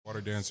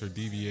Art Dancer,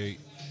 Deviate,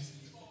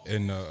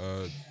 and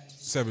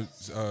seven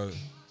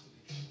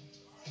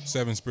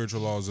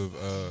spiritual laws of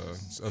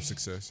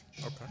success.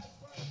 Okay.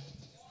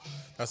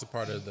 That's a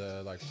part of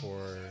the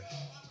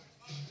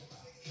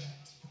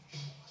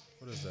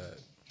what is that?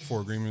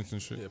 4 agreements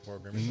and shit. Yeah, 4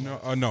 agreements.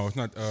 No, it's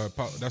not.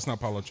 That's not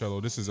Paulo Coelho.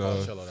 This is Cello,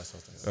 that's what I was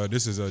thinking.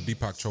 this is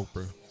Deepak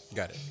Chopra.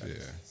 Got it. Yeah,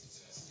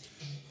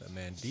 That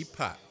man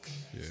Deepak.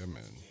 yeah,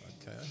 man.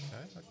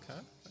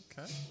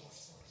 Okay.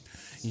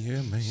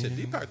 Yeah, man. Shit,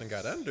 Deepak done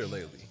got under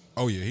lately.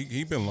 Oh yeah,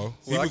 he been low.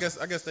 Well, I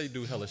guess they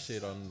do hella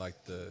shit on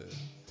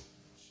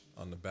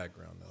the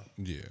background though.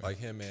 Yeah. Like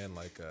him and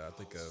I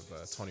think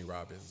of Tony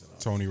Robbins and all.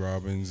 Tony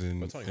Robbins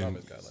But Tony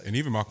Robbins got and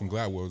even Malcolm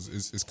Gladwell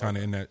is kind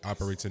of in that,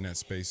 operates in that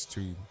space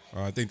too.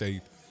 I think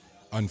they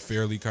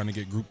unfairly kind of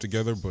get grouped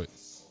together, but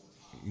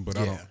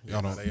I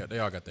don't. They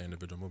all got their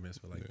individual movements,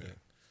 but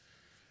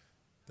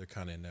they're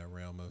kind of in that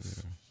realm of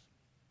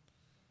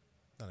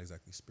not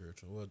exactly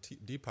spiritual. Well,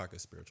 Deepak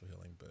is spiritual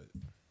healing, but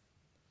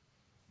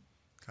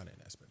kind of in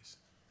that space.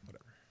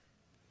 Whatever.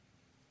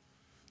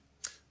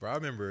 Bro, I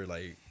remember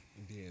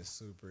being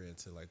super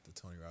into the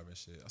Tony Robbins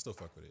shit. I still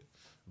fuck with it,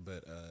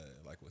 but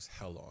was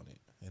hell on it.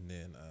 And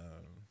then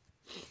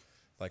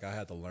I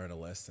had to learn a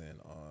lesson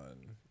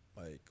on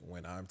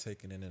when I'm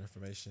taking in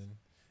information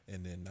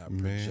and then not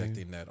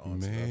projecting that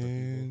onto other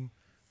people.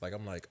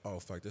 I'm like, oh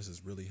fuck, this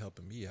is really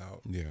helping me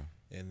out. Yeah.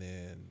 And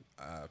then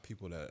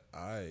people that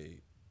I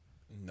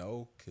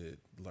know could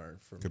learn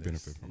from Could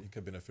this,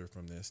 benefit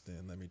from this.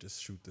 Then let me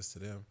just shoot this to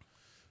them.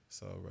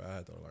 So bro, I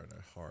had to learn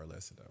a hard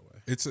lesson that way.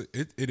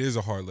 It is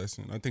a hard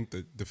lesson. I think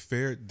the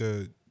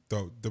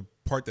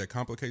part that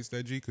complicates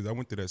that, G, because I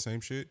went through that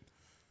same shit.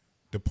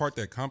 The part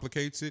that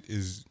complicates it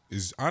is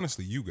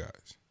honestly you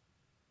guys,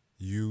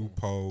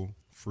 Poe,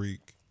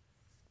 Freak,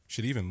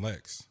 shit, even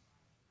Lex,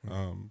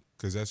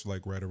 because that's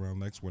right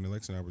around Lex when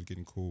Lex and I was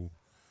getting cool.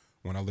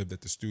 When I lived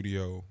at the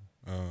studio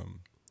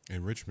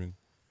in Richmond,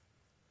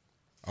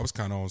 I was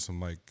kind of on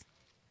some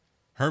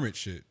hermit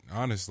shit,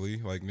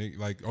 honestly.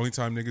 Only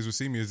time niggas would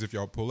see me is if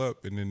y'all pull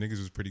up, and then niggas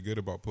was pretty good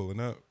about pulling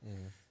up.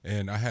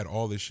 And I had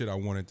all this shit I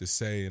wanted to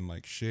say and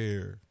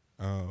share.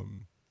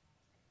 And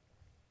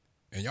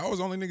y'all was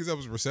the only niggas that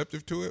was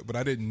receptive to it, but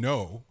I didn't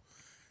know.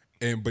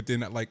 But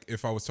then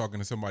if I was talking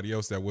to somebody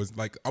else that was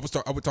I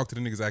would talk to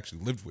the niggas I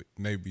actually lived with,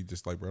 and they'd be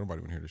just bro,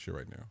 nobody want to hear this shit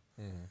right now.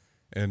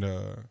 And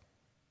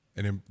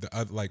then the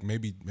other,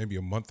 maybe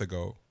a month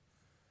ago,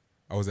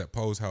 I was at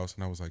Poe's house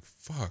and I was like,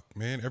 fuck,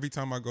 man, every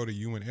time I go to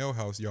UNL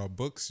house, y'all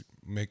books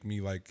make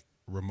me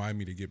remind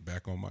me to get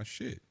back on my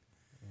shit.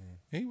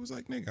 And he was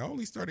like, nigga, I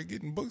only started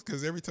getting books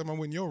because every time I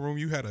went in your room,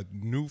 you had a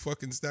new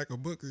fucking stack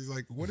of books. He's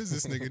like, what is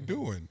this nigga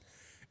doing?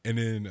 And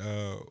then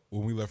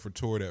when we left for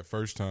tour that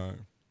first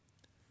time,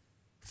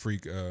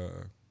 Freak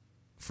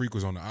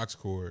was on the aux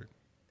cord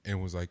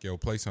and was like, yo,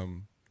 play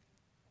something.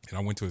 And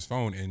I went to his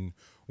phone and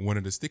one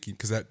of the sticky,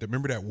 because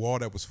remember that wall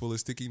that was full of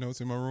sticky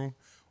notes in my room?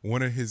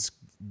 One of his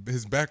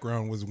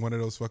background was one of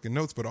those fucking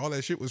notes, but all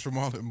that shit was from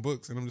all them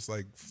books. And I'm just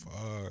like,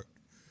 fuck.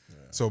 Yeah.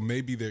 So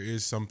maybe there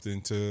is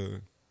something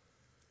to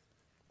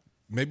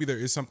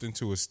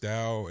a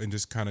style and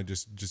just kind of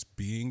just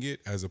being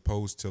it, as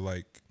opposed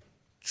to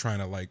trying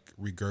to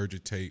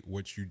regurgitate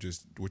what you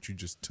just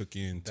took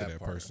into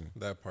that person.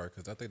 That part,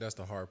 because I think that's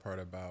the hard part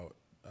about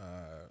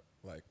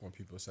when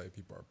people say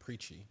people are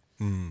preachy.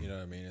 Mm. You know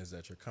what I mean? Is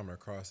that you're coming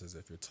across as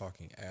if you're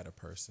talking at a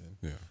person,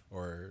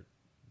 or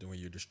when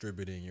you're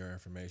distributing your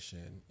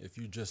information. If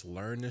you just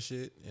learn the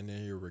shit and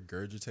then you're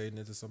regurgitating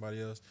it to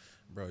somebody else,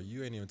 bro,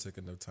 you ain't even took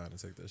enough time to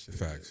take that shit.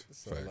 Facts.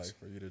 So Facts.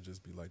 for you to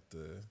just be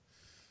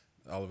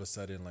all of a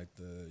sudden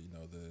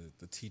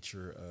the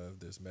teacher of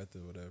this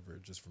method,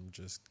 whatever, just from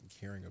just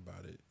hearing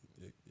about it,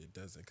 it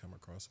doesn't come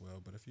across well.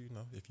 But if you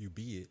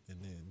be it,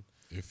 and then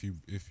if you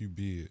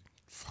be it,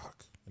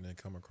 fuck, and then it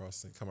comes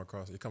across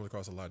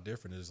a lot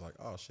different. It's like,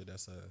 oh shit,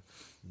 that's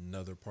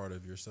another part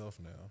of yourself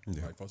now.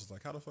 Yeah. Folks is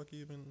like, how the fuck you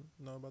even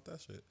know about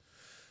that shit?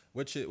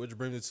 Which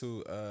brings it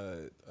to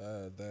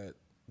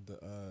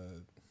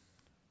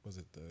was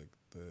it the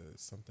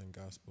something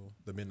gospel,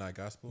 the Midnight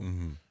Gospel?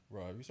 Mm-hmm.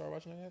 Bro, have you started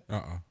watching that yet?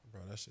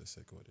 Bro, that shit's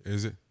sick with it.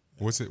 Is it?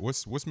 Yeah.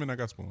 What's Midnight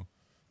Gospel on?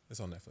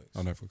 It's on Netflix.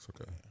 On Netflix,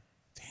 okay.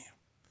 Yeah.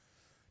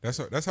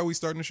 Damn. That's how we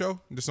starting the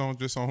show? Just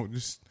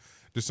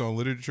on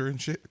literature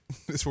and shit?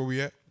 That's where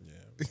we at?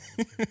 Yeah.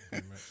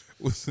 Pretty much.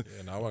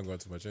 I wasn't going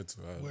too much into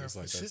it. We're It's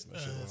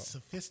a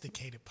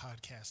sophisticated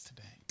podcast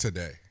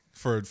today.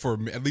 For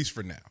at least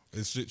for now,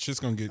 it's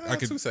just gonna get.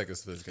 2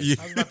 seconds. Yeah.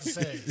 I was about to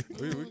say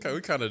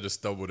we kind of just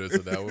stumbled into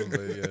that one,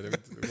 but yeah, it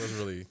wasn't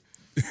really.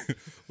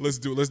 Let's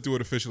do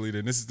it officially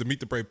then. This is the Meet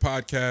the Brave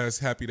podcast.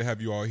 Happy to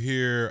have you all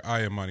here.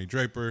 I am Monty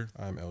Draper.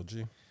 I'm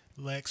LG.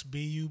 Lex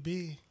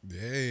B.U.B.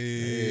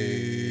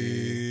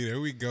 Hey, there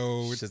we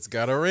go. It's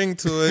got a ring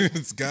to it.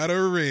 It's got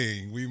a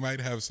ring. We might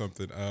have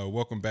something.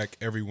 Welcome back,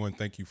 everyone.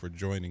 Thank you for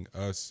joining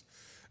us.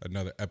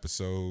 Another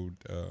episode.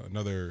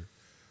 Another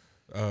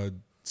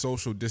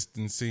social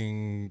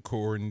distancing,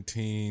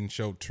 quarantine,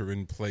 shelter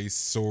in place,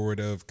 sort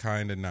of,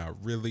 kind of,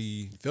 not really.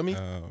 You feel me?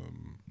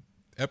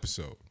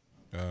 Episode.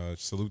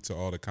 Salute to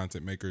all the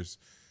content makers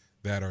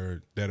that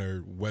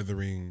are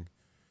weathering,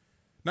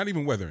 not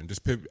even weathering,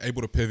 just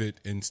able to pivot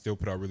and still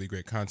put out really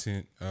great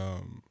content.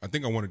 I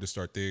think I wanted to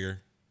start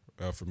there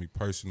for me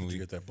personally. Did you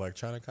get that Black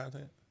China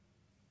content?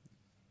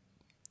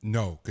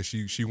 No, because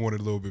she wanted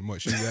a little bit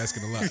much. She was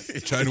asking a lot.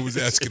 China was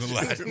asking a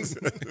lot.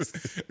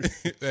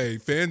 Hey,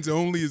 fans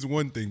only is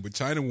one thing, but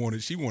China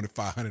she wanted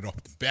 500 off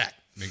the bat,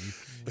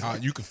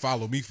 nigga. You can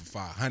follow me for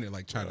 500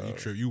 like China. You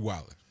trip, you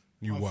wildin'.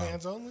 You On wild.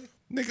 fans only?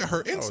 Nigga,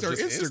 her Just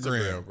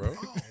Instagram, bro.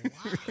 Oh,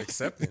 wow.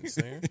 Acceptance,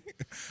 man.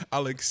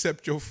 I'll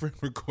accept your friend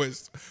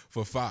request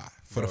for 5.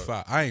 For the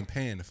 5. I ain't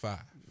paying the 5.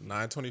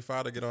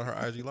 $9.25 to get on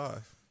her IG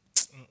live.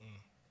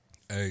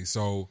 Hey,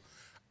 so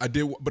I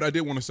did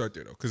want to start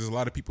there though, because there's a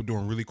lot of people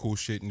doing really cool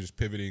shit and just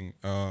pivoting.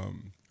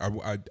 I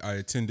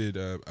attended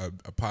a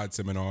pod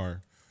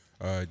seminar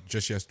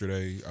just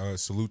yesterday.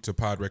 Salute to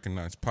Pod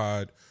Recognize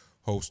Pod,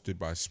 hosted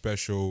by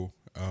Special.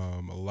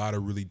 A lot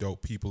of really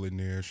dope people in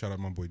there. Shout out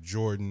my boy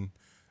Jordan.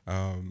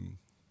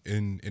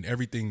 And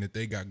everything that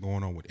they got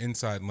going on with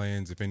Inside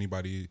Lands. If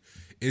anybody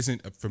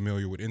isn't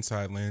familiar with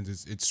Inside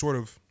Lands, it's sort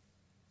of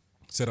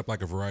set up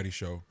like a variety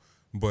show,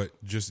 but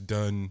just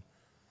done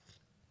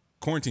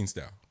quarantine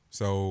style.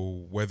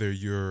 So whether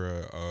you're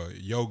a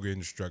yoga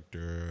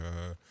instructor,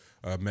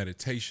 a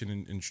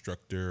meditation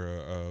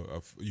instructor,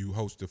 you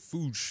host a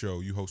food show,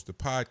 you host a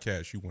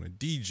podcast, you want to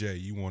DJ,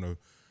 you want to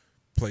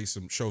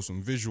show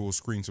some visuals,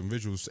 screen some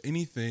visuals,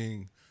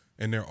 anything,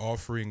 and they're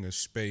offering a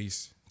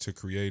space to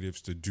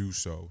creatives to do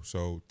so.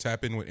 So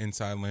tap in with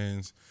Inside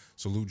Lands.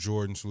 Salute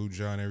Jordan, salute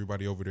John,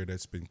 everybody over there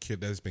that's been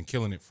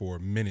killing it for a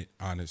minute,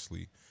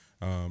 honestly.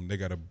 They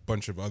got a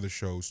bunch of other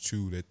shows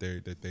too that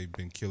they've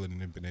been killing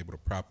and have been able to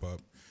prop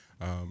up.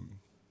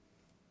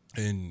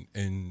 And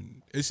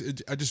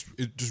it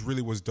just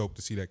really was dope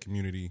to see that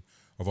community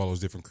of all those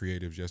different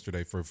creatives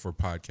yesterday for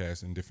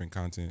podcasts and different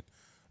content.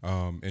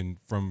 And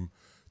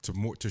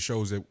to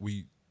shows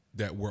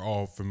that we're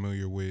all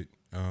familiar with.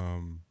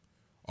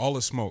 All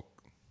the Smoke,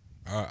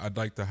 I'd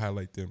like to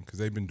highlight them because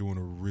they've been doing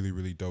a really,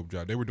 really dope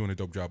job. They were doing a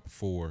dope job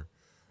before,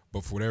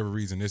 but for whatever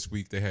reason, this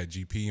week they had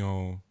GP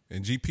on,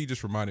 and GP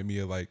just reminded me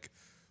of like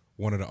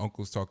one of the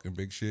uncles talking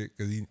big shit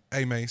because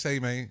hey man, say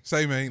man,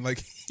 like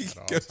he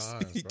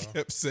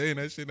kept saying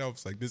that shit. And I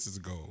was like, this is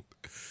gold,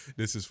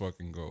 this is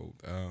fucking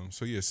gold.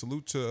 So yeah,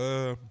 salute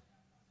to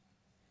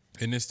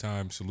in this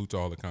time, salute to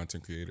all the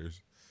content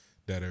creators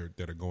that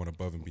are going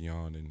above and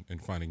beyond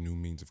and finding new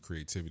means of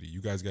creativity.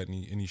 You guys got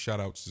any shout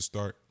outs to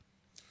start?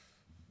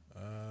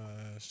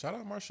 Shout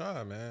out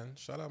Marshawn, man.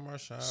 Shout out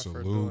Marshawn.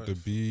 Salute the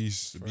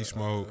Beast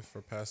Mode.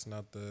 For passing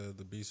out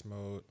the Beast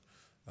Mode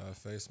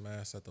face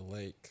mask at the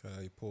lake.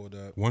 He pulled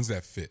up. Ones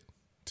that fit,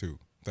 too.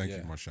 Thank you,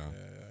 Marshawn.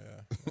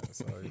 Yeah.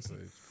 So he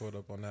pulled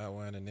up on that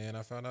one. And then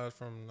I found out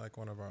from like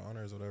one of our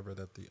owners or whatever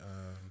that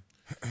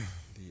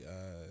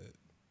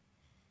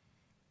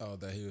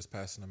that he was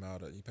passing them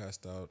out. He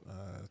passed out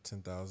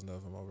 10,000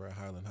 of them over at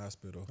Highland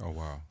Hospital. Oh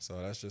wow!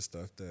 So that's just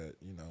stuff that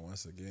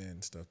once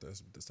again, stuff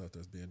that's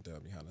being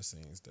done behind the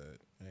scenes that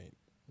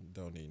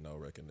don't need no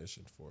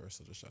recognition for.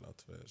 So just shout out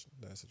to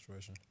that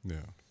situation. Yeah,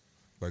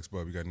 Lex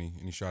Bub, you got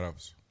any shout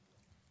outs?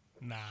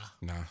 Nah.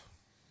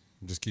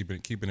 Just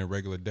keeping it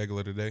regular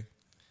today.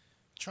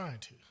 Trying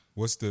to.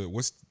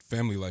 What's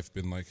family life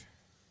been like?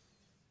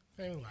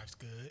 Family life's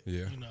good.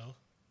 Yeah.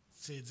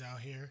 Sid's out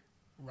here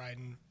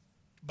riding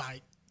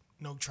bike.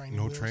 No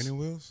training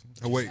wheels.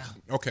 Oh, wait.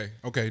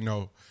 Okay,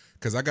 no.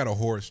 Because I got a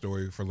horror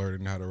story for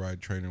learning how to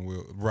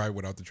ride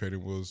without the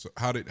training wheels. So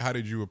how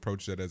did you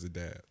approach that as a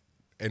dad?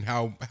 And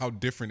how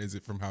different is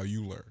it from how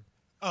you learn?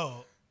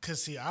 Oh,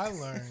 because see, I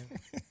learned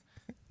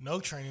no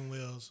training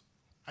wheels.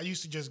 I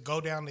used to just go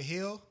down the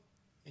hill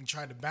and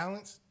try to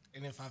balance.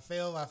 And if I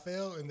fail, I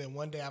fail. And then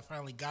one day I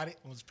finally got it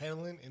and was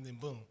pedaling. And then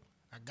boom,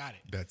 I got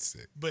it. That's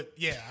sick. But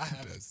yeah,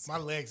 my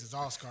legs is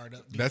all scarred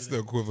up. That's the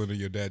equivalent of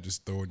your dad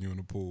just throwing you in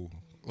the pool.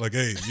 Like,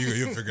 hey,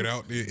 you'll figure it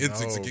out.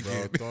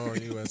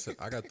 Throwing you into,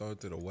 I got thrown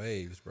through the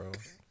waves, bro,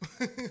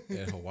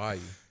 in Hawaii.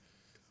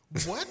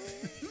 What?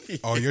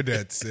 Oh, your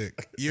dad's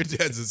sick. Your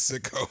dad's a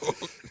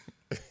sicko.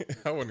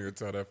 I wouldn't even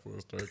tell that full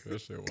story. That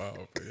shit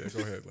wild. But yeah, go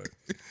ahead.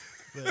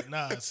 But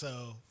nah,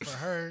 so for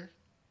her,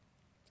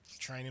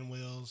 training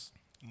wheels,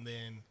 and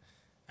then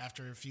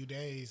after a few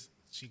days,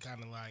 she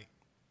kind of like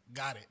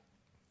got it.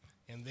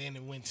 And then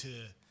it went to,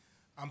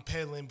 I'm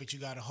pedaling, but you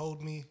got to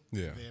hold me.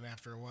 Yeah. And then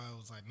after a while, it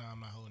was like, no, I'm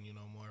not holding you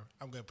no more.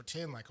 I'm going to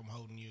pretend like I'm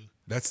holding you.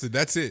 That's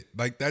it.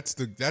 Like, that's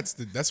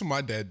what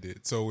my dad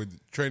did. So with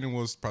training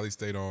wheels probably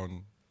stayed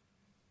on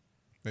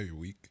maybe a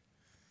week.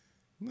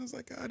 And I was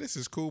like, this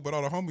is cool. But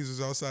all the homies was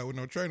outside with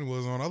no training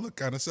wheels on. I look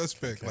kind of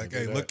suspect. Like,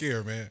 hey, look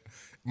here, man.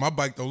 My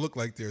bike don't look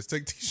like theirs.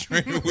 Take these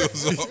training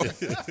wheels off.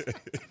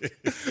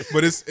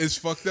 But it's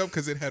fucked up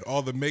because it had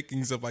all the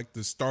makings of like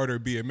the starter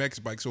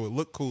BMX bike, so it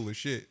looked cool as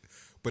shit.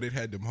 But it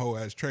had them whole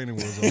ass training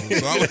wheels on.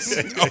 So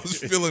I was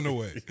feeling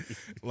away.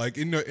 Like,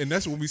 and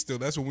that's when we still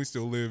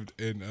lived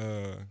in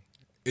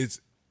it's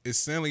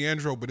San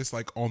Leandro, but it's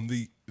like on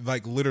the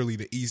literally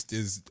the east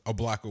is a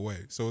block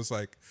away. So it's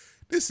like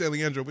This is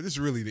Leandro, but this is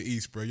really the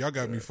East, bro. Y'all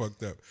got me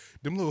fucked up.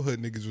 Them little hood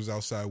niggas was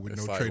outside with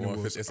It's no like training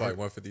wheels. It's like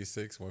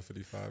 156,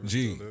 155.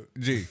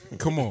 G,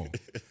 come on.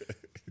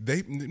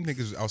 Them niggas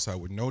was outside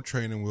with no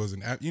training wheels,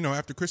 and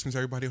after Christmas,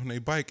 everybody on their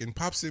bike, and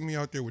Pop sent me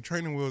out there with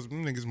training wheels.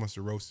 Them niggas must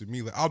have roasted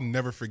me. Like, I'll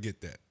never forget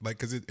that. Like,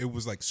 cause it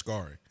was like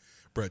scarring,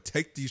 bro.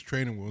 Take these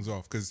training wheels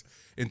off, cause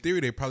in theory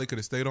they probably could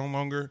have stayed on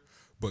longer,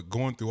 but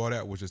going through all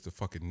that was just a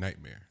fucking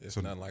nightmare. It's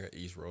not like an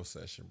East roast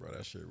session, bro.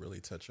 That shit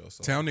really touch your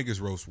soul. Town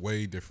niggas roast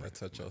way different.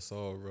 That touch your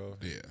soul, bro.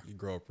 Yeah. You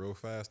grow up real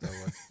fast that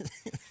way.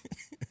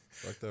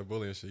 Fuck that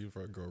bullying shit. You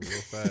grow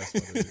real fast.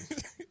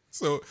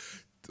 So,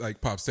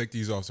 like, Pops, take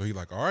these off. So he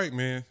like, all right,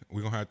 man,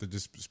 we're going to have to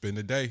just spend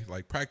the day,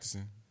 like,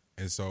 practicing.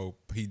 And so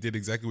he did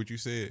exactly what you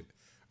said.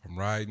 I'm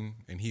riding,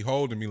 and he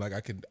holding me like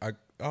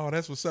oh,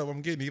 that's what's up.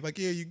 I'm getting it. He like,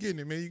 yeah, you getting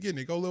it, man. You getting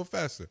it. Go a little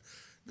faster.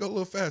 Go a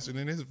little faster. And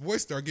then his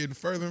voice started getting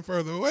further and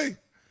further away.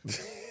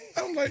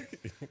 I'm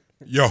like,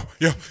 yo.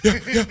 And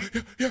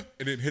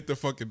then hit the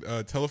fucking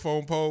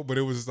telephone pole. But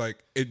it was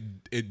like,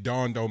 it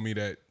dawned on me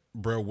that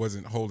bro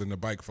wasn't holding the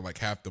bike for like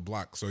half the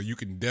block. So you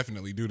can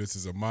definitely do this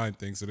as a mind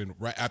thing. So then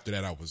right after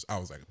that, I was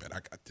like, man,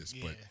 I got this.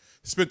 Yeah. But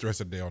spent the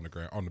rest of the day on the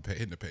ground,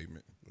 hitting the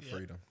pavement. Yeah.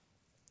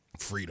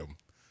 Freedom.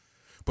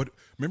 But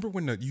remember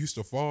when you used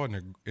to fall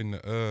in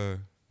the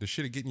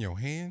shit of getting your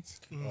hands?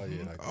 Mm-hmm. Oh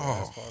yeah, like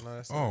asphalt and all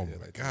that stuff. Oh yeah,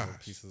 my like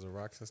gosh, pieces of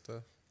rocks and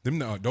stuff.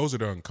 Those are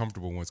the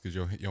uncomfortable ones because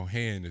your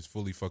hand is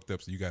fully fucked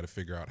up, so you got to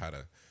figure out how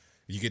to.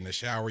 You get in the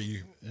shower,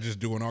 you just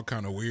doing all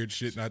kind of weird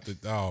shit. Not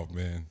the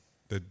man,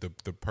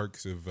 the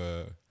perks of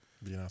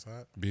being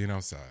outside,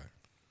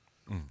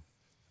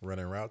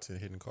 running routes and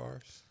hitting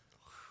cars,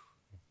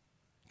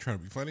 trying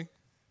to be funny.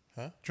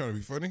 Huh? Trying to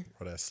be funny?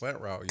 Bro, that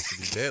slant route used to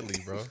be deadly,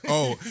 bro.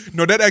 Oh,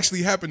 no, that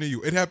actually happened to you.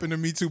 It happened to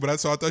me too, but I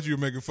thought you were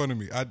making fun of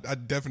me. I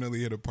definitely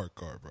hit a parked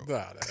car, bro.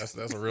 Nah, that's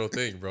a real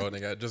thing, bro.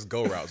 Nigga, just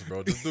go routes,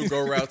 bro. Just do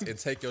go routes and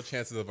take your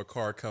chances of a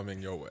car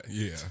coming your way.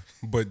 Yeah.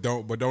 But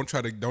don't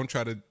try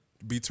to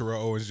be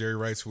Terrell Owens, Jerry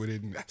Rice with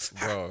it.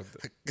 Bro.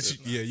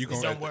 You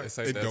gonna don't work.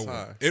 It don't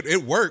work.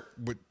 It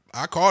worked, but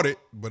I caught it,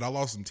 but I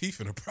lost some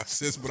teeth in the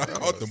process. But I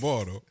caught the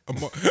ball though.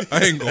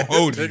 I ain't gonna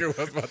hold you.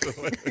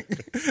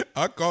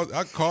 I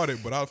caught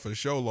it, but I for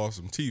sure lost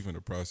some teeth in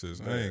the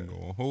process. I ain't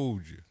gonna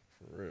hold you.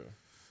 For real.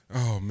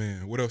 Oh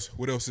man, what else?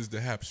 What else is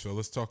the haps, Phil?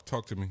 Let's talk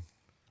to me.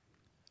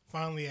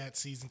 Finally at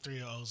season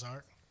 3 of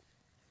Ozark.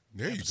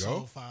 There you go.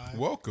 Episode 5.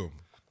 Welcome.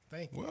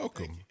 Thank you.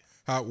 Welcome.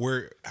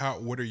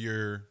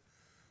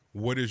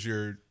 What is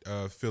your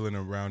feeling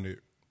around it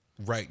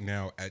right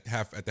now at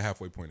the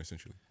halfway point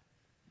essentially?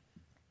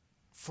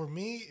 For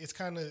me, it's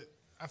kind of,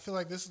 I feel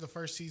like this is the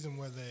first season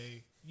where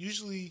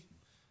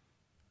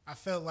I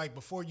felt like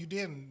before you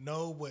didn't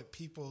know what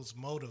people's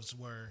motives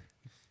were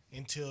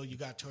until you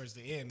got towards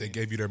the end. They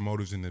gave you their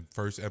motives in the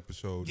first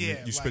episode.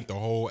 Yeah. You spent the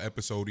whole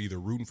episode either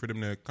rooting for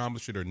them to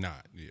accomplish it or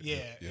not.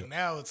 Yeah. And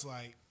now it's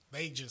like,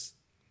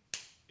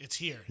 it's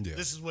here. Yeah.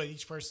 This is what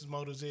each person's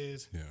motives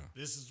is. Yeah.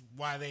 This is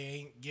why they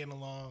ain't getting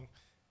along.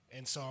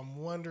 And so I'm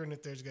wondering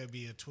if there's going to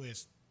be a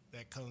twist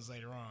that comes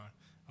later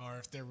on, or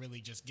if they're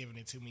really just giving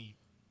it to me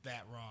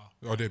that raw.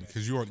 Oh,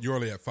 because you're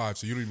only at 5,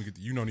 so you don't even get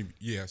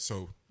yeah.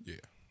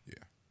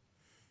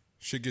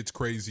 Shit gets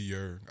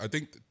crazier. I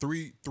think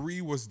three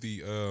was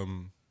the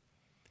and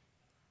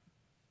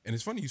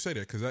it's funny you say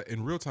that because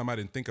in real time I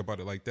didn't think about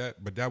it like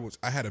that, but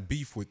I had a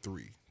beef with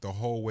 3 the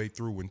whole way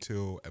through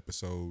until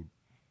episode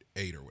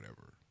 8 or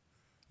whatever.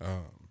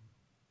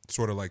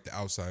 Sort of like The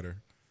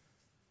Outsider,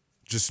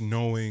 just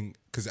knowing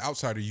because The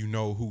Outsider, you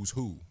know who's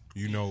who,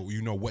 you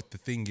know what the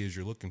thing is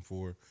you're looking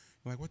for.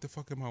 You're like, what the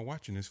fuck am I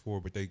watching this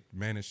for? But they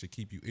managed to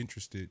keep you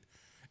interested,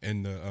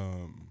 and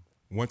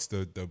once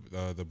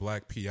the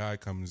black PI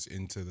comes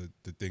into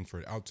the thing for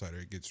The Outsider,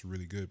 it gets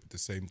really good. But the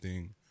same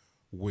thing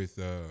with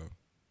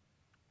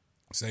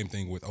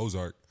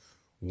Ozark.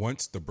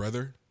 Once the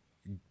brother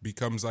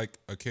becomes like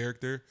a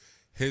character,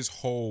 his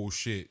whole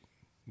shit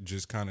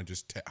just kind of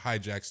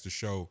hijacks the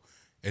show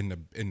in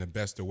the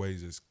best of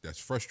ways. That's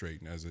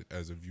frustrating as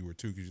a viewer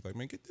too, because you're like,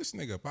 man, get this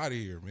nigga up out of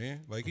here,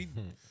 man. Like he,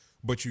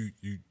 but you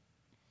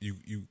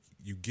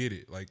get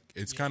it. Like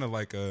it's kind of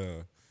like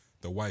the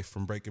wife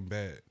from Breaking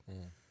Bad.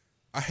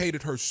 I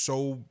hated her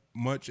so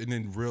much, and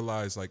then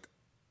realized like,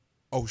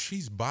 oh,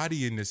 she's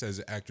bodying this as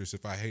an actress.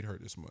 If I hate her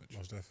this much,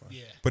 most definitely.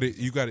 Yeah. But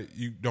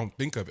you don't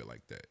think of it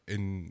like that,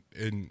 and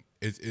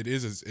it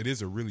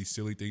is a really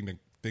silly thing to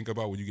think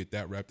about when you get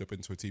that wrapped up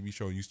into a TV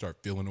show and you start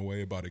feeling a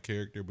way about a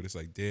character. But it's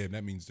like, damn,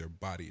 that means they're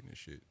bodying this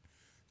shit.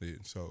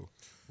 And so,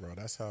 bro,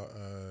 that's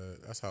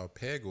how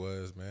Peg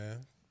was,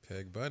 man.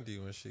 Peg Bundy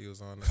when she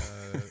was on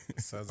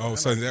Sons of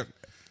Sons.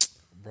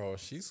 Bro,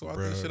 she swapped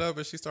this shit up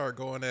and she started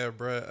going at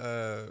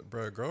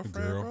bruh girlfriend,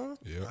 bro.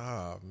 Yeah.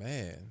 Oh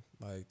man,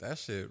 like that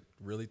shit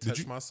really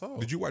touched my soul.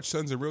 Did you watch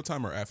Sons in real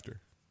time or after?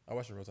 I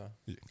watched it real time.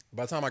 Yeah.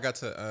 By the time I got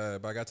to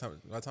by the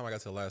time I got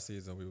to the last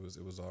season,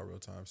 it was all real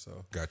time.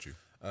 So got you.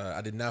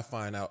 I did not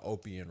find out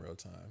Opie in real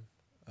time.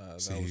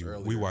 See, that was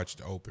earlier. we watched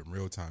the Open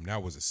real time.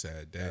 That was a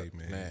sad day,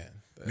 man.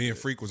 Me and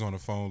Freak was on the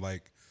phone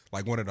like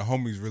like one of the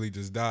homies really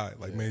just died.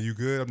 Like, man, you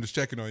good? I'm just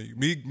checking on you.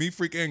 Me,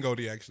 Freak, and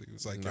Goldie actually. It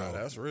was like, Nah, yo,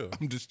 that's real.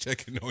 I'm just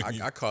checking on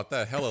you. I caught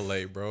that hella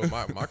late, bro.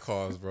 My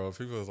calls, bro.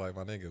 People was like,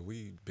 my nigga,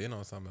 we been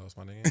on something else,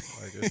 my nigga.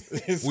 Like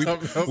it's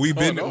something else we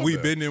going on there.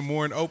 been in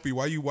more in Opie.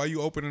 Why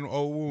you opening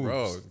old wounds,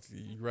 Bro,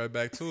 you right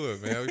back to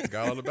it, man. We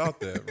forgot all about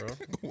that, bro.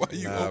 Why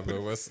you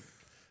opening? But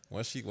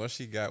once she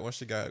got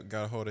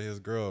a hold of his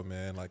girl,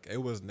 man, like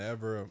it was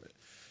never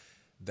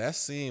that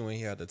scene when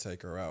he had to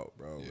take her out,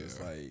 bro. Was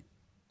like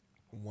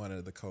one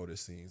of the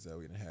coldest scenes that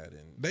we had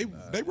in.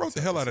 They wrote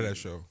the hell out of that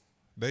show.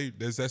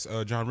 That's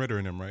John Ritter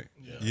in them, right?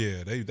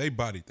 Yeah. They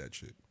bodied that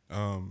shit.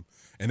 And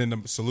then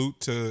the salute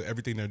to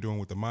everything they're doing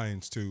with the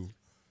Mayans too.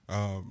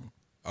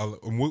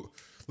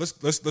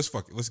 Let's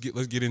fuck it. Let's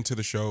get into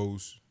the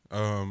shows.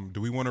 Do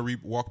we want to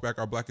walk back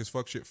our Black as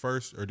Fuck shit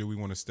first, or do we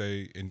want to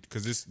stay in?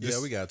 Because this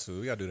we got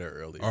to do that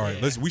early. All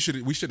right, we should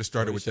have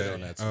started with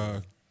should that.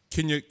 on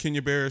that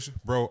Kenya Bears,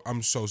 bro.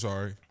 I'm so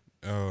sorry.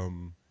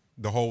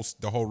 The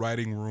whole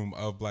writing room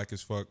of Black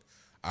as Fuck.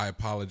 I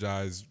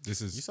apologize. You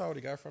saw what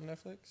he got from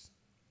Netflix?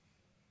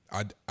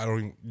 I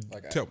don't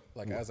even tell.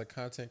 As a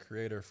content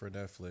creator for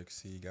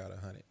Netflix, he got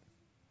 100.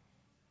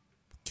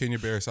 Kenya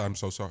Barris, I'm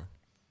so sorry.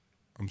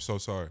 I'm so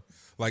sorry.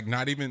 Like,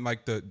 not even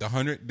like the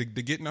 100. The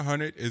getting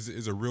 100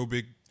 is a real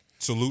big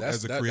salute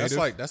as a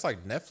creative. That's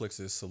like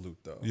Netflix's salute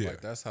though. Yeah.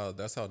 Like that's how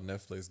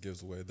Netflix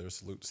gives away their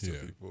salutes to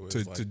people. It's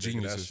To like,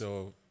 geniuses.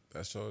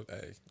 That show.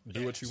 Hey,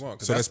 do what you want.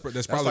 'Cause So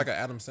that's probably like an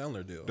Adam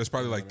Sandler deal. That's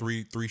probably like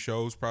three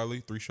shows,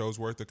 probably 3 shows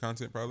worth of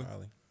content, probably.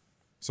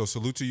 So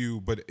salute to you.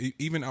 But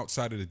even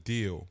outside of the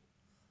deal,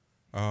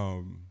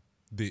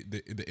 the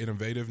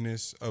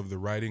innovativeness of the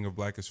writing of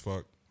Black as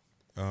Fuck,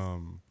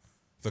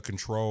 the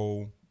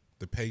control,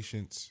 the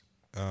patience,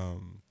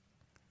 and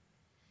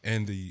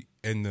the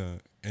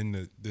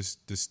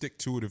stick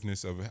to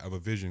itiveness of a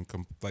vision,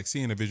 like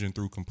seeing a vision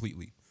through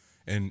completely,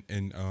 and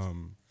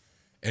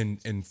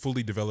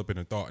fully developing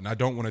a thought. And I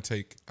don't want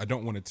to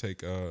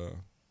take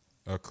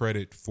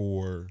credit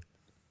for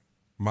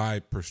my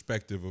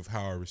perspective of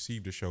how I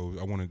received the show.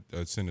 I want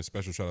to send a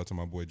special shout out to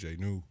my boy Jay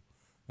New,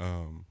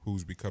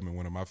 who's becoming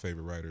one of my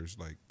favorite writers.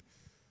 Like,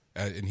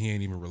 and he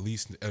ain't even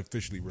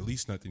officially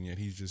released nothing yet.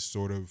 He's just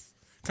sort of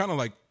kind of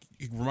like,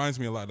 he reminds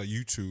me a lot of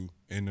you two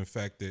in the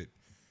fact that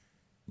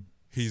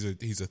he's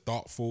a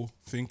thoughtful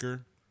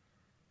thinker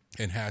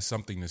and has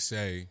something to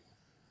say,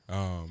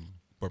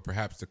 but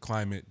perhaps the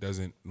climate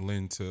doesn't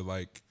lend to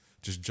like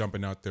just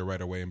jumping out there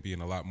right away and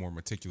being a lot more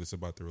meticulous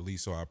about the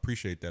release. So I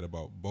appreciate that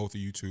about both of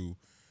you two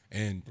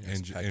and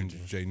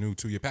Jay New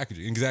too. Your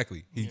packaging,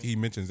 exactly. He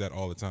mentions that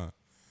all the time.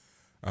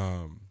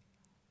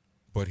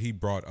 But he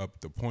brought up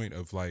the point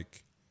of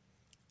like,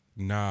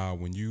 nah,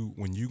 when you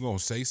gonna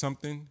say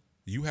something,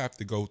 you have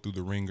to go through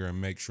the ringer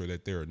and make sure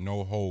that there are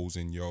no holes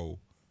in your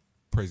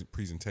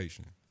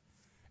presentation.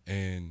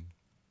 And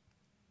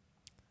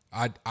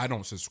I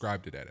don't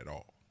subscribe to that at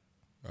all,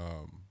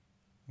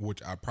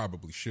 which I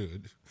probably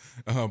should,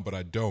 but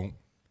I don't.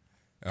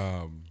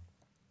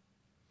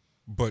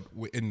 But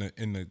in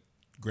the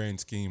grand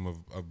scheme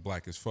of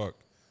Black as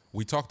Fuck,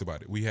 we talked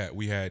about it. We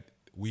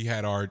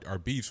had our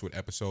beefs with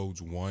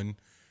episodes 1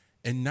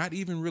 and not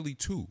even really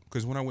 2.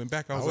 Because when I went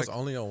back, I was like,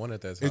 only on 1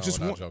 at that time.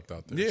 Just when I jumped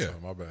out there. Yeah, so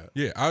my bad.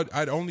 Yeah,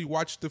 I'd only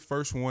watched the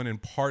first one and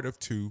part of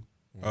 2,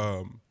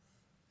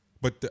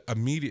 but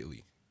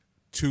immediately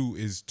 2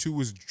 is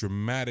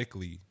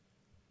dramatically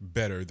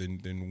better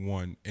than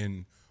 1,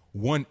 and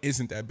 1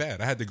 isn't that bad.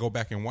 I had to go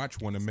back and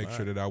watch 1 to make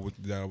sure that I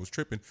was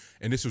tripping.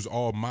 And this was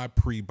all my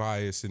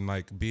pre-bias and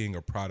like being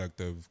a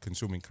product of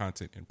consuming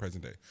content in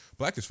present day.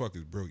 Black as Fuck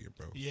is brilliant,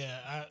 bro.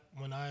 Yeah,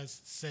 when I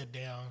sat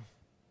down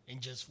and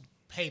just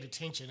paid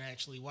attention,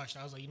 actually watched,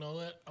 I was like, you know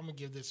what? I'm gonna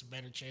give this a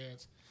better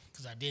chance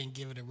because I didn't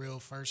give it a real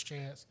first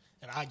chance,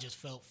 and I just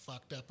felt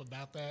fucked up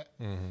about that.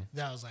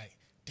 Then I was like,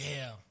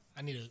 damn.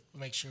 I need to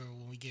make sure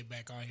when we get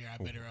back on here,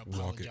 I better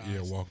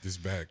apologize. Walk this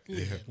back.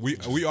 Yeah.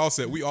 We all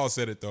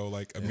said it though.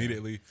 Like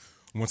immediately,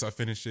 once I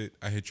finished it,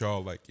 I hit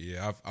y'all like,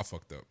 yeah, I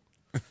fucked up.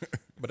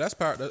 But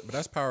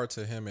that's power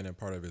to him and a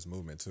part of his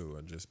movement too,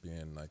 and just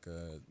being like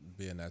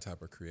being that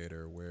type of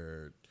creator.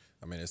 Where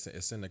I mean,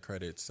 it's in the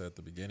credits at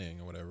the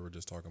beginning or whatever. We're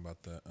just talking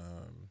about the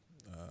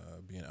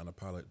being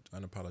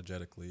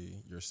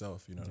unapologetically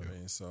yourself. You know what I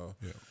mean? So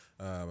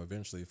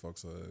eventually,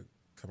 folks will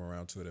come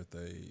around to it if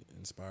they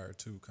inspire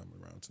to come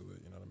around to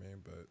it, you know what I mean?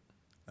 But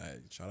hey,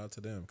 shout out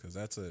to them because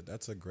that's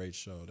a great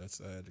show. That's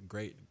a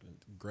great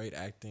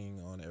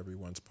acting on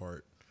everyone's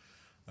part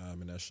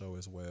in that show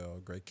as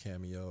well. Great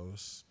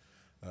cameos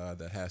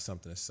that has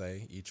something to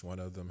say. Each one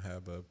of them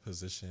have a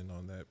position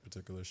on that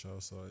particular show.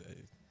 So,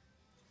 hey.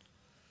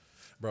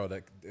 Bro,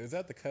 is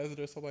that the cousin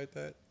or something like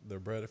that? The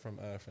brother from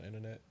the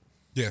internet?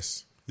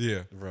 Yes.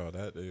 Yeah, bro,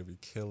 that would be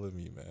killing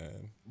me,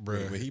 man.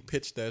 Bro, when he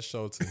pitched that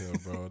show to him,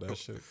 bro, that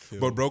shit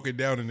killed. But broke it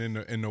down, and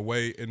in the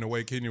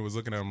way Kenya was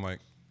looking at him, like,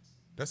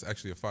 that's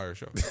actually a fire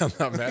show. I'm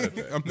not mad at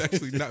that. I'm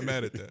actually not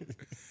mad at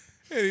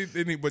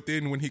that. But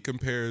then when he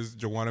compares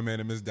Joanna Man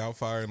and Miss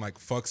Doubtfire and like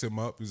fucks him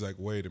up, he's like,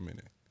 wait a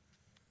minute,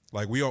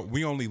 like we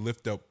only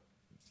lift up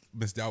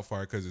Miss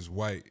Doubtfire because it's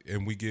white,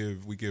 and we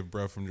give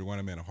bruh from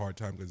Juwanna Mann a hard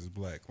time because it's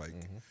black. Like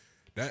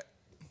that.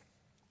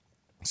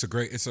 It's a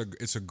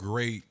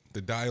great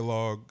the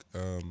dialogue,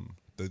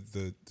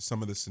 the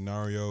some of the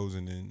scenarios,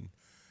 and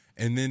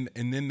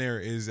then there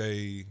is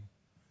the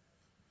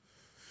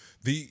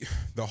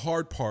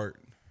hard part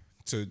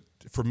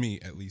for me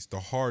at least, the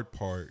hard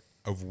part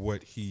of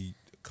what he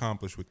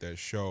accomplished with that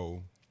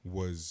show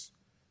was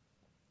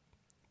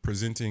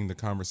presenting the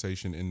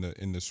conversation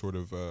in the sort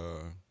of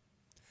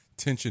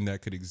tension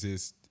that could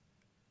exist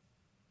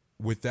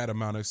with that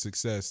amount of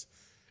success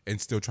and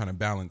still trying to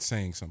balance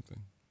saying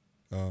something.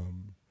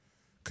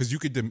 Cause you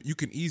can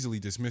easily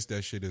dismiss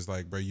that shit as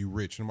like, bro, you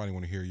rich. Nobody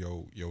want to hear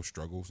your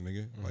struggles,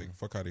 nigga. Like,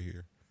 fuck out of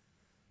here.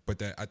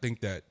 But I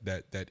think that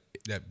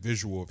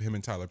visual of him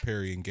and Tyler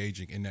Perry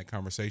engaging in that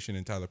conversation,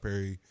 and Tyler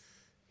Perry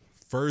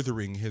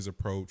furthering his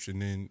approach,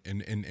 and then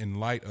in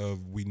light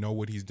of, we know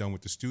what he's done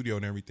with the studio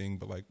and everything,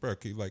 but like, bro,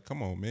 like,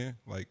 come on, man.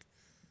 Like,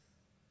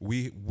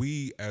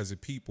 we as a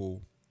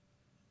people,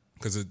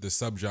 because of the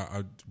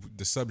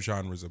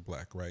subgenres of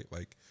black, right?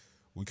 Like,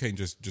 we can't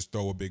just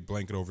throw a big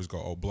blanket over and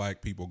go, oh,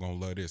 black people gonna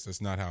love this. That's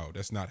not how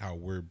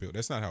we're built.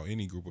 That's not how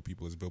any group of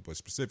people is built, but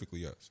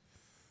specifically us.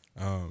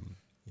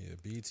 Yeah,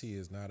 BT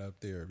is not up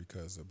there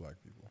because of black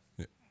people.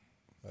 Yeah.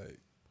 Like,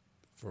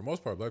 for the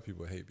most part, black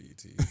people hate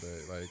BT,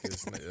 but like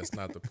it's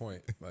not the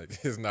point. Like,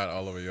 it's not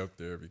all the way up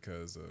there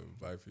because of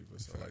black people.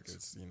 So like,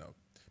 it's,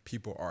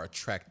 people are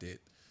attracted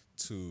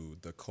to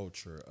the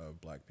culture of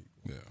black people.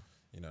 Yeah.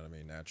 You know what I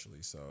mean?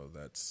 Naturally. So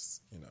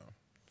that's,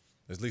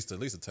 at least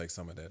it takes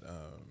some of that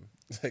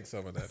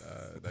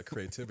that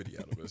creativity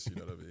out of us. You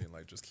know what I mean?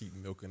 Like, just keep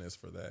milking us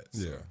for that.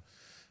 So, yeah.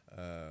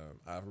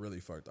 I really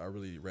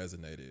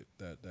resonated.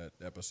 That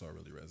episode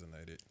really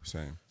resonated.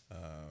 Same.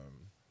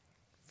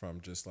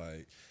 From just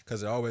like,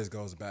 because it always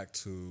goes back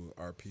to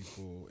our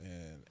people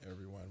and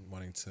everyone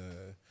wanting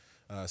to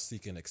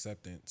seek an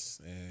acceptance.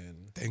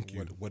 And thank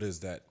you. What is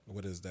that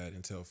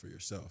entail for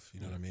yourself?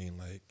 You know what I mean?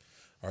 Like,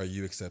 are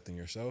you accepting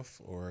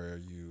yourself, or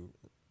are you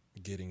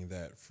getting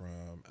that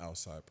from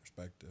outside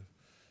perspective?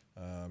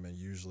 And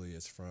usually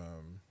it's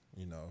from,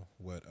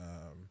 what,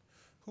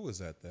 who was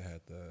that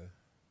had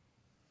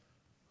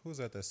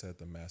that said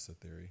the massa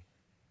theory?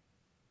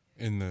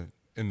 In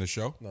the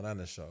show? No, not in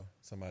the show.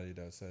 Somebody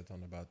that said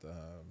something about the,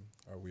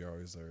 are we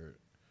always are,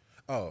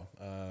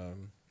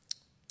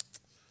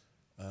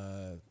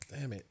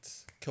 damn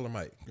it, Killer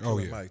Mike.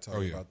 Mike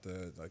talking about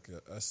the, like,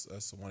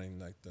 us wanting,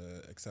 like,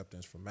 the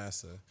acceptance from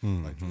massa,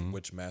 like,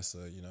 which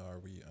massa, are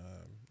we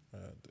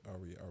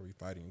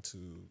fighting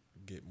to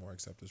get more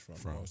acceptance from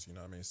most? You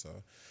know what I mean? So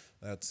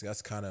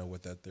that's kind of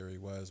what that theory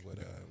was. What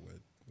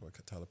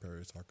Tyler Perry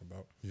was talking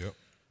about. Yep.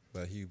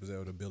 But he was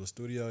able to build a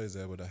studio. He was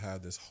able to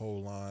have this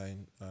whole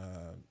line.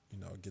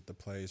 Get the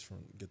plays,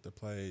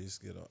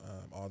 get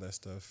all that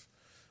stuff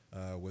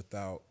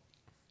without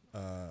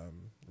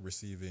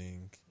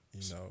receiving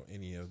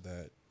any of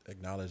that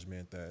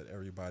acknowledgement that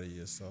everybody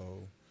is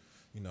so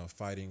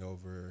fighting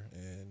over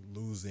and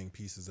losing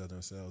pieces of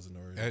themselves in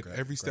order at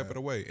every step of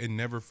the way, and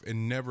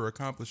never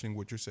accomplishing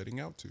what you're setting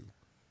out to,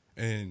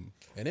 and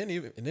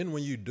then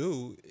when you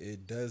do,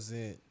 it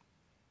doesn't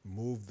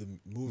move the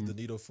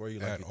needle for you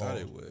like you thought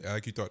it would.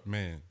 Like you thought,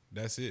 man,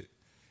 that's it.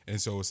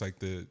 And so it's like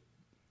the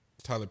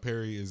Tyler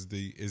Perry is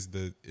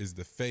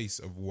the face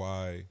of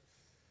why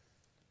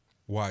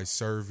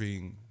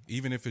serving,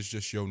 even if it's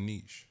just your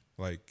niche,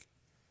 like.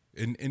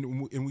 And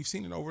we've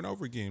seen it over and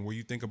over again, where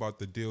you think about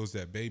the deals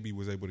that Baby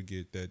was able to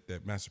get,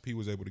 that Master P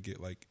was able to get.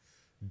 Like,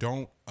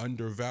 don't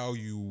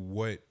undervalue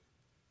what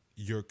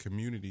your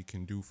community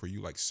can do for you.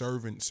 Like,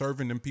 serving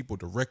them people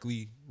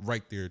directly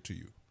right there to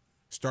you.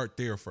 Start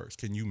there first.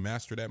 Can you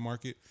master that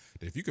market?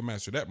 If you can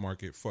master that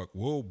market,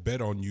 we'll bet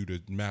on you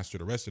to master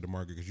the rest of the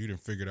market, because you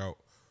didn't figure out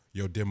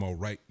your demo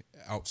right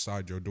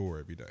outside your door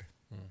every day.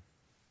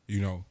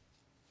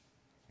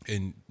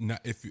 And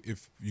not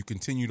if you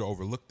continue to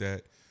overlook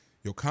that,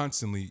 you'll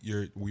constantly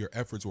your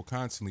efforts will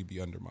constantly be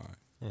undermined.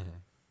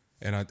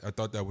 And I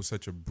thought that was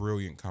such a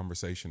brilliant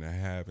conversation to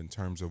have in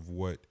terms of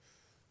what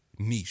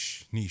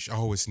niche.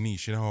 Oh, it's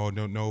niche.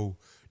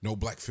 No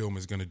black film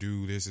is gonna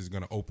do this. Is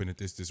gonna open at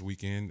this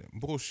weekend.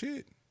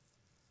 Bullshit.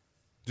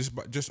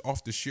 Just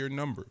off the sheer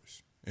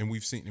numbers, and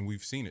we've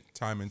seen it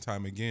time and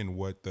time again.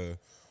 What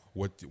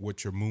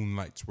your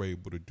Moonlights were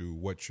able to do.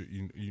 What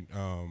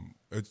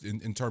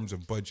in terms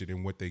of budget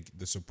and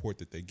the support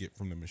that they get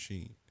from the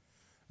machine.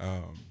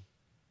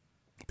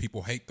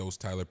 People hate those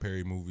Tyler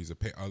Perry movies,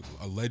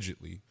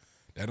 allegedly.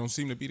 That don't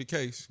seem to be the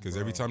case, because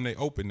every time they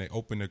open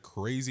to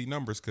crazy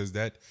numbers, because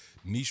that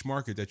niche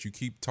market that you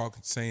keep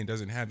saying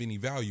doesn't have any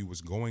value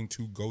was going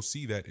to go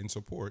see that and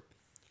support,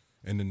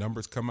 and the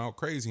numbers come out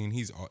crazy, and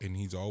he's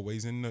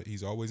always in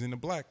the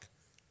black.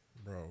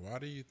 Bro, why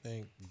do you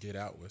think Get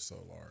Out was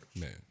so large?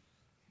 Man,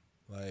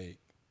 like,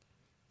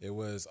 it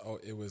was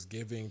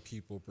giving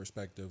people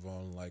perspective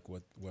on like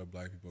what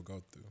black people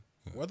go through.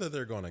 Whether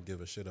they're going to give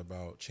a shit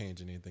about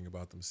changing anything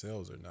about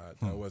themselves or not,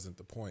 that wasn't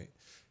the point.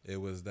 It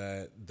was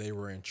that they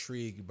were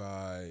intrigued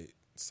by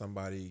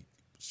somebody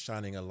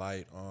shining a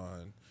light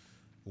on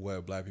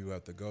what Black people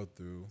have to go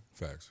through.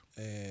 Facts.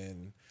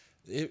 And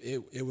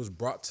it was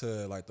brought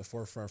to like the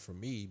forefront for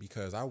me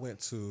because I went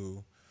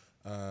to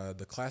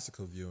the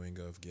classical viewing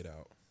of Get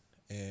Out,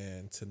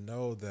 and to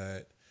know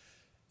that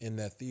in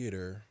that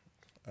theater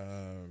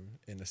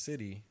in the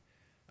city,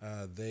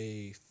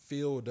 they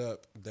filled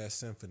up that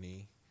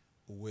symphony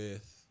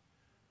with,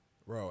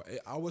 bro,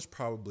 I was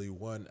probably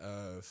one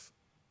of,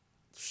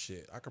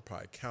 I could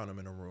probably count them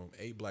in a room,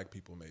 8 black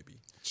people maybe.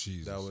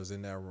 Jesus. That was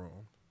in that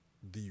room.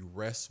 The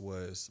rest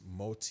was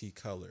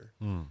multicolor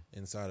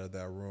inside of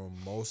that room,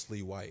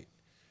 mostly white.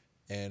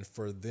 And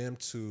for them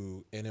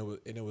to, and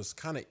it was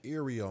kind of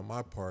eerie on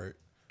my part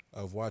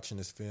of watching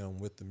this film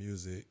with the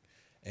music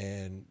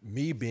and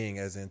me being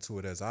as into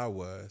it as I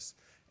was,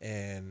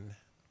 and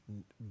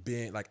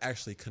being like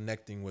actually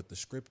connecting with the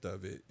script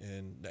of it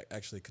and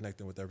actually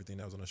connecting with everything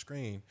that was on the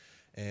screen,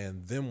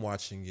 and them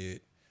watching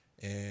it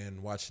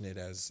and watching it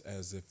as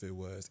if it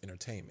was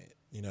entertainment.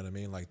 You know what I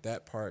mean? Like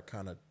that part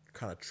kind of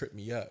tripped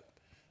me up.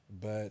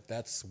 But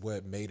that's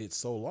what made it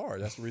so large.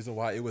 That's the reason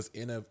why it was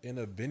in a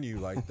venue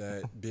like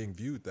that, being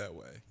viewed that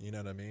way. You know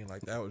what I mean?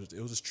 Like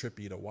it was just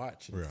trippy to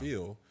watch and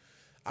feel.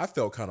 I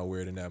felt kind of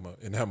weird in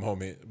that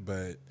moment,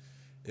 but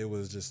it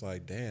was just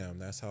like, damn,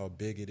 that's how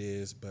big it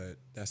is. But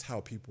that's how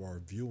people are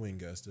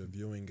viewing us. They're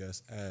viewing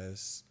us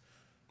as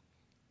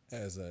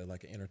a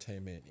like an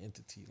entertainment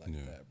entity like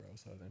that, bro.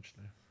 So it's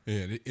interesting.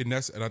 Yeah,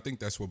 and I think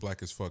that's what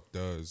Black as Fuck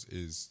does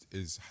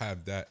is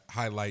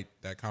highlight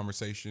that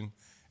conversation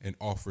and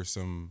offer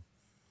some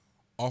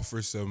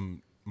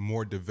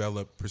more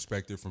developed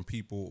perspective from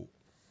people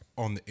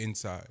on the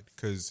inside,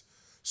 because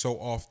so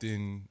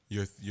often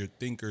your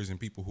thinkers and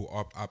people who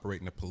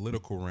operate in the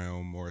political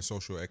realm or a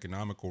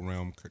socio-economical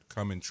realm could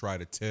come and try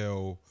to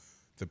tell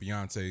the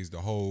Beyoncés,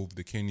 the Hove,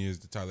 the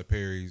Kenyas, the Tyler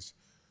Perrys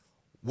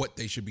what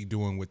they should be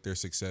doing with their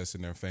success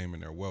and their fame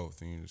and their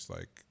wealth, and you're just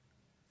like,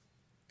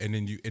 and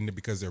then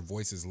because their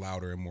voice is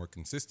louder and more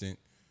consistent,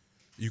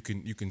 you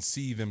can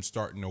see them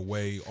starting to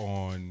weigh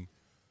on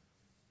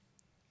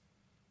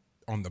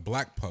the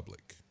black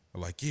public.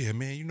 Like, yeah,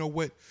 man, you know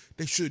what?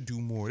 They should do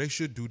more. They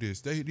should do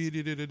this. And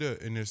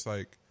it's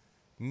like,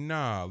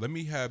 nah, let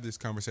me have this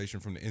conversation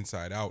from the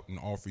inside out and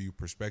offer you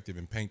perspective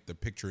and paint the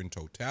picture in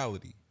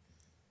totality.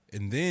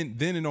 And then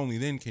and only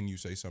then can you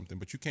say something.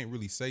 But you can't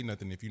really say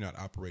nothing if you're not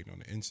operating on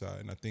the inside.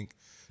 And I think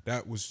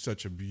that was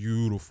such a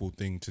beautiful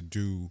thing to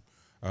do,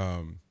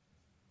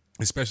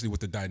 especially with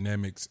the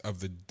dynamics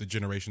of the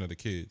generation of the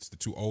kids. The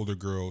 2 older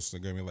girls are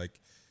going to be like,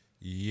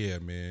 yeah,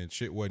 man,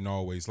 shit wasn't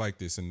always like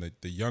this. And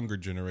the younger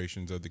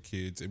generations of the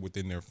kids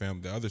within their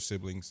family, the other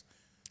siblings,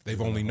 they've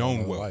only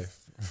known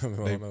wealth.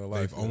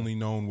 They've only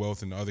known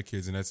wealth and the other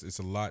kids. And it's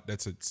a lot.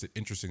 That's an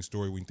interesting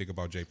story when you think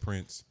about Jay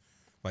Prince.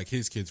 Like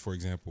his kids, for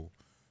example,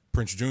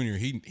 Prince Jr.,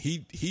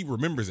 he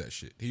remembers that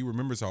shit. He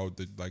remembers how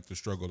the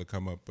struggle to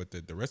come up, but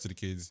the rest of the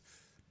kids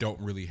don't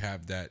really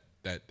have the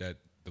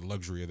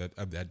luxury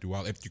of that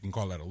duality, if you can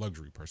call that a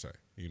luxury per se,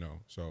 you know.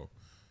 So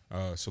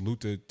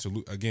salute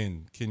to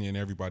again Kenya and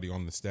everybody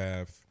on the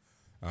staff.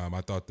 I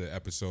thought the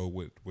episode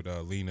with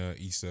Lena,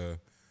 Issa,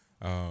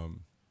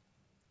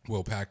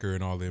 Will Packer,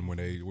 and all them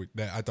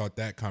I thought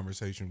that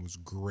conversation was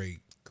great.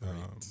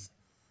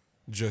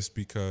 Just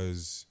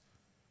because,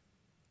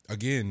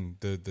 again,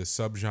 the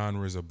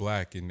subgenres of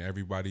black and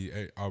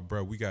everybody,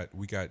 bro,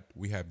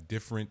 we have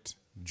different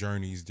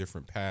journeys,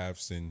 different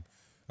paths, and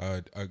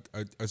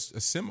a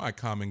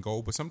semi-common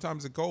goal, but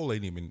sometimes the goal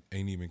ain't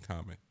even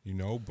common, you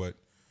know. But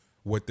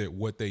what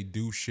they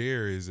do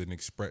share is a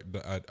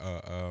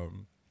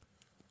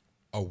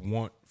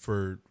want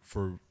for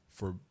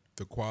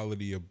the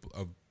quality of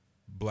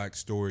black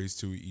stories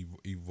to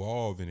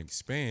evolve and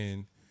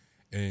expand,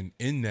 and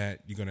in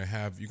that you're gonna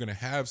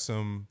have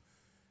some.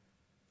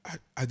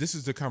 This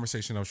is the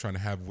conversation I was trying to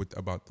have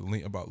about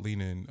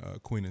Lena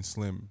and Queen and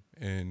Slim,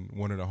 and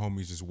one of the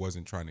homies just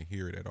wasn't trying to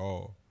hear it at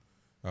all.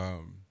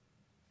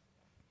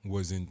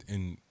 Was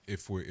in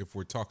if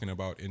we're talking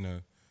about in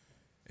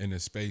a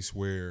space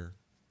where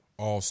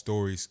all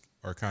stories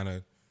are kind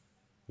of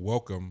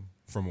welcome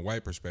from a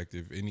white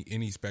perspective,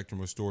 any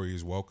spectrum of story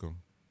is welcome.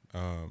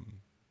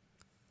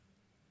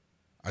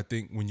 I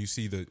think when you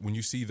see the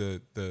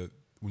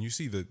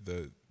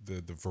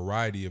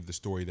variety of the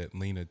story that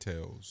Lena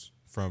tells,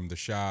 from The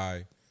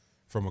Shy,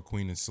 from A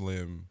Queen and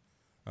Slim,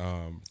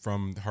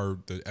 from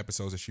the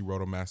episodes that she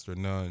wrote on Master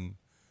None,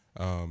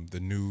 the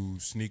new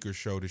sneaker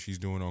show that she's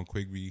doing on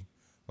Quigley,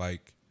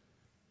 like,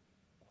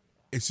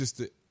 it's just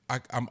that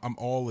I'm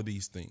all of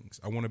these things.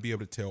 I want to be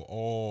able to tell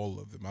all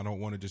of them. I don't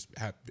want to just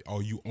have,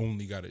 you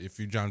only got to, if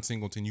you're John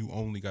Singleton, you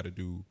only got to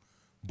do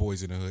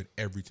Boys in the Hood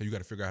every time. You got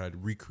to figure out how to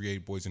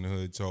recreate Boys in the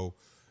Hood. So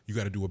you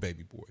got to do a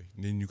Baby Boy,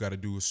 and then you got to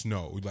do a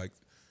Snow. Like,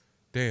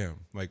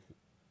 damn, like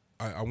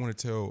I want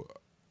to tell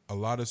a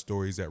lot of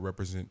stories that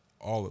represented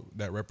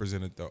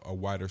a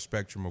wider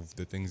spectrum of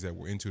the things that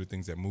we're into, the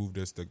things that moved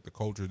us, the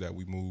culture that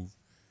we move,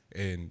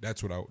 and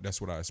that's what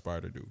I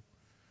aspire to do.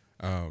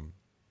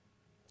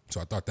 So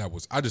I thought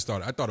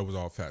it was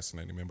all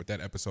fascinating, man. But that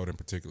episode in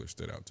particular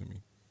stood out to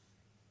me.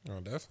 Oh,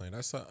 definitely.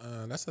 That's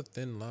a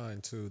thin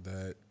line too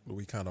that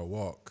we kind of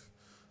walk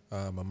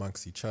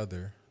amongst each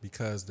other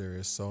because there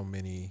is so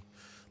many,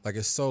 like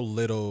it's so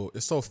little,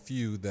 it's so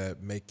few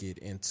that make it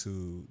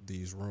into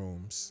these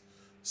rooms.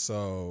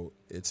 So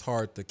it's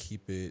hard to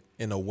keep it.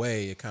 In a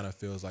way, it kind of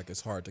feels like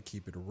it's hard to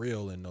keep it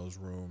real in those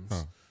rooms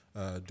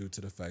due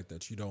to the fact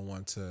that you don't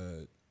want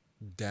to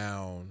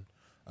down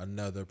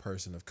another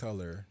person of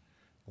color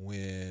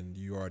when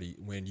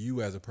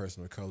you as a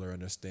person of color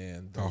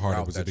understand the how hard it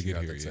route was that to you get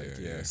have here. to take.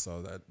 Yeah.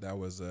 So that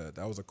was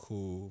a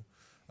cool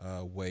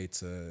way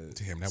to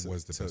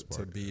Was the best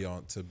part.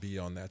 to be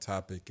on that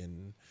topic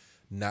and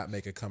not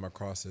make it come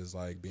across as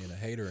like being a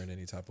hater in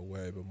any type of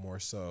way, but more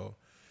so,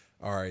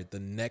 all right, the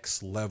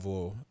next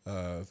level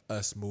of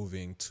us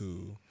moving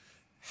to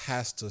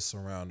has to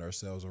surround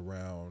ourselves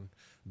around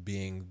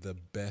being the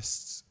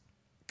best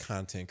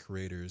content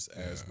creators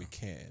as we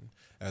can,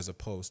 as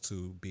opposed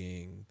to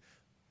being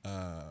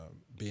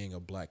a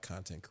black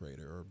content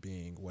creator or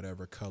being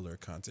whatever color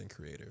content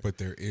creator. But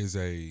there is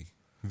a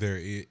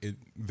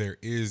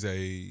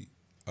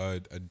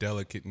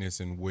delicateness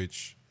in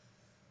which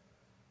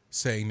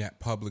saying that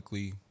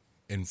publicly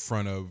in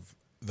front of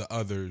the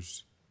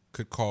others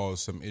could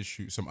cause some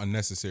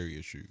unnecessary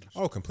issues.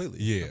 Oh, completely.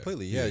 Yeah.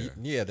 Completely. Yeah.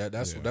 Yeah.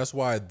 That's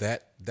why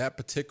that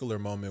particular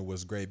moment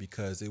was great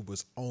because it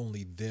was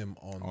only them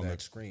on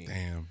that screen.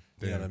 Damn.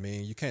 You know what I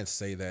mean? You can't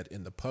say that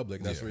in the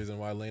public. That's the reason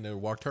why Lena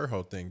walked her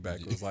whole thing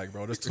back. It was like,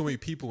 bro, there's too many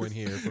people in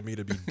here for me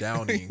to be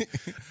downing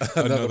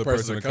another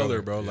person of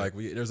color, bro. Yeah. Like,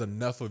 there's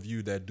enough of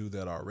you that do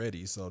that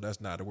already. So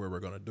that's not where we're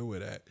going to do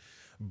it at.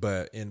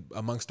 But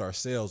amongst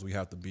ourselves, we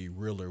have to be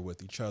realer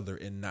with each other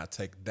and not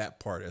take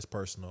that part as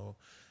personal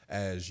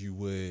as you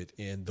would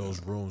in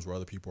those rooms where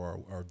other people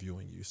are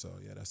viewing you. So,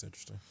 yeah, that's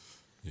interesting.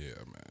 Yeah,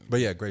 man. But,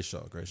 yeah, great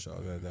show.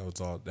 That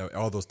was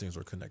all those things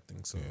were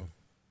connecting. So. Yeah.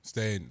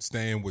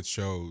 Staying with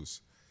shows,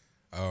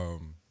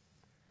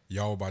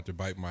 y'all about to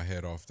bite my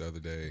head off the other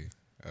day,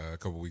 a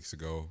couple weeks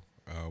ago,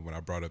 when I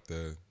brought up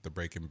the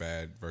Breaking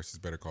Bad versus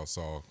Better Call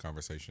Saul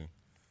conversation,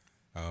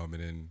 and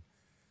then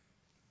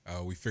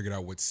we figured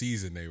out what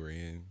season they were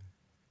in,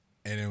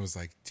 and it was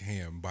like,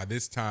 damn, by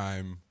this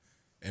time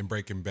in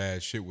Breaking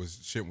Bad, shit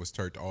was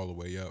turned all the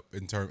way up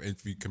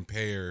if you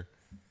compare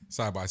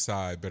side by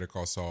side Better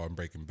Call Saul and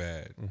Breaking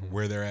Bad,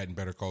 where they're at in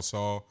Better Call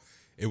Saul,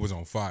 it was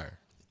on fire.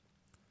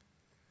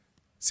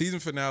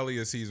 Season finale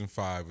of season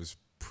 5 was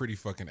pretty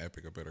fucking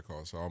epic of Better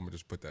Call Saul. I'm gonna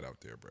just put that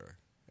out there, bro.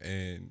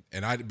 And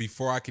I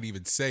before I could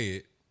even say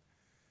it,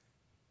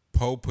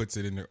 Poe puts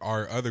it in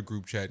our other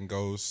group chat and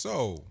goes,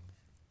 "So,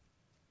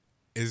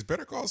 is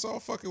Better Call Saul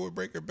fucking with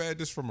Breaking Bad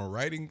just from a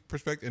writing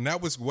perspective?" And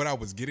that was what I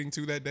was getting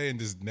to that day, and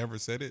just never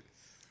said it.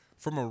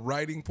 From a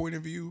writing point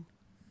of view,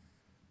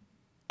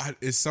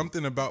 it's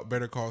something about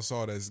Better Call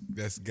Saul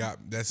that's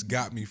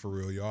got me for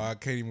real, y'all. I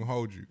can't even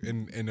hold you.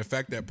 And the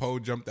fact that Poe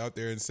jumped out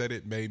there and said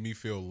it made me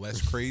feel less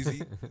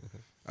crazy.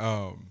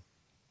 But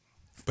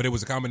it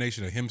was a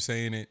combination of him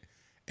saying it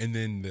and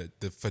then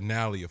the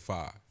finale of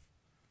 5.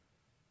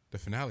 The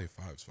finale of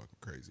 5 is fucking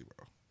crazy,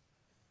 bro.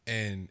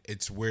 And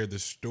it's where the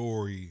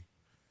story,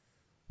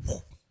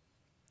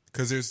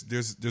 because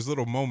there's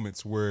little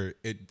moments where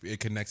it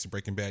connects to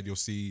Breaking Bad. You'll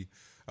see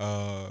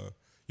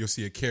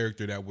a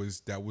character that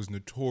was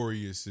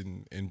notorious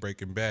in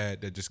Breaking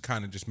Bad that just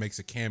kind of just makes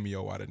a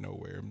cameo out of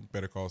nowhere in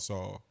Better Call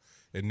Saul.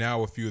 And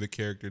now a few of the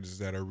characters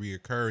that are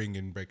reoccurring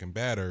in Breaking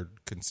Bad are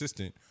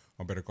consistent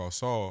on Better Call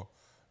Saul.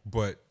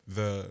 But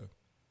the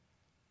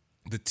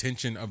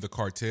tension of the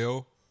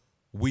cartel,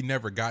 we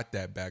never got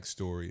that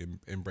backstory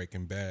in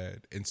Breaking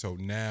Bad. And so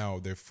now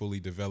they're fully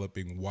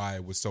developing why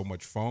it was so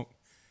much funk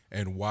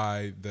and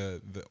why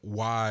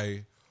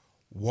why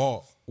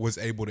Walt was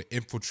able to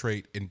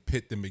infiltrate and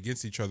pit them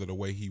against each other the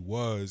way he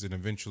was, and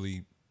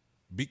eventually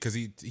because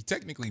he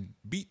technically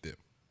beat them.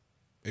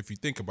 If you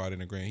think about it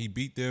in a grand, he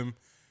beat them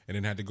and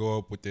then had to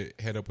go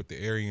head up with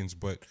the Aryans.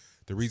 But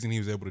the reason he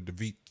was able to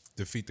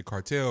defeat the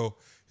cartel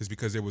is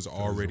because there was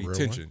already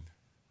tension.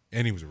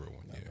 And he was a real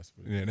one,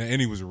 yeah.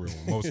 And he was a real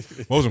one.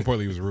 Most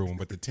importantly, he was a real one.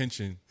 But the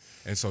tension,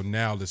 and so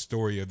now the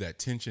story of that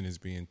tension is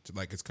being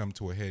like it's come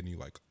to a head, and you're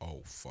like,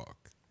 oh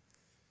fuck.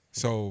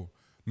 So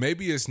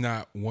maybe it's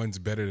not one's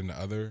better than the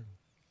other.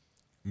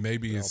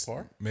 Maybe it's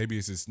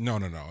just no.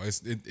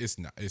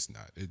 It's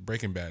not.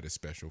 Breaking Bad is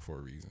special for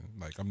a reason.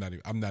 Like I'm not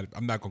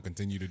gonna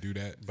continue to do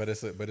that. But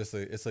it's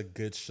a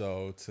good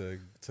show to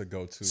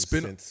go to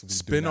since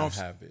we do not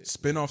have it.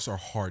 Spinoffs are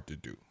hard to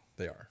do.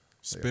 They are.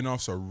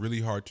 Spinoffs are really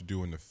hard to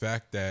do, and the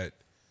fact that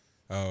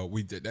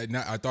we did,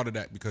 I thought of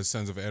that because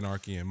Sons of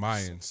Anarchy and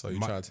Mayans. So you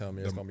trying to tell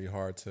me it's gonna be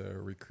hard to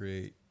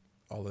recreate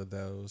all of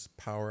those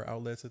power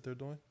outlets that they're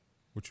doing?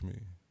 What you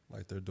mean?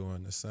 Like they're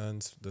doing the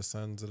Sons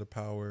of the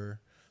Power,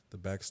 the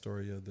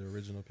backstory of the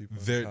original people.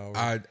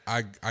 Power.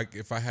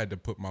 If I had to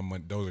put my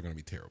money, those are gonna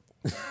be terrible.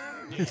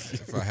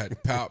 If I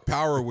had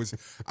Power was,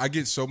 I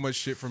get so much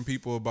shit from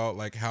people about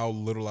like how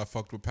little I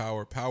fucked with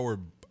Power. Power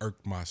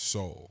irked my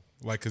soul.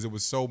 Like, because it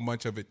was so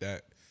much of it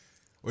that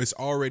It's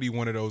already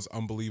one of those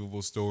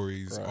unbelievable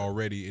stories Right.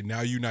 already, and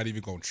now you're not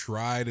even gonna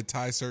try to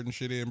tie certain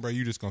shit in, bro.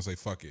 You just gonna say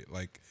fuck it.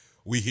 Like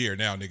we here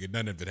now, nigga.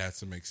 None of it has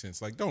to make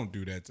sense. Like don't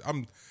do that.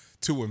 I'm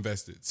too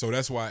invested. So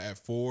that's why at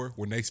 4,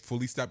 when they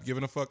fully stopped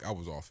giving a fuck, I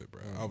was off it,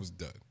 bro. I was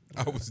done.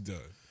 I was done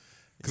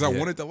because I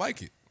wanted to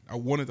like it. I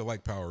wanted to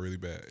like Power really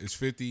bad. It's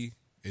 50.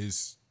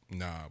 Is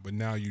nah, but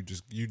now you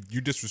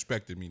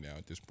disrespected me now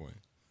at this point.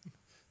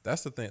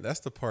 That's the thing.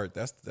 That's the part.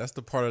 That's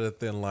the part of the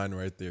thin line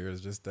right there.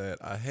 Is just that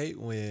I hate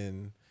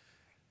when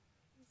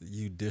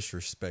you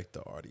disrespect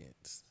the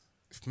audience.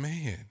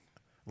 Man,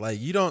 Like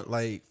you don't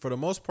like for the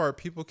most part,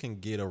 people can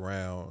get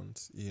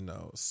around,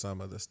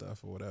 some of the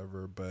stuff or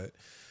whatever. But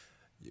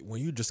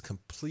when you just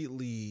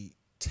completely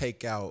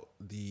take out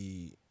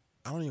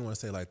I don't even want to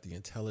say like the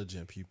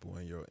intelligent people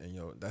in your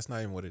that's not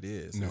even what it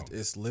is. No.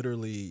 It's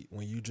literally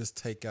when you just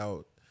take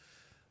out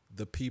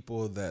the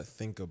people that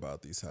think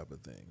about these type of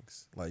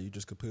things. Like you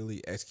just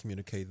completely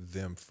excommunicate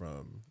them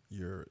from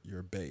your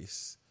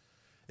base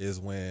is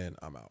when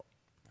I'm out.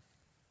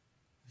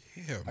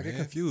 yeah, I man. get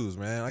confused,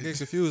 man. I get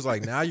confused.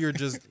 Like now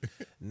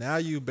now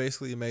you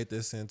basically made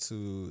this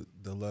into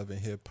the Love and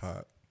Hip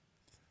Hop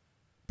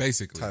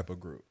Basically, type of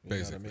group. You know what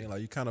I Basically. mean?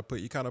 Like you kind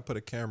of put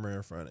a camera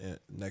in front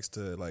next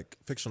to like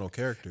fictional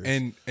characters.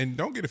 and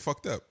don't get it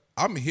fucked up.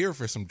 I'm here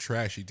for some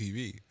trashy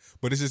TV,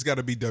 but it's just got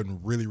to be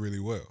done really, really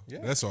well. Yeah.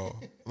 That's all.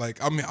 Like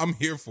I'm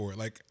here for it.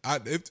 Like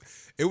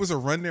it was a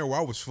run there where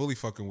I was fully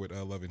fucking with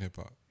Love and Hip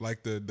Hop.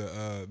 Like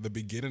the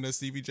beginning of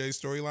Stevie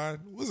J's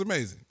storyline was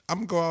amazing. I'm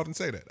gonna go out and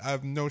say that. I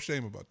have no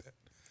shame about that.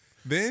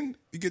 Then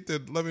you get the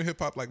Love and Hip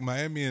Hop like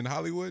Miami and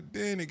Hollywood.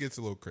 Then it gets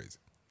a little crazy.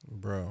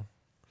 Bro,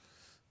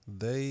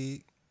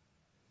 they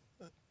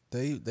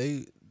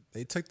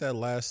took that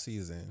last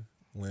season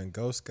when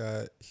Ghost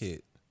got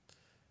hit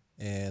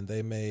and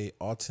they made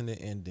alternate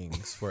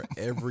endings for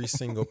every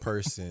single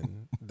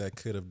person that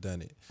could have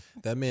done it.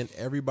 That meant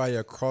everybody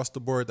across the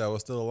board that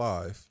was still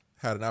alive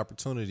had an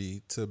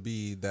opportunity to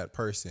be that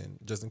person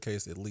just in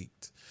case it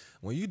leaked.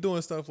 When you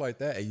doing stuff like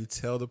that and you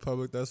tell the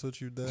public that's what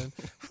you've done,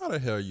 how the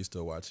hell are you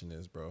still watching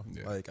this, bro?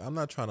 Yeah. Like, I'm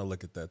not trying to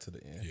look at that to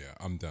the end. Yeah,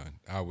 I'm done.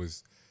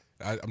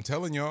 I'm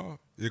telling y'all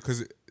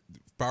because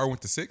Power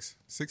went to 6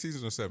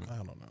 seasons or 7. I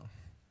don't know.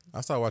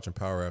 I started watching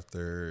Power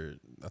after,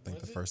 I think,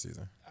 Was the it? first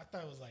season. I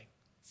thought it was like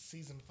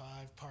season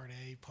 5, part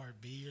A, part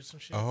B, or some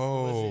shit. Oh.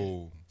 Or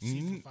was it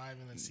season 5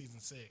 and then season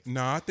 6.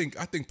 No, I think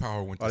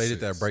Power went to Oh, they 6.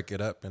 did that break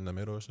it up in the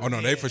middle or Oh something?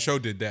 no, they for Yeah. sure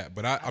did that.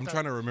 But I'm thought-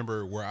 trying to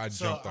remember where I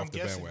So jumped I'm off the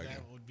guessing bandwagon.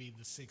 that would be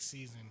the 6th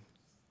season.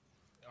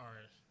 Or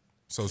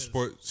So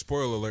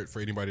spoiler alert for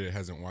anybody that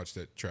hasn't watched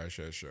that trash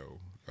ass show.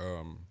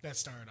 that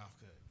started off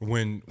good.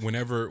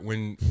 Whenever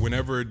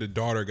the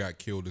daughter got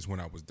killed is when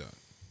I was done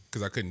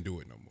because I couldn't do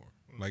it no more.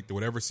 Like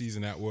whatever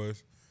season that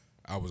was,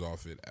 I was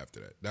off it after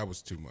that. That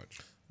was too much.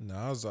 No,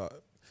 I was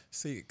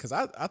see, because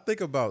I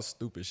think about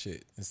stupid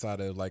shit inside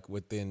of like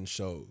within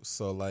shows.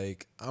 So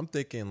like I'm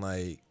thinking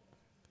like,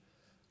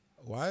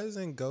 why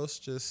doesn't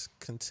Ghost just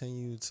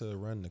continue to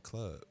run the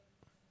club?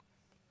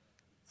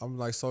 I'm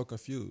like so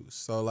confused.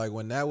 So like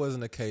when that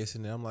wasn't the case,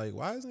 and then I'm like,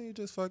 why isn't he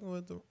just fucking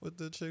with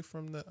the chick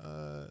from the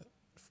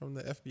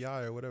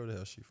FBI or whatever the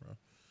hell she from?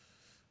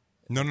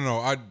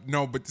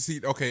 No. But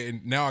see, okay,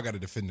 and now I got to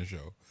defend the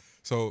show.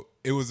 So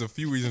it was a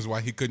few reasons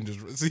why he couldn't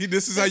just see.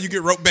 This is how you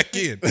get roped back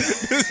in.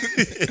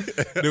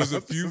 There was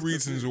a few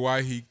reasons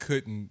why he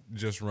couldn't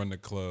just run the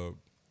club.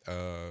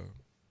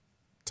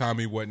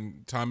 Tommy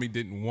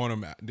didn't want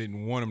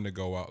him to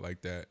go out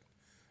like that.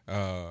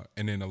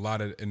 And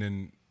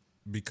then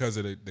because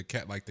of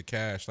the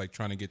cash, like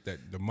trying to get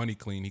the money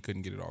clean, he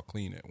couldn't get it all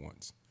clean at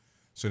once.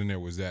 So then there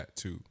was that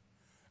too.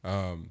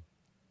 And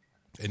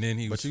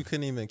then But you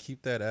couldn't even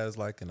keep that as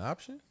like an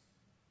option.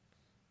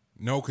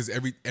 No, because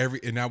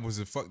that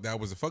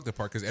was a fucked up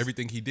part because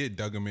everything he did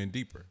dug him in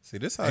deeper. See,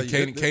 this how And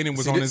Kanan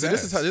was on his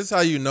This ass. is how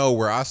you know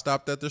where I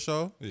stopped at the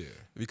show. Yeah.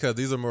 Because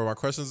these are where my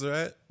questions are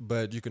at,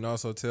 but you can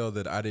also tell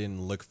that I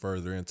didn't look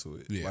further into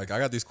it. Yeah. Like I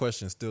got these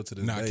questions still to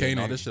this Nah, day. And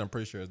all Kanan- this shit I'm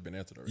pretty sure has been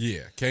answered already.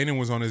 Yeah, Kanan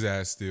was on his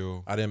ass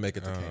still. I didn't make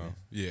it to Kanan.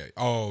 Yeah.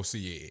 Oh, see,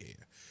 yeah.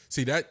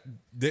 See that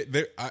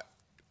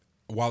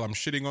while I'm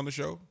shitting on the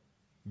show,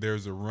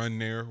 there's a run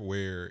there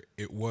where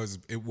it was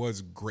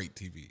great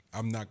TV.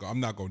 I'm not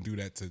gonna do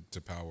that to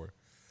Power.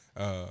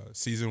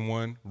 Season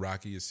 1,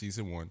 Rocky is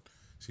season 1.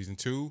 Season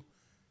 2,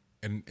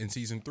 and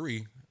season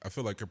 3, I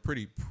feel like are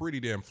pretty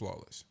damn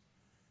flawless.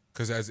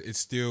 Because as it's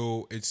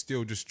still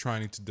just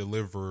trying to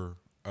deliver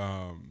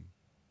on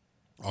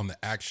the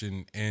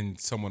action and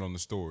somewhat on the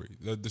story.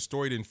 The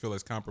story didn't feel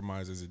as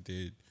compromised as it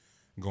did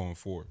going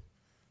forward.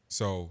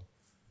 So,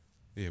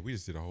 yeah, we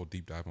just did a whole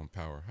deep dive on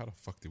Power. How the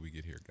fuck did we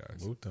get here,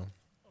 guys? Moved them.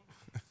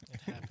 It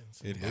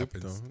happens. It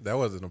happens. That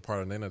wasn't a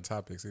part of none of the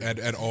topics. either.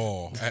 At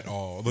all.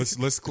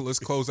 Let's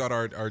close out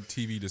our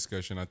TV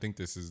discussion. I think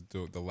this is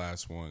the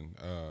last one.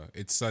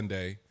 It's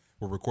Sunday.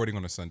 We're recording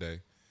on a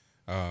Sunday.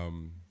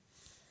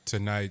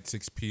 Tonight,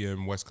 6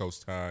 p.m. West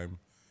Coast time.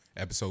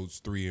 Episodes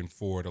 3 and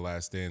 4, The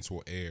Last Dance,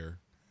 will air.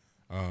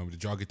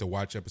 Did y'all get to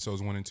watch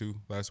episodes 1 and 2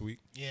 last week?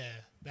 Yeah,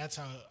 that's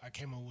how I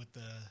came up with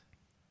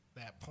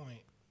that point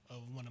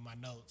of one of my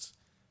notes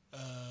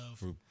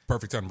of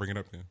Perfect time to bring it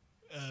up then.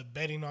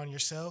 Betting on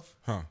yourself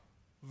Huh.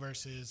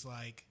 versus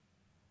like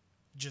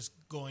just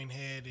going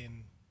ahead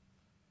and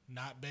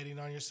not betting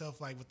on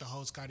yourself, like with the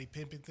whole Scottie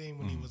Pippen thing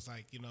when he was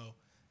like,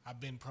 I've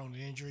been prone to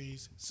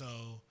injuries, so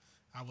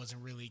I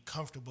wasn't really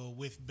comfortable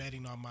with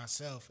betting on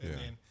myself. And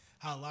then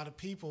how a lot of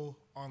people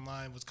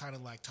online was kind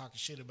of like talking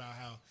shit about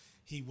how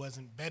he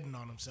wasn't betting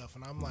on himself.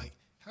 And I'm like,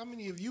 how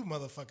many of you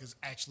motherfuckers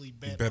actually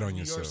bet on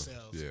yourselves?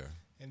 Yeah.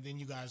 And then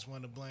you guys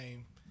want to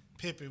blame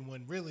Pippen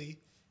when really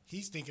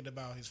he's thinking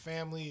about his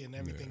family and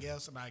everything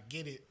else. And I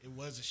get it. It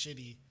was a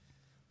shitty.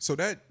 So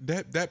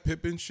that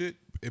Pippen shit,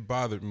 it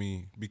bothered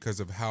me because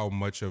of how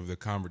much of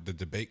the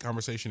debate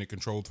conversation it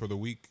controlled for the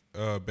week,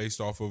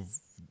 based off of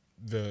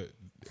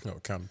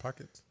counting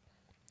pockets.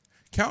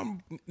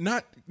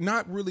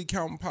 Not really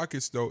counting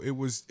pockets though.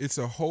 It's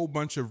a whole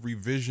bunch of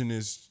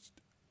revisionist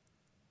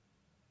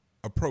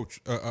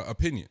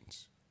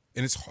opinions,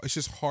 and it's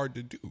just hard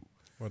to do.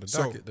 Well,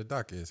 the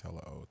docket is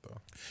hella old though.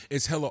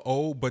 It's hella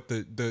old, but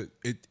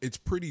it's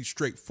pretty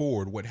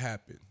straightforward what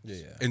happened.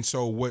 Yeah. And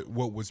so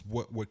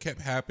what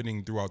kept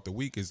happening throughout the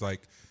week is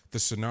like the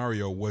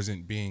scenario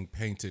wasn't being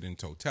painted in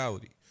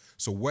totality.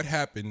 So what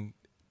happened,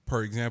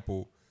 for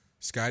example,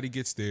 Scottie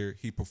gets there,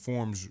 he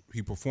performs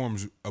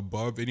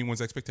above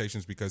anyone's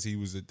expectations because he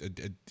was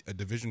a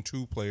Division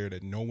II player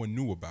that no one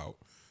knew about.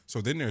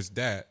 So then there's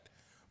that.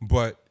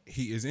 But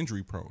he is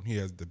injury prone. He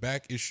has the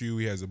back issue.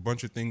 He has a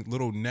bunch of things,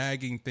 little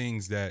nagging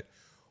things that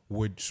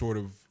would sort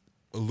of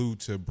allude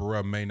to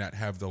bruh may not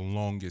have the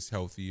longest,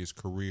 healthiest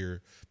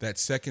career. That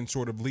second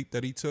sort of leap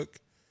that he took,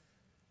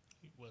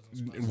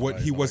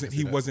 he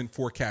wasn't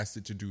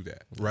forecasted to do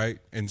that, right?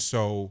 And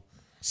so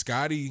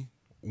Scottie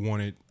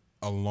wanted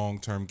a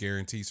long-term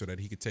guarantee so that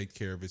he could take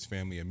care of his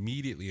family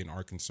immediately in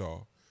Arkansas.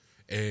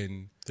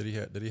 And did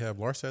he have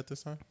Larsa at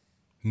this time?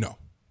 No.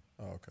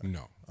 Oh, okay.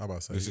 No, I'm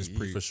about to say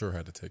he for sure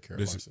had to take care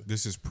of Larsa.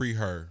 This is pre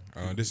her.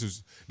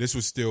 This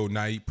was still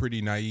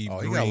pretty naive. Oh,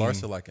 he got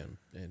Larsa like in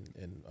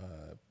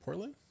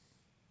Portland.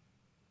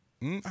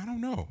 I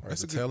don't know.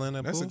 That's a tail end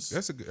of Bulls.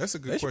 That's a good They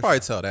should question.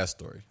 probably tell that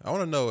story. I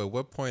want to know at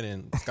what point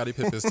in Scottie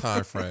Pippen's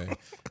time frame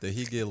did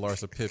he get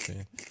Larsa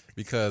Pippen,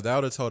 because that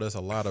would have told us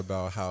a lot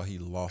about how he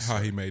lost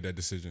her. He made that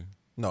decision.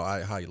 No,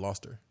 how he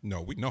lost her.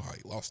 No, we know how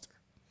he lost her.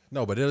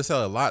 No, but it'll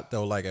tell a lot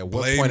though. Like at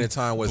what point in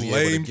time was he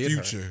able to get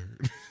Future.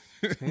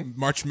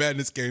 March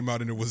Madness came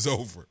out and it was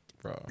over,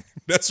 bro.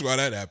 That's why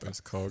that happened.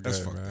 That's cold. That's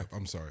game, fucked man. up.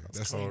 I'm sorry.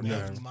 That's cold.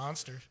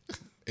 Monster.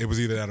 It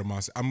was either that or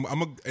Monster. I'm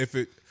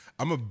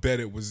a bet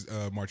it was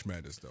March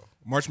Madness though.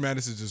 March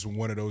Madness is just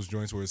one of those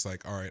joints where it's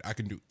like, all right, I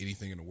can do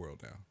anything in the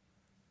world now.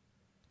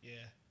 Yeah.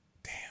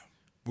 Damn.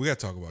 We gotta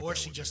talk about that. Or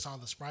she just saw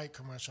the Sprite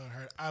commercial and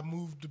heard, I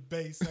moved the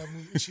bass.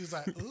 And she was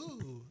like,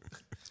 ooh.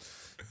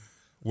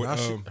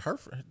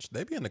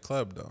 They be in the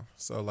club though.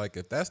 So like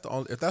if that's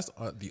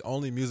the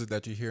only music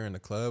that you hear in the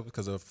club,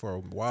 because for a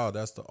while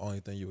that's the only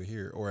thing you would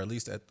hear, or at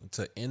least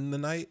to end the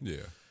night.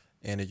 Yeah.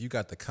 And if you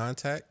got the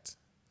contact,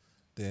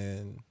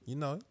 then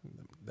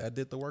that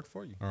did the work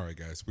for you. All right,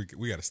 guys, we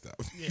gotta stop.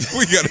 Yeah.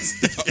 We gotta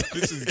stop.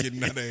 This is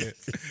getting out of hand.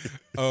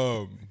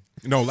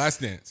 No,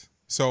 Last Dance.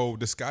 So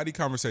the Scottie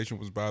conversation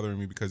was bothering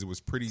me because it was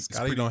pretty.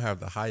 Scottie don't have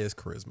the highest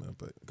charisma,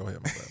 but go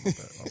ahead, my bad.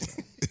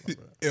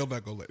 L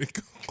not gonna let it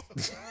go.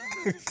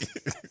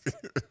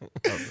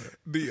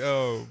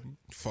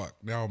 Fuck.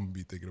 Now I'm gonna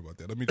be thinking about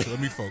that. Let me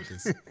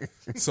focus.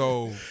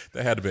 So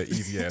that had to be an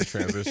easy ass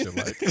transition.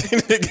 Like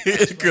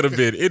it could have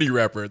been any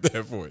rapper at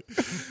that point.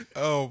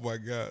 Oh my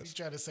god. He's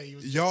trying to say he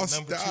was Y'all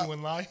number stop. 2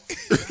 in life.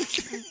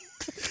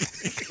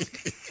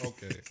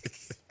 Okay.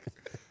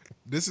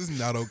 This is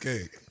not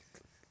okay.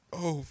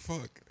 Oh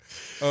fuck.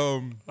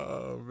 Oh man,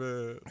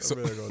 that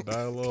man gonna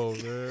die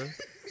alone, man.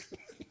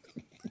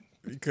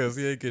 Because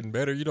he ain't getting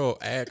better. You don't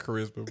add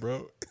charisma,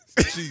 bro.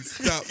 Jeez,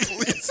 stop,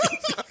 please.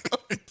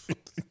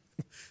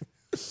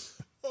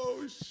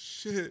 Oh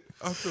shit!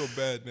 I feel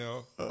bad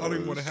now. I don't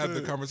even want to have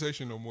the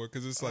conversation no more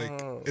because it's like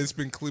it's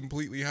been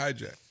completely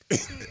hijacked.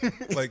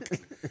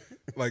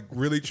 like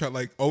really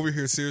over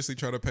here seriously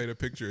trying to paint a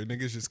picture, and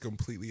niggas just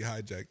completely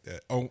hijacked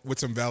that. Oh, with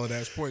some valid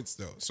ass points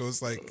though. So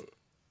it's like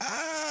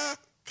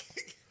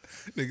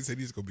nigga said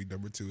he's gonna be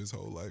number 2 his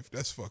whole life.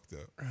 That's fucked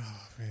up.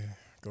 Oh man,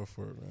 go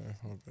for it, man.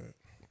 Okay.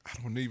 I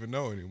don't even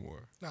know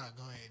anymore. Nah,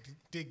 go ahead.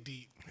 Dig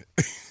deep.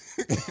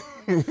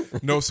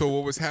 No, so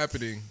what was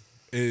happening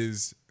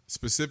is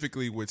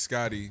specifically with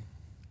Scottie,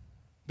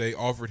 they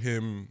offered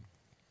him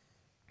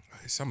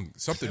something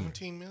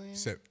 17 million?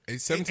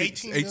 17,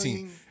 18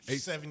 million,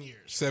 7 years.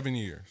 7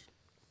 years.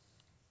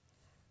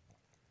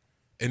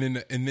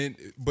 And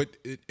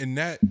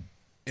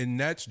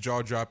that's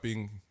jaw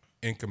dropping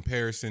in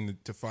comparison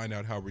to find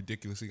out how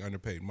ridiculously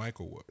underpaid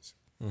Michael was.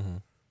 Mm-hmm.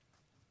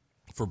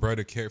 For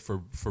that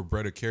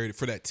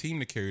team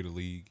to carry the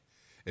league,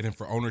 and then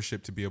for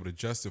ownership to be able to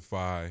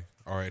justify,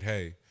 all right,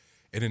 hey,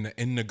 and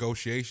in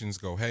negotiations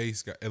go, hey,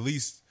 Scott, at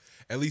least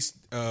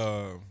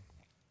owner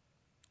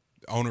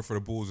for the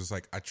Bulls is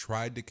like, I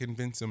tried to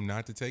convince him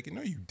not to take it.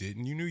 No, you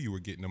didn't. You knew you were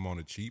getting them on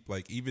a cheap.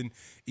 Like even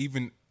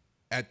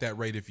at that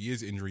rate, if he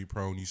is injury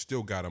prone, you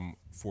still got him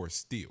for a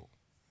steal.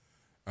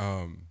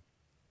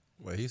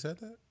 Wait, he said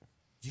that?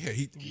 Yeah,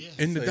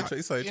 In the doc,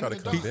 he tried to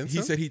convince him?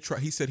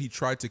 he said he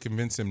tried to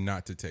convince him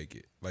not to take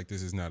it. Like,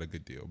 this is not a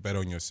good deal. Bet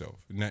on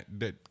yourself. And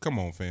come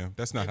on, fam.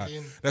 That's not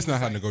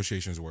how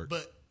negotiations work.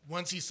 But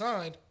once he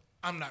signed,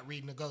 I'm not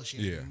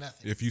renegotiating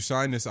nothing. If you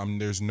sign this,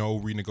 there's no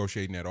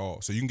renegotiating at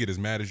all. So you can get as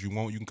mad as you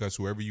want. You can cuss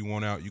whoever you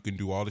want out. You can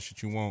do all the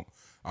shit you want.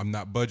 I'm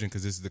not budging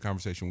because this is the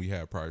conversation we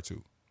had prior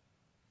to.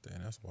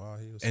 Damn, that's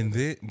wild. And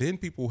then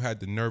people had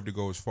the nerve to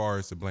go as far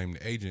as to blame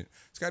the agent.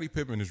 Scottie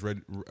Pippen is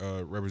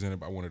represented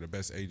by one of the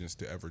best agents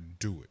to ever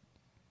do it.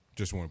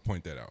 Just want to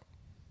point that out.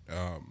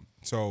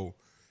 So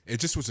it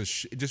just was a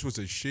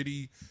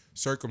shitty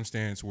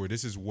circumstance where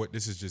this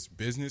is just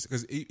business.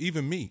 Because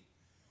even me,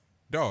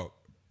 dog,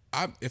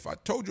 if I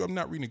told you I'm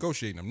not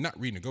renegotiating, I'm not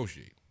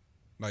renegotiating.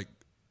 Like,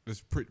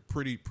 it's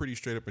pretty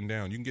straight up and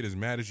down. You can get as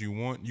mad as you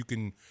want. You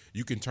can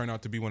turn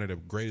out to be one of the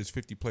greatest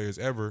 50 players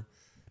ever.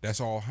 That's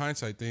all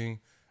hindsight thing.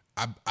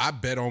 I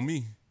bet on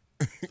me.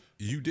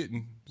 You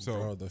didn't. So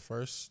bro, the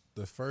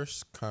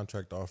first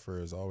contract offer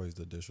is always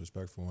the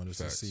disrespectful one,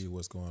 just to see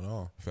what's going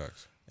on.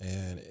 Facts.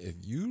 And if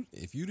you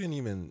didn't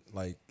even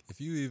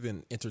if you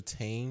even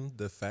entertain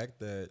the fact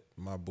that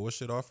my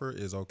bullshit offer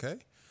is okay,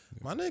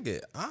 my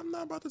nigga, I'm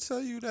not about to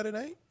tell you that it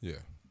ain't. Yeah.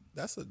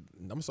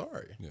 I'm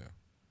sorry. Yeah.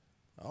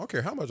 I don't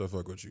care how much I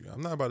fuck with you.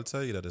 I'm not about to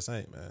tell you that it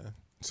ain't, man.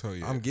 So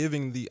yeah. I'm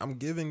giving the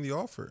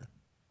offer.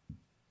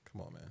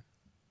 Come on, man.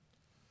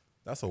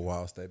 That's a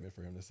wild statement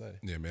for him to say.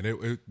 Yeah,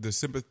 man. The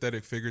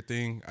sympathetic figure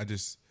thing, I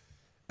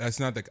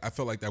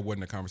felt like that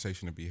wasn't a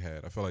conversation to be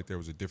had. I felt like there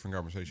was a different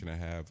conversation to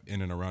have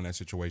in and around that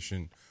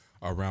situation,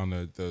 around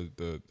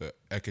the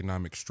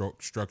economic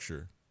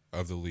structure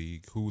of the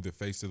league, who the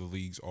face of the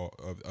leagues are,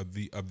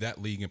 of that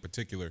league in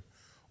particular,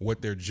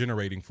 what they're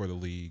generating for the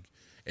league,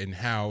 and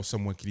how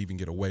someone could even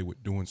get away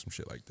with doing some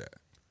shit like that.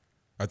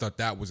 I thought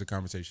that was a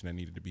conversation that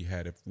needed to be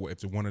had. If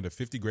one of the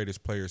 50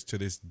 greatest players to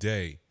this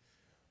day,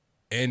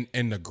 and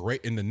the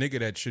nigga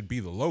that should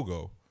be the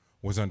logo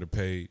was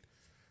underpaid,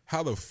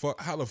 how the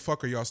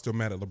fuck are y'all still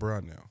mad at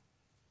LeBron now?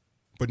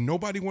 But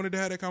nobody wanted to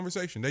have that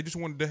conversation. They just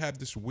wanted to have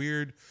this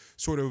weird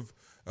sort of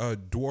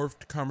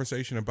dwarfed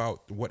conversation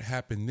about what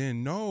happened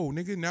then. No,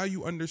 nigga, now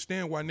you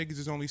understand why niggas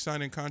is only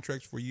signing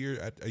contracts for a year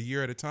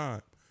at a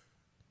time.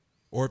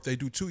 Or if they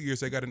do 2 years,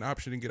 they got an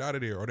option to get out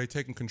of there. Or they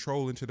taking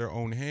control into their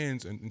own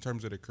hands in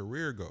terms of their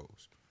career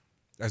goes.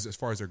 As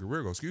far as their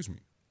career goes, excuse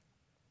me.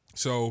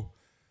 So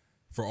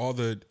for all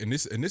and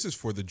this is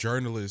for the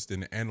journalist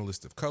and the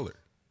analyst of color.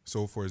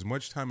 So for as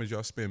much time as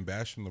y'all spend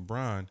bashing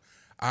LeBron,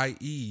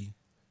 i.e.,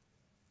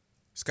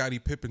 Scottie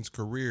Pippen's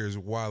career is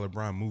while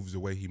LeBron moves the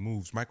way he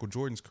moves. Michael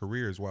Jordan's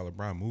career is while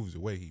LeBron moves the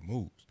way he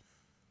moves.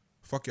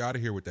 Fuck you out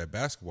of here with that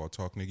basketball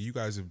talk, nigga. You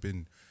guys have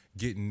been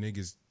getting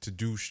niggas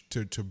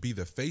to be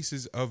the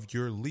faces of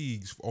your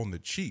leagues on the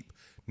cheap.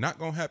 Not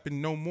gonna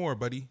happen no more,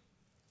 buddy.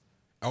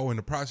 Oh, in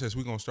the process,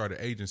 we're gonna start an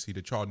agency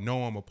that y'all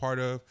know I'm a part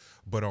of,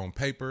 but on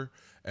paper,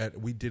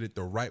 we did it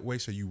the right way,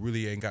 so you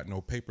really ain't got no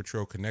paper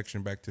trail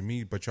connection back to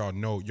me, but y'all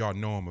know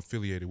I'm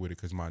affiliated with it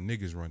because my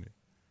niggas run it.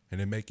 And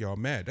it make y'all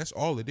mad. That's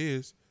all it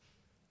is.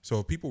 So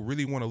if people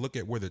really want to look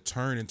at where the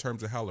turn in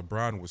terms of how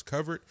LeBron was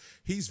covered,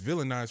 he's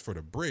villainized for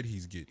the bread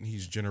he's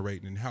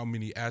generating, and how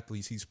many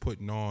athletes he's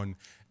putting on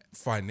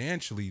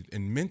financially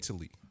and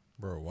mentally.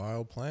 Bro,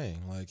 while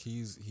playing. Like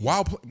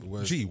while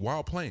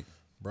playing.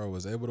 Bro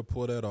was able to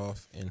pull that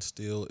off and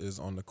still is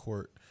on the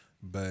court.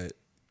 But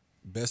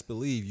best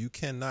believe you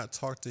cannot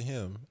talk to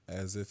him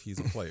as if he's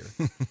a player.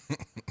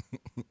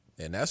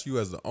 And that's you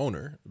as the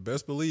owner.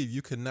 Best believe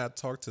you cannot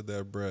talk to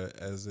that bruh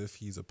as if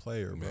he's a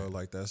player, bro. Man.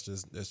 Like that's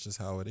just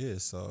how it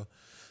is. So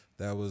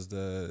that was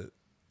the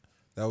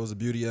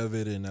beauty of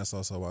it, and that's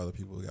also why the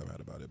people got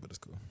mad about it. But it's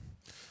cool.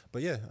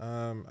 But yeah,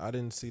 I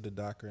didn't see the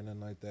doc or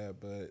anything like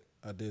that, but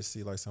I did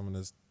see like some of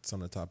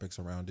the topics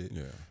around it.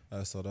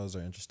 Yeah. So those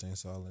are interesting.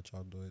 So I'll let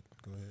y'all do it.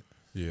 Go ahead.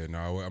 Yeah.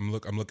 No, I'm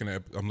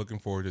looking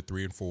forward to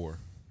 3 and 4.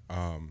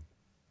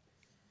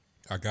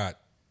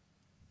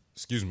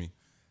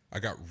 I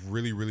got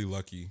really, really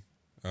lucky.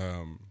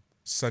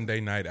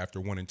 Sunday night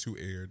after 1 and 2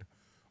 aired,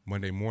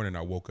 Monday morning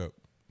I woke up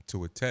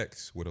to a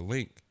text with a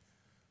link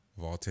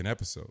of all 10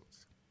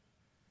 episodes.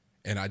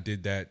 And I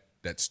did that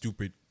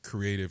stupid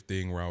creative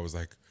thing where I was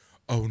like,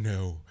 oh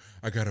no,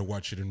 I got to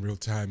watch it in real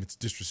time. It's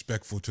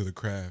disrespectful to the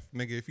craft.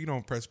 Nigga, if you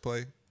don't press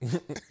play.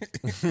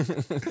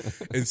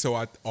 And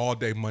so all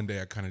day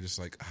Monday, I kind of just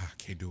like, I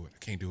can't do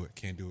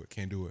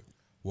it.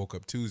 Woke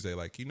up Tuesday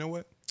like, you know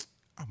what?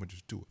 I'm going to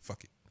just do it.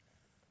 Fuck it.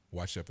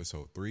 Watched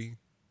episode 3.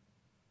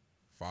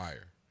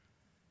 Fire.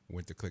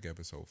 Went to click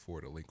episode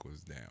 4. The link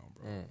was down,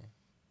 bro.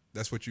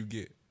 That's what you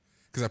get.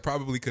 Because I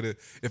probably could have,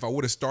 if I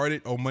would have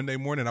started on Monday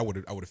morning, I would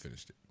have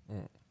finished it.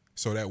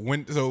 So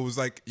it was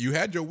like you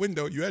had your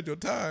window, you had your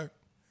time.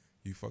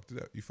 You fucked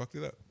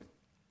it up.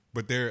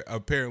 But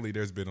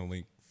there's been a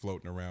link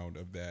floating around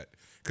of that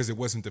because it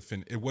wasn't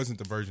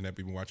the version that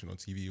we've been watching on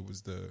TV. It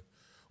was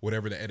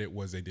whatever the edit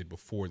was they did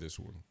before this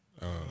one.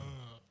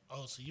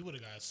 Oh, so you would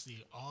have got to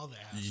see all the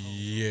assholes.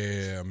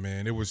 Yeah,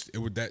 man. It was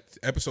that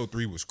episode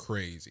 3 was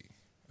crazy.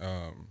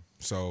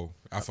 So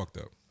I fucked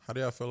up. How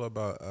do y'all feel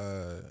about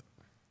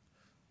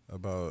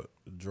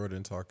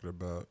Jordan talking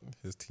about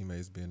his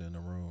teammates being in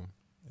the room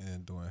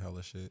and doing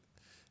hella shit,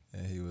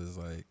 and he was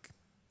like,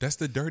 That's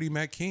the dirty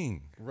Matt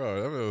King.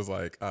 "Bro, that was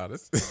like,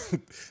 this,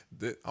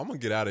 I'm gonna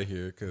get out of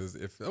here because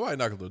if nobody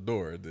knocks on the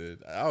door, then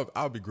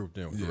I'll be grouped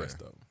in with the rest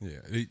of them."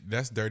 Yeah,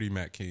 that's dirty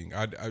Matt King.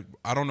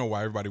 I don't know why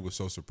everybody was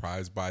so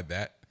surprised by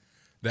that.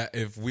 That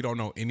if we don't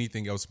know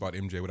anything else about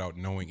MJ without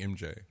knowing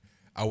MJ,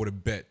 I would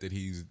have bet that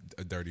he's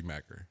a dirty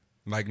Macker.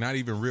 Like not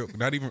even real,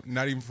 not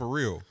even for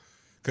real.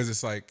 Because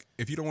it's like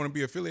if you don't want to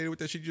be affiliated with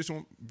that shit, you just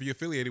won't be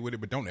affiliated with it.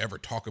 But don't ever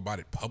talk about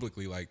it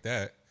publicly like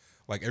that.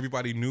 Like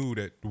everybody knew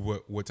that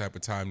what type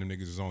of time the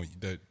niggas was on.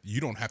 That you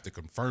don't have to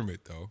confirm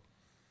it though.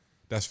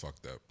 That's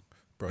fucked up,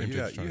 Bro, MJ you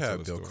just trying to had tell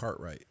the Bill story.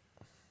 Cartwright.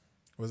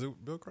 Was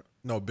it Bill Cartwright?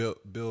 No,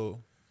 Bill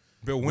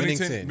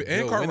Winnington and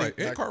Bill Cartwright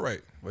Winning- and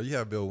Cartwright. Well, you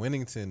have Bill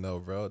Winnington though,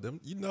 bro. Them,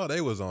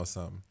 they was on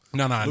something.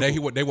 No,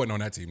 they wasn't on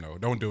that team though.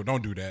 Don't do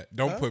that.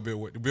 Don't put Bill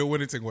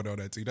Winnington wasn't on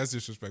that team. That's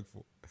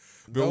disrespectful.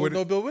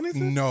 No Bill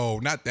Winnington? No,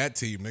 not that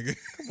team, nigga.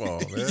 Come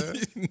on,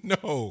 man.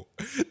 No,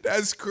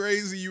 that's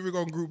crazy. You were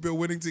gonna group Bill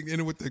Winnington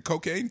in with the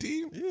cocaine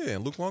team? Yeah,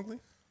 and Luke Longley,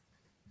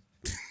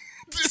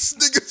 This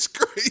nigga's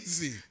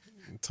crazy.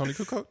 Tony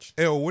Kukoc.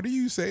 L, what are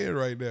you saying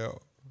right now?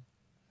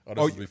 Oh,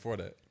 this was before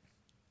that.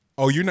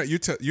 Oh, you're not.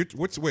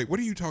 Wait, what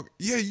are you talking?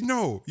 Yeah,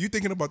 you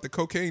thinking about the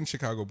cocaine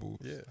Chicago Bulls?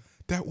 Yeah.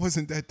 That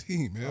wasn't that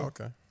team, man. Oh,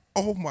 okay.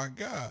 Oh my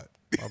god.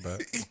 My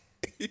bad.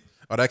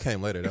 Oh, that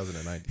came later. That was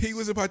in the 90s. He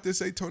was about to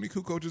say Tony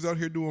Kukoc is out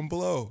here doing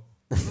blow.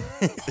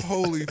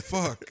 Holy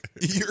fuck.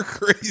 You're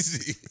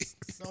crazy.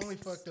 The only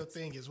fucked up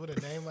thing is with a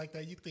name like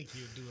that, you think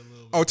he'd do a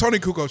little bit. Oh, Tony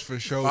Kukoc for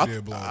sure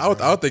did blow. I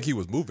don't think he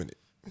was moving it.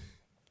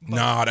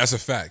 Nah, that's a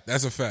fact.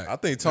 That's a fact. I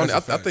think Tony.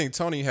 That's a I fact. think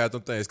Tony had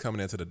them things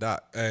coming into the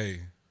dock.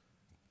 Hey,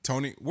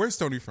 Tony, where's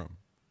Tony from?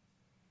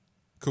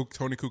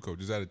 Tony Kukoc.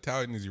 Is that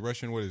Italian? Is he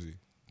Russian? What is he?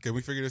 Can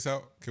we figure this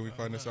out? Can we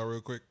find this out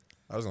real quick?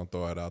 I was gonna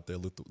throw it out there.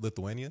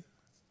 Lithuania.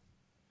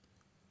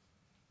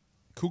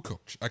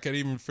 Kukoc. I can't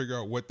even figure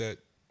out where's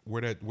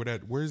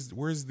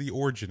the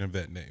origin of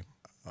that name?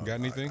 You got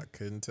anything? I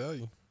couldn't tell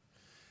you.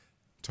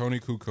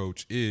 Tony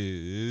Kukoc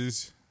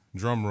is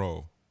drum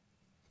roll.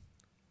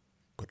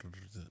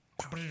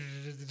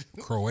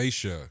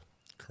 Croatia.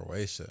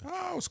 Croatia.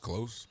 Oh, I was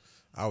close.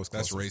 I was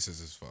That's closer.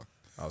 racist as fuck.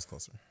 I was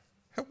closer.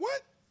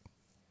 What?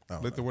 I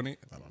don't know.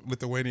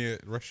 Lithuania,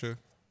 Russia.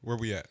 Where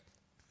we at?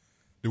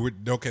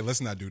 Okay,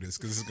 let's not do this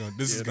because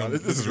this is going.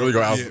 This is really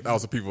going to out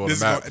some people on the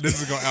map.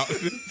 This is going out.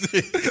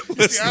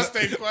 See, I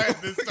stayed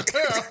quiet this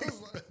time. I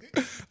was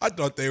like, I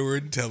thought they were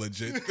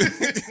intelligent.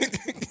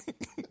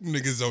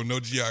 Niggas don't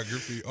know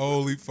geography.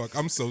 Holy fuck!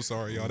 I'm so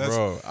sorry, y'all.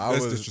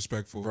 That's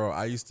disrespectful. Bro,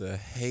 I used to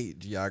hate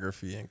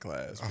geography in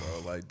class,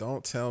 bro. Like,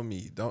 don't tell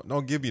me,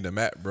 don't give me the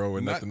map, bro,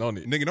 with nothing on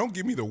it. Nigga, don't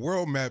give me the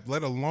world map.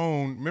 Let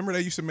alone, remember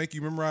they used to make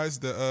you memorize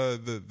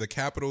the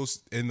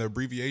capitals and the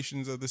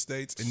abbreviations of the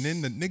states, and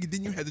then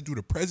then you had to do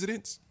the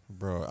presidents.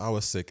 Bro, I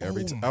was sick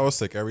every time. I was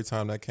sick every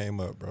time that came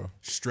up, bro.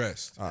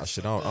 Stressed. Ah,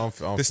 shit, I don't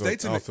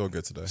feel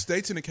good today.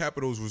 States and the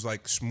capitals was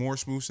like more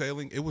smooth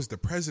sailing. It was the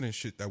president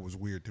shit that was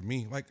weird to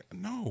me. Like,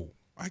 no,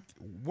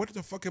 what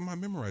the fuck am I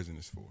memorizing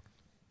this for?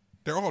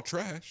 They're all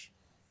trash.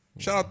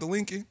 Shout out to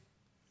Lincoln,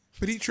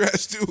 but he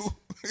trash too.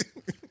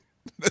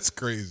 That's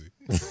crazy.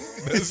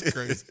 That's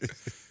crazy.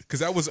 Because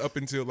that was up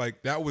until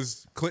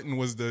Clinton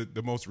was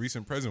the most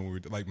recent president. We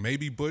were like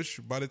maybe Bush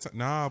by the time.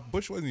 Nah,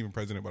 Bush wasn't even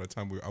president by the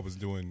time I was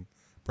doing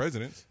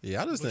president.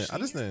 Yeah, I just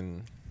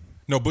didn't.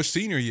 No, Bush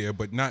Senior, yeah,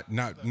 but not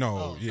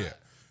yeah.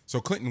 So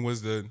Clinton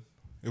was it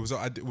was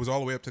all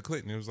the way up to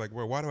Clinton. It was like,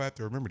 well, why do I have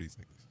to remember these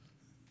things?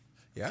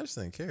 Yeah, I just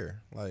didn't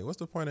care. Like, what's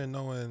the point in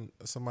knowing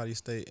somebody's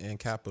state and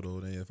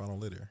capital then if I don't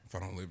live there? If I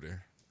don't live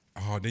there,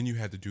 then you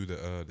had to do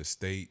the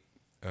state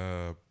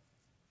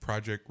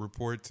project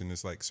reports, and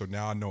it's like, so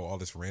now I know all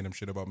this random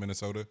shit about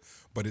Minnesota,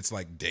 but it's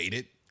like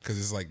dated because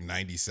it's like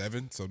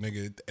 97. So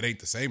nigga, it ain't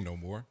the same no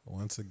more.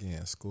 Once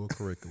again, school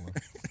curriculum.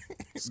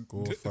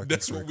 School fucking.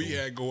 That's curriculum. what we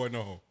had going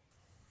on.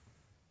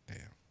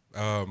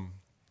 Damn.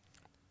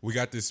 We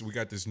got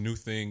this new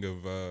thing of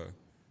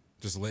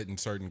just letting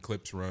certain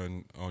clips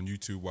run on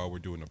YouTube while we're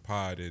doing a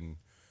pod, and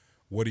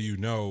what do you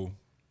know?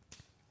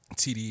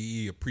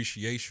 TDE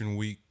Appreciation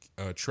Week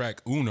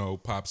track Uno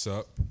pops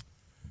up,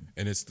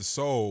 and it's the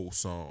Soul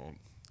song.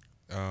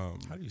 How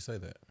do you say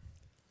that?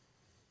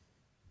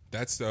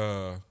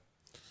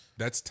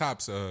 That's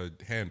Top's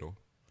handle,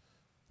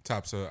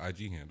 Top's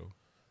IG handle.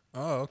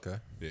 Oh, okay.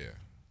 Yeah,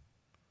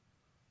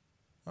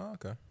 Oh,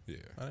 okay. yeah.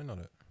 I didn't know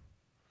that.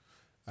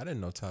 I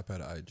didn't know Top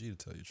had an IG, to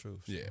tell you the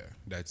truth. So. Yeah,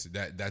 that's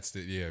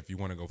the If you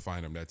want to go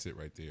find them, that's it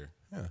right there.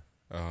 Yeah.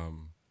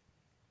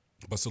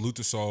 But salute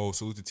to Soul,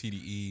 salute to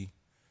TDE.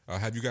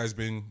 Have you guys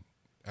been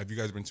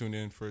tuned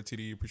in for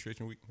TDE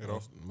Appreciation Week at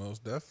all?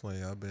 Most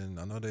definitely. I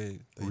know they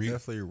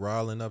definitely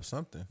riling up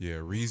something. Yeah,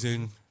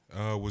 Reason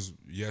was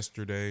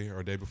yesterday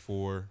or day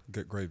before.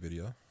 Great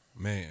video.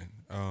 Man,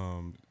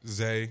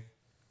 Zay,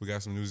 we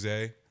got some new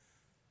Zay.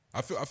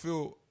 I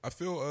feel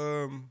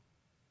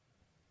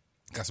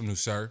got some new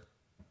Sir.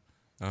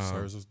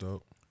 Sirs was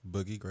dope.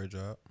 Boogie, great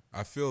job.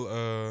 I feel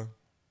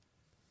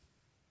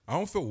I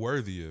don't feel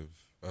worthy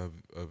of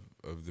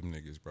them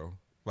niggas, bro.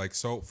 Like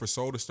for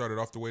Soul to start it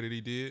off the way that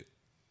he did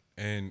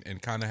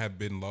and kind of have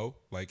been low.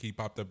 Like he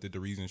popped up, did the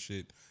Reason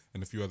shit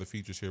and a few other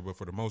features here, but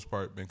for the most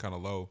part been kind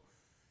of low.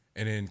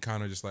 And then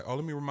kind of just like, oh,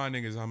 let me remind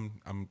niggas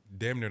I'm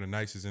damn near the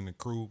nicest in the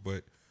crew,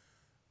 but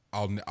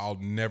I'll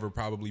never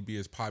probably be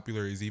as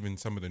popular as even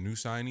some of the new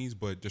signees,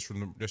 but just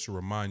to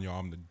remind y'all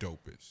I'm the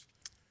dopest.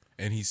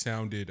 And he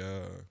sounded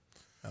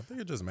I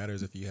think it just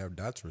matters if you have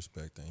Dot's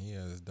respect, and he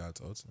has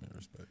Dot's ultimate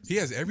respect. he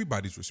has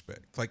everybody's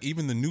respect. Like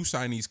even the new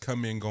signees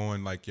come in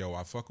going like, yo,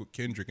 I fuck with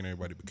Kendrick and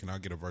everybody, but can I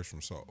get a verse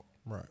from Soul?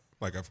 Right.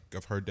 Like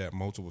I've heard that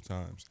multiple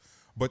times.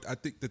 But I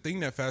think the thing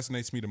that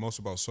fascinates me the most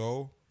about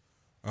Soul,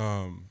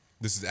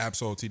 this is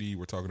Absol TDE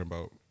we're talking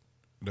about.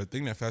 The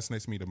thing that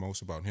fascinates me the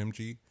most about him,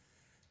 G,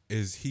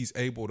 is he's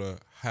able to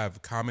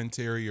have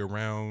commentary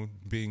around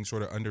being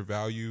sort of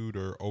undervalued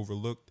or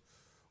overlooked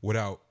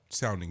without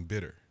sounding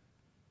bitter.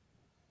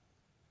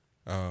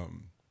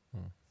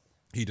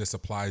 He just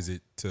applies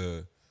it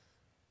to,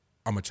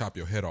 I'm gonna chop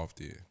your head off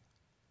there.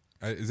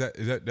 Is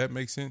that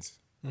makes sense?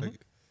 Mm-hmm.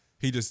 Like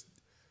he just,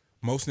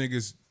 most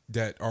niggas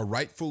that are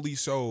rightfully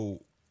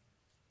so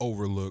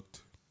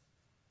overlooked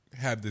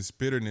have this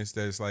bitterness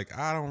that's like,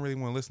 I don't really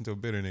want to listen to a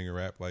bitter nigga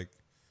rap. Like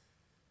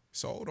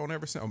Soul don't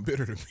ever sound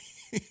bitter to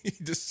me. he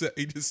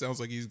just sounds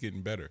like he's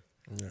getting better.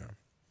 Yeah.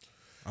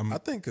 I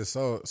think cause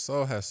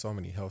Soul has so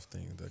many health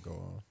things that go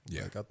on.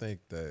 Yeah. Like I think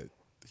that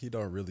he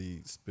don't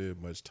really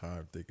spend much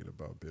time thinking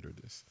about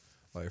bitterness.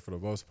 Like for the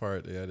most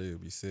part, that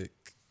nigga be sick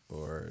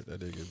or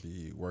that nigga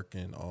be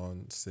working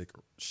on sick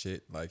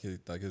shit. Like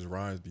his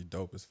rhymes be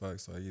dope as fuck.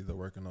 So he either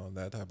working on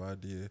that type of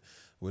idea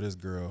with his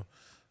girl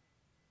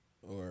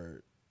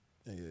or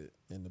nigga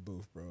in the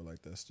booth, bro.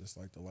 Like that's just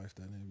like the life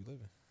that nigga be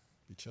living.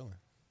 Be chilling.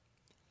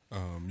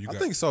 I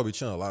think Soul be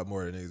chilling a lot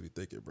more than niggas be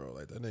thinking, bro.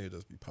 Like that nigga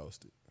just be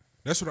posted.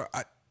 That's what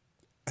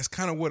that's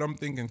kind of what I'm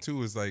thinking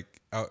too. Is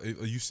like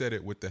you said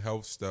it with the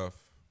health stuff.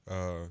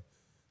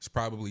 It's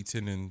probably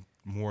tending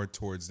more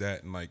towards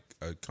that and like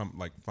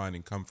like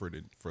finding comfort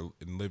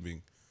in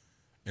living,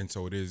 and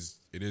so it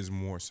is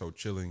more so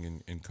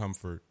chilling and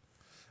comfort.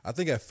 I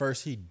think at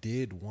first he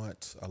did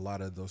want a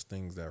lot of those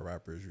things that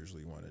rappers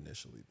usually want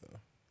initially, though.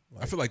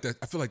 Like,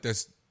 I feel like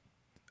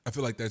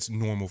that's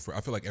normal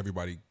I feel like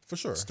everybody for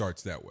sure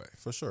starts that way.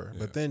 For sure. Yeah.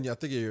 But then I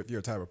think if you're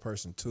a type of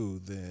person too,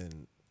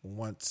 then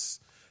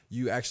once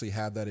you actually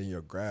have that in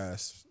your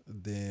grasp,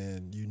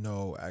 then you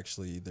know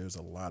actually there's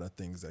a lot of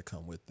things that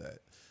come with that.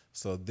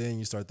 So then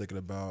you start thinking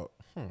about,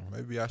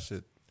 maybe I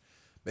should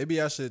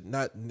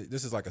not,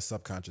 this is like a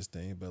subconscious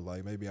thing, but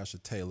like maybe I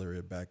should tailor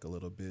it back a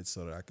little bit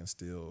so that I can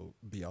still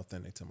be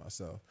authentic to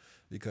myself.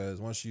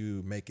 Because once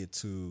you make it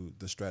to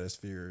the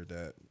stratosphere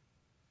that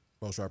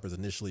most rappers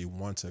initially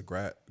want to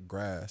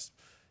grasp,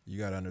 you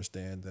got to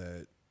understand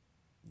that,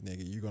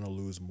 nigga, you're going to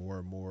lose more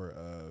and more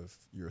of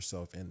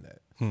yourself in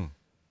that.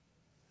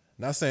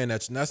 Not saying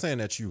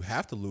that you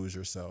have to lose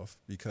yourself,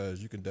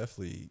 because you can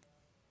definitely,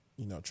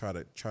 try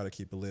to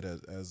keep it lit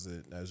as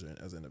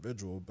an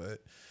individual, but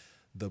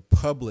the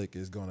public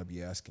is going to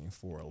be asking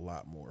for a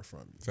lot more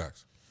from you.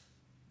 Facts.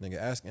 Nigga,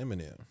 ask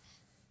Eminem.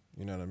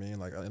 You know what I mean?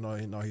 Like I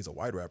know he's a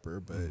white rapper,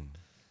 but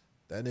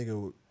that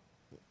nigga,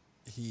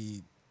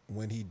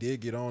 when he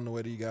did get on the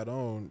way that he got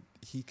on,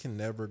 he can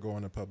never go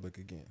in the public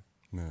again.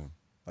 Yeah.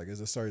 Like,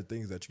 there's certain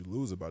things that you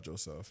lose about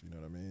yourself. You know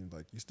what I mean?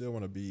 Like, if you still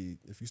want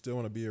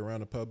to be around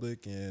the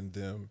public and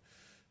them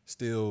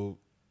still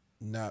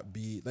not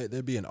be, like,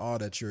 they'll be in awe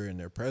that you're in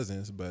their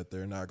presence, but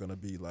they're not going to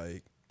be,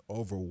 like,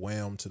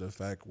 overwhelmed to the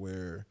fact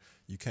where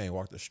you can't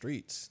walk the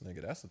streets.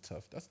 Nigga, that's a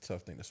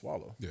tough thing to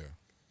swallow. Yeah.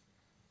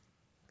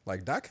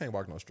 Like, Doc can't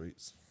walk no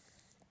streets.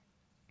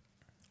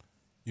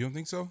 You don't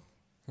think so?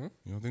 You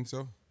don't think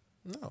so?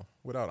 No.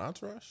 Without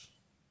Entourage?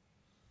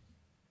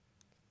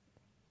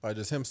 Like,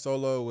 just him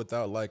solo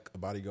without, like, a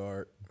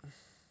bodyguard.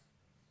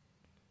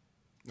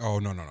 Oh,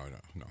 no.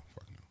 Fuck no.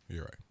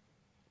 You're right.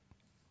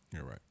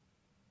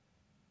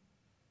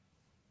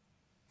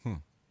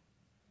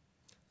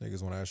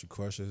 Niggas want to ask you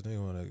questions. They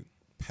want to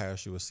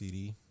pass you a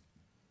CD.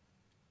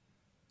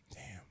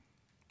 Damn.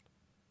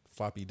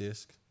 Floppy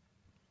disk.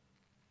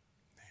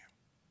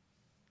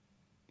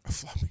 A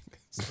floppy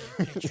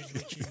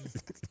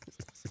disk.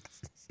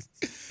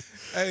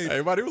 Hey,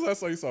 everybody, was last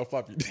time you saw a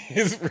floppy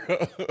disk, bro?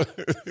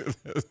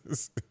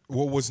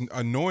 What was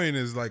annoying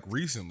is like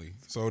recently,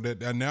 so that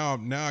now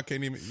I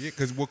can't even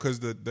because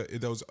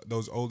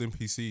those old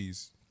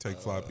NPCs take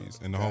floppies,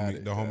 and the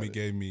homie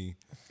gave me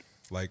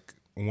like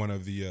one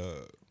of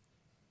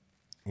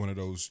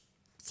those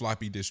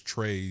floppy disk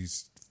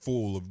trays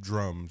full of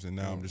drums, and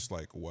now I'm just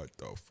like, what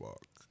the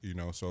fuck,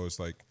 So it's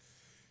like,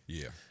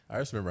 yeah. I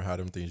just remember how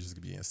them things used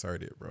to be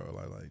inserted, bro.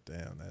 Like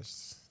damn,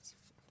 that's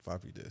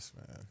floppy disk,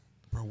 man.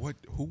 Bro,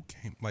 who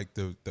came like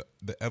the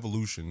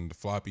evolution, the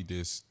floppy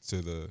disk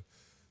to the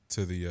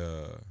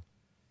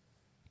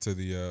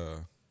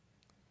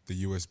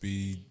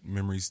USB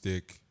memory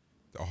stick,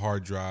 a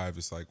hard drive.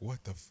 It's like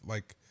what the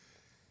like.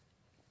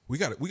 We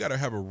got to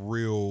have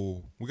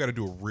we got to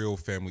do a real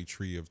family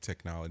tree of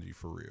technology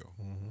for real,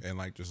 and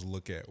like just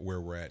look at where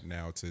we're at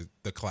now to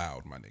the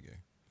cloud, my nigga.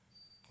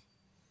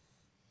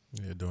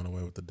 Yeah, doing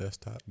away with the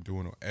desktop.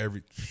 Doing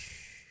every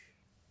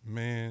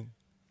man.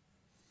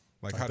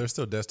 Like how there's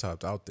still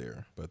desktops out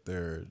there, but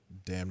they're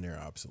damn near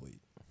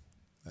obsolete.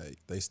 Like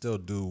they still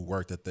do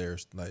work that they're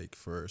like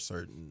for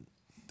certain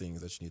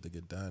things that you need to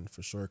get done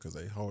for sure because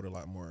they hold a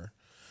lot more.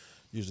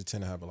 Usually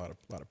tend to have a lot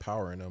of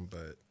power in them,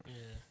 but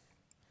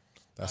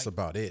that's like,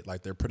 about it.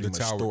 Like they're pretty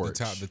much storage.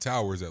 The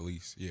towers, at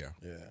least, yeah.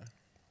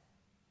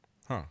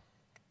 Huh.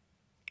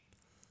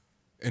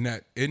 In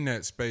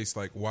that space,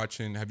 like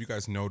watching, have you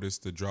guys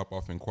noticed the drop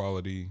off in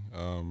quality?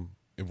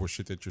 For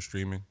shit that you're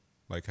streaming,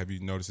 like, have you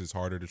noticed it's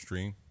harder to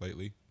stream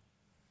lately?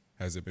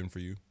 Has it been for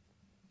you?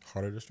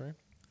 Harder to stream?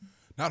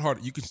 Not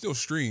hard. You can still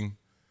stream,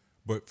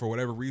 but for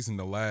whatever reason,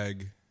 the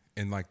lag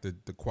and like the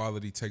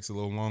quality takes a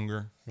little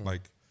longer.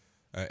 Like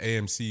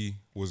AMC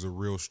was a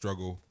real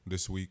struggle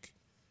this week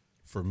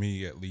for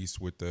me, at least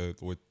with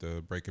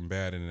the Breaking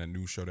Bad and that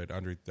new show that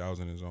Andre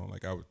 3000 is on.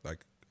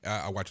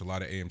 I watch a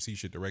lot of AMC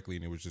shit directly,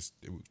 and it was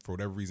for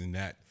whatever reason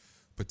that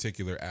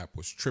particular app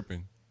was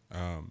tripping.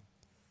 And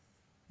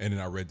then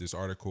I read this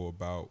article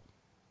about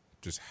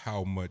just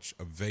how much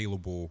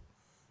available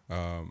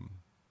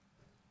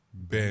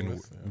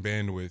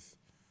bandwidth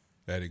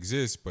that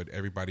exists, but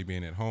everybody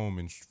being at home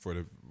and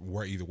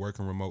either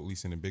working remotely,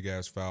 sending big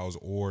ass files,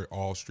 or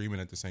all streaming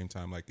at the same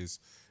time, like it's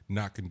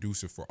not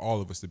conducive for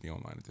all of us to be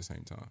online at the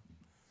same time.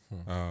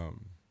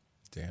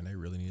 Damn, they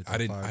really need.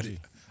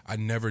 I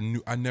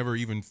never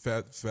even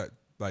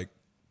like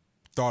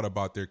thought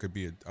about there could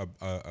be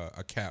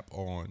a cap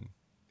on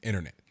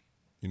internet.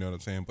 You know what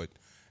I'm saying? But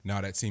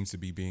now that seems to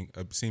be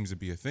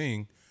a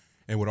thing.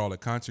 And with all the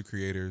content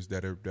creators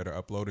that are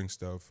uploading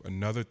stuff,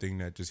 another thing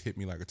that just hit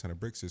me like a ton of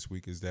bricks this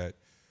week is that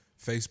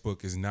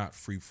Facebook is not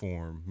free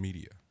form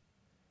media.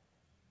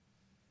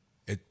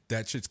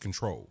 That shit's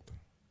controlled.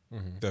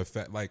 The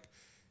fact, like,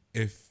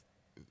 if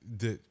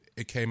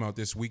it came out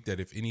this week that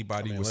if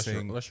anybody was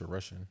saying, unless you're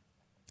Russian,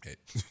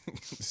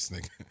 this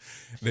nigga,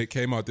 it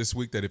came out this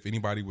week that if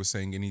anybody was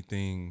saying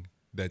anything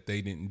that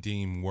they didn't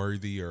deem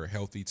worthy or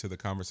healthy to the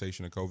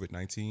conversation of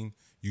COVID-19,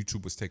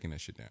 YouTube was taking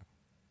that shit down.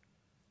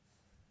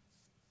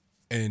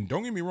 And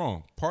don't get me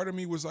wrong, part of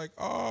me was like,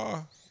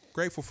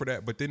 grateful for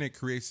that. But then it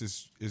creates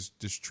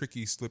this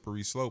tricky,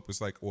 slippery slope.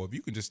 It's like, well, if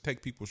you can just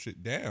take people's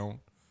shit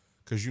down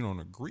because you don't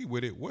agree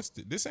with it,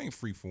 this ain't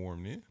free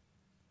form, then.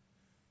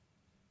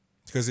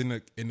 Because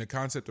in the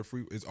concept of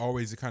free, it's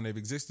always kind of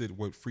existed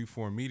with free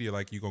form media.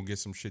 Like you're gonna get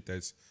some shit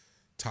that's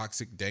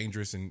toxic,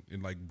 dangerous, and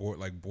like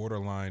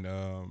borderline.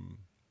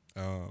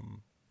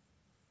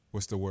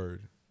 What's the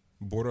word?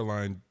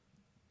 Borderline.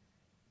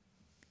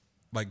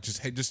 Like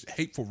just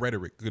hateful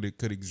rhetoric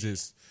could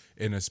exist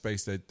in a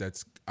space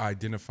that's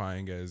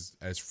identifying as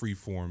free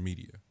form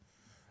media,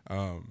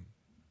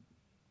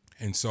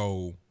 and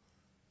so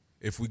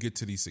if we get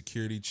to these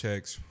security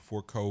checks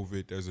for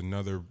COVID, there's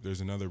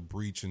another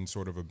breach and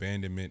sort of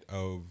abandonment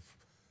of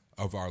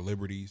our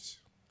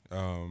liberties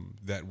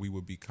that we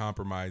would be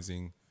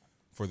compromising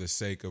for the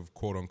sake of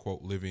quote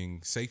unquote living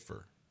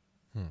safer.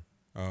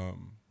 I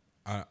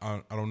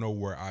don't know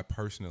where I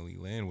personally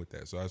land with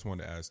that, so I just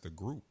wanted to ask the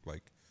group,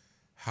 like,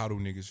 how do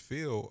niggas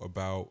feel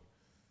about,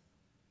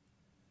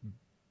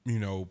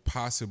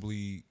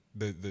 possibly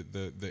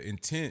the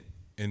intent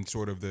and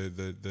sort of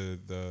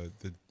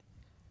the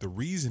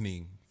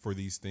reasoning for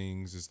these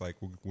things is like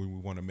we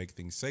want to make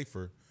things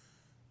safer,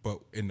 but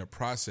in the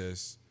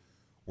process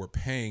we're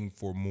paying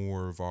for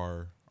more of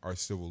our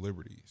civil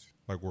liberties.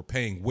 Like we're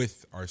paying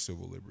with our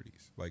civil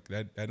liberties. Like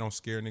that don't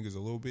scare niggas a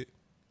little bit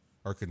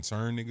or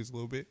concern niggas a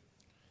little bit?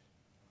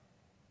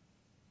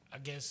 I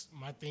guess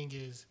my thing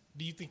is,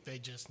 do you think they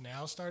just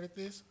now started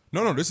this?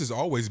 No, this has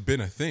always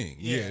been a thing.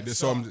 Yeah.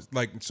 So I'm just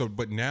like,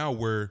 but now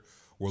we're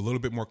a little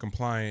bit more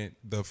compliant.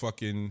 The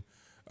fucking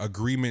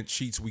agreement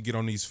sheets we get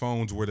on these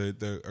phones where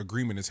the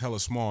agreement is hella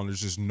small and there's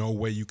just no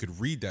way you could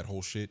read that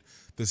whole shit.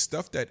 The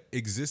stuff that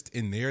exists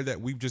in there that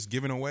we've just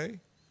given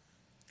away.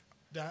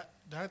 Did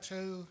I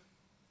tell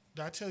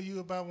you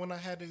about when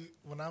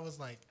I was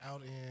like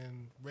out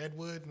in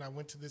Redwood and I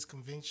went to this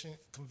convention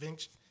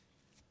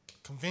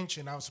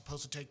I was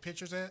supposed to take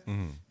pictures at,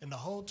 and the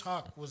whole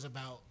talk was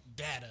about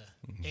data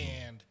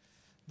and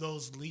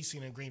those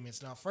leasing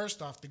agreements. Now,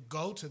 first off, to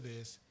go to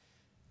this,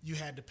 you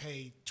had to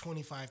pay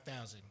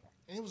 $25,000,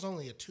 and it was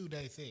only a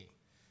 2-day thing.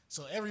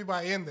 So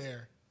everybody in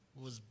there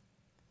was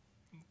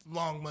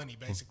long money,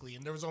 basically,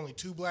 and there was only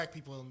 2 black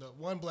people, and the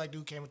one black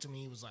dude came up to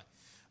me. He was like,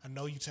 "I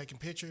know you taking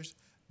pictures,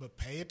 but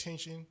pay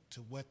attention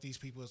to what these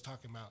people is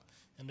talking about."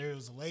 And there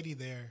was a lady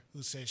there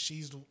who said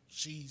she's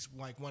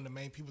like one of the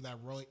main people that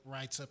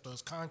writes up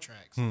those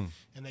contracts. And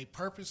they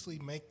purposely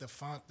make the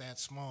font that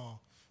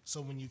small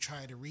so when you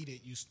try to read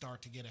it, you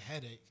start to get a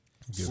headache.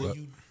 It's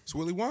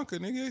Willy Wonka,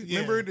 nigga. Yeah.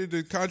 Remember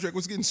the contract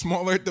was getting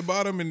smaller at the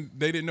bottom and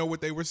they didn't know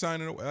what they were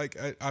signing. Like,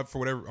 I for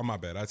whatever, my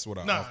bad. That's what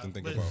I often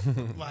think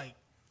about. Like,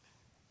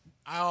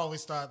 I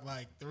always thought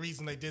like the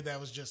reason they did that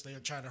was just they were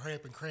trying to hurry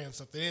up and cram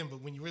something in.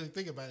 But when you really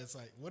think about it, it's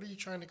like, what are you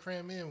trying to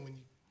cram in when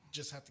you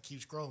just have to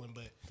keep scrolling?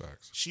 But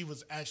Facts. she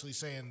was actually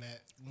saying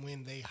that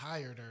when they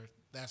hired her,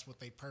 that's what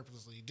they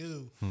purposely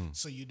do,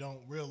 so you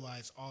don't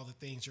realize all the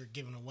things you're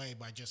giving away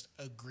by just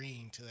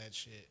agreeing to that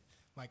shit.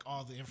 Like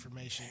all the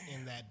information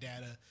in that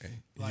data,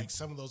 like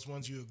some of those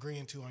ones you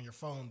agreeing to on your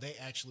phone, they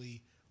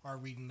actually are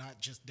reading not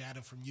just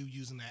data from you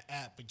using that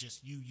app, but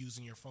just you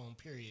using your phone.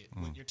 Period.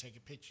 What you're taking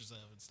pictures of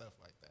and stuff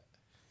like that.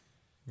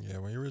 Yeah,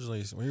 when you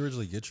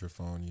originally get your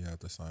phone, you have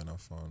to sign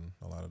off on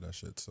a lot of that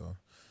shit. So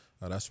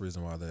that's the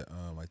reason why that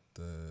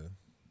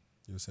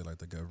you would say like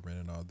the government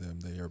and all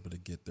them, they're able to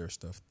get their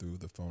stuff through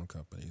the phone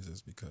companies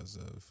is because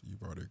of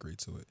you've already agreed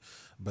to it.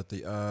 But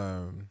the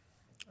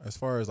as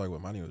far as like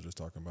what Manny was just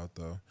talking about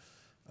though,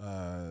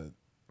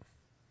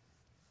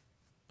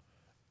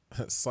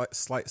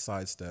 slight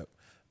sidestep,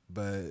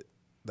 but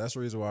that's the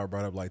reason why I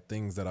brought up like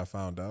things that I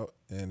found out,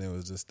 and it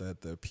was just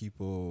that the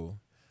people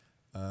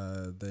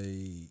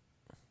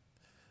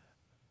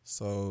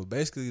so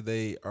basically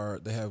they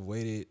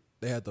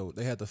had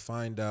to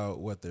find out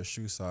what their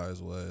shoe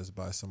size was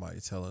by somebody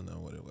telling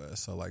them what it was.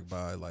 So like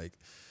by like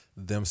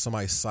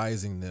somebody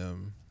sizing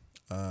them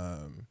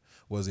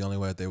was the only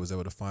way that they was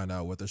able to find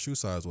out what their shoe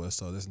size was.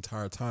 So this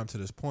entire time to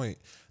this point,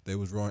 they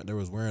was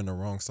wearing the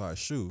wrong size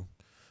shoe,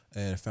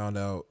 and found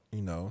out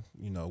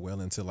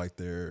well into like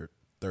their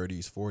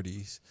 30s,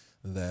 40s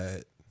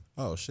that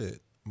oh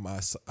shit,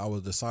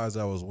 the size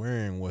I was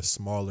wearing was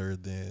smaller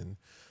than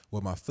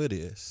what my foot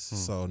is.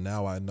 So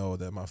now I know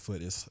that my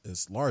foot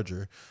is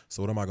larger.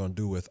 So what am I going to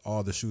do with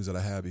all the shoes that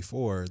I had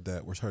before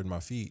that was hurting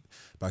my feet?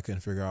 But I couldn't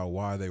figure out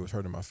why they was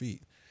hurting my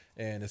feet.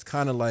 And it's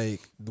kind of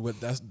like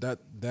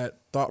that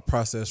thought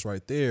process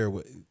right there.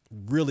 What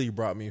really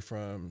brought me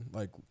from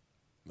like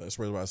that's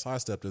where I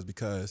sidestepped is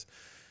because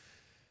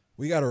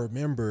we got to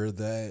remember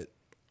that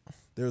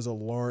there's a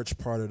large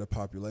part of the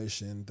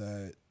population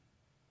that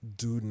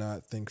do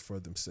not think for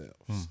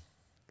themselves,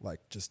 like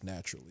just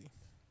naturally.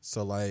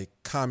 So like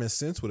common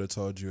sense would have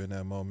told you in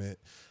that moment,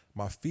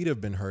 my feet have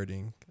been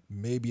hurting.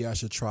 Maybe I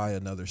should try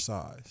another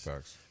size.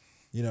 Facts.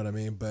 You know what I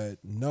mean? But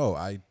no,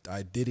 I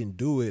didn't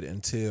do it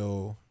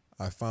until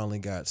I finally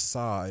got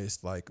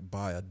sized like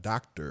by a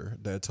doctor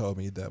that told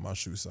me that my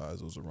shoe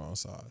size was the wrong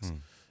size.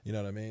 You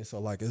know what I mean? So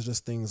like it's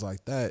just things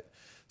like that.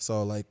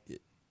 So like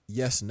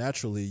yes,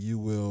 naturally you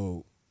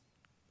will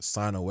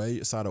sign away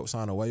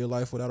your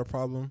life without a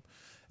problem.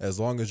 As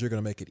long as you're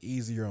gonna make it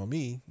easier on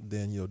me,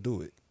 then you'll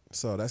do it.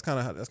 So that's kind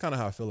of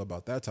how I feel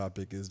about that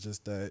topic. Is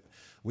just that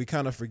we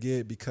kind of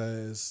forget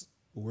because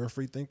we're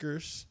free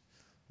thinkers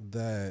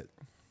that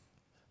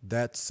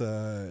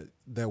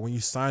when you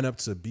sign up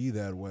to be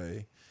that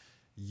way,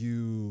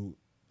 you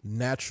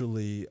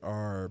naturally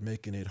are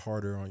making it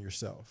harder on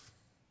yourself.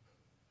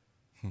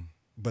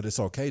 But it's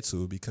okay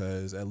too,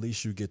 because at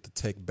least you get to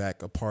take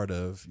back a part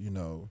of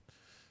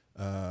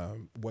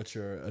what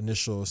your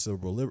initial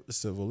civil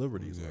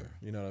liberties are.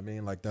 You know what I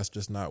mean? Like that's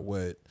just not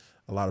what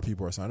a lot of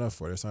people are signed up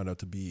for. They're signed up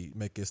to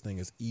make this thing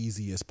as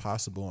easy as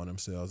possible on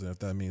themselves. And if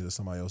that means that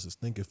somebody else is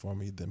thinking for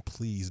me, then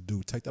please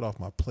do take that off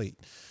my plate,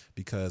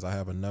 because I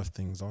have enough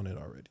things on it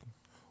already.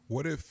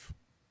 What if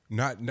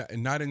not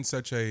in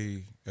such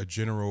a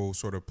general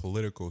sort of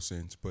political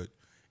sense, but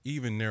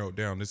even narrowed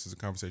down? This is a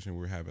conversation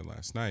we were having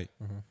last night.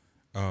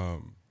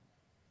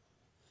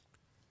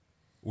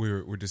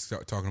 We're just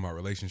talking about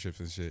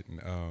relationships and shit,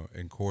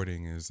 and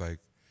courting is like,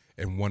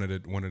 and one of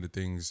the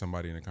things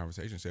somebody in the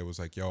conversation said was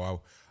like,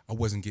 yo, I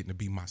wasn't getting to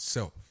be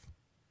myself,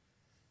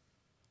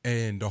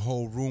 and the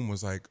whole room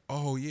was like,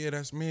 oh yeah,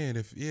 that's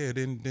man.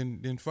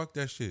 Then fuck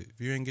that shit.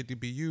 If you ain't get to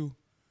be you,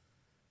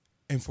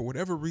 and for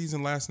whatever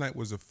reason, last night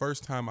was the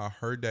first time I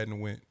heard that and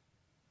went,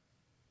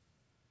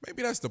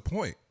 maybe that's the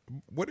point.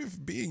 What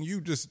if being you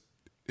just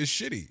is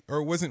shitty or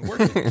it wasn't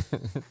working?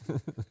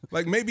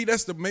 Like maybe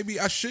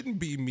I shouldn't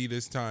be me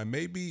this time.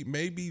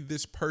 Maybe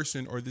this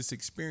person or this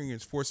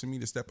experience forcing me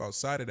to step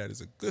outside of that is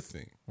a good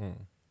thing.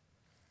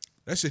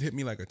 That shit hit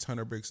me like a ton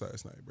of bricks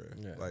last night, bro.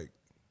 Yeah. Like,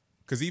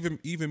 cause even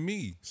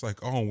me, it's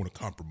like, I don't want to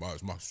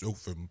compromise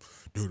myself and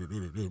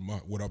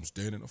what I'm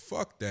standing.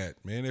 Fuck that,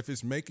 man. If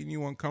it's making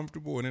you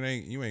uncomfortable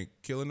and you ain't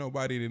killing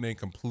nobody, it ain't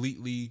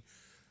completely.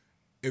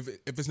 If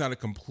it's not a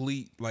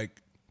complete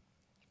like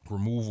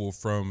removal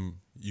from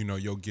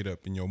your get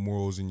up and your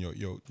morals and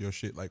your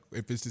shit, like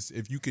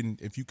if you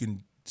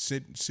can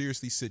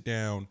seriously sit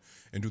down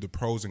and do the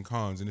pros and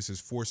cons, and this is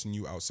forcing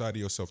you outside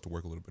of yourself to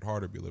work a little bit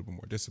harder, be a little bit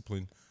more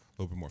disciplined,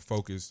 a little bit more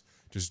focused,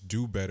 just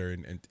do better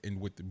and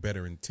with the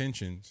better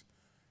intentions,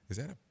 is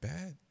that a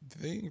bad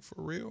thing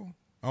for real?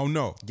 Oh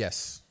no.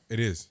 Yes, it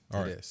is.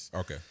 All right. It is.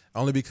 Okay.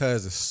 Only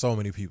because there's so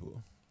many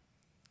people.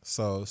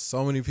 So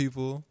many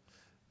people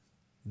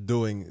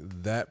doing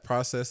that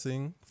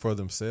processing for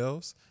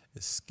themselves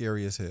is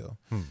scary as hell,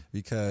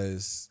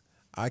 because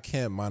I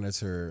can't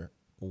monitor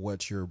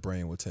what your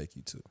brain will take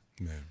you to.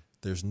 Man.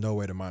 There's no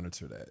way to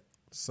monitor that.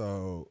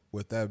 So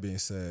with that being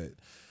said,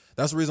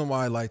 that's the reason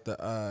why like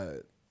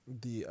there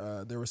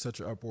was such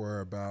an uproar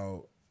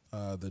about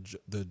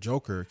the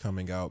Joker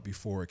coming out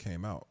before it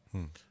came out.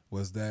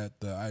 Was that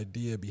the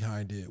idea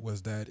behind it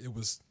was that it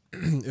was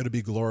it'll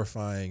be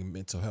glorifying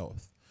mental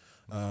health,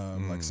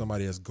 like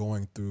somebody is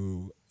going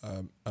through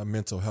a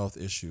mental health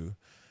issue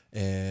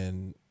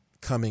and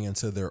coming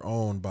into their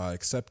own by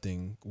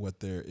accepting what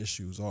their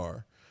issues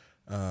are,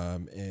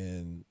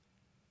 and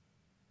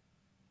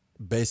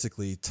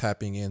basically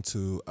tapping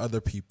into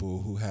other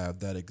people who have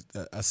that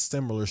a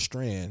similar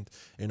strand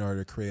in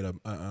order to create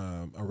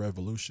a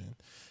revolution.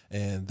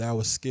 And that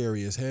was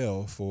scary as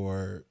hell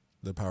for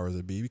the powers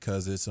that be,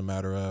 because it's a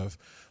matter of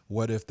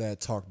what if that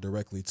talked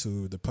directly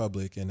to the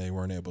public and they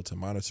weren't able to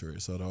monitor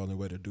it. So the only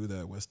way to do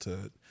that was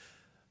to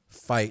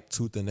fight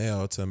tooth and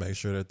nail to make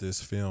sure that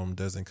this film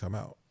doesn't come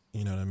out.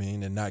 You know what I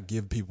mean? And not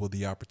give people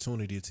the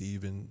opportunity to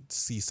even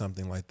see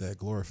something like that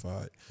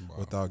glorified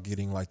without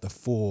getting like the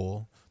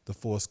full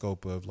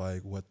scope of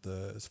like what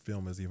the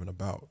film is even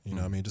about. You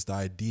know what I mean? Just the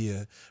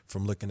idea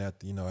from looking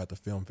at, at the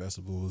film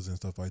festivals and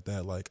stuff like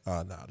that, like,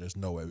 there's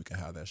no way we can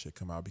have that shit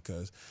come out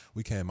because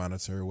we can't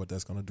monitor what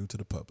that's going to do to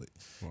the public.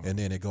 And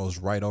then it goes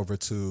right over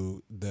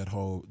to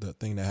the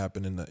thing that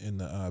happened in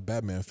the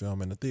Batman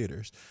film in the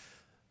theaters.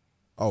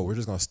 Oh, we're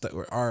just gonna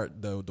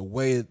the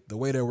way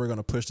that we're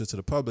gonna push this to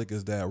the public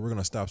is that we're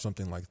gonna stop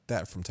something like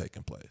that from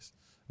taking place.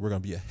 We're gonna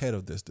be ahead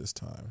of this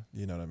time.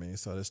 You know what I mean?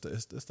 So it's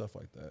stuff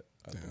like that.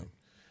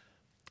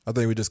 I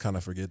think we just kind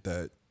of forget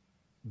that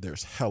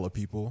there's hella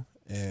people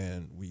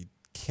and we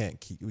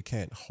can't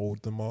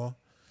hold them all.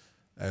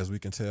 As we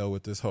can tell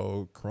with this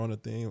whole Corona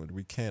thing,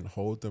 we can't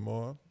hold them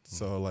all.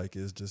 So like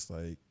it's just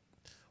like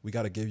we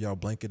got to give y'all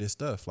blanketed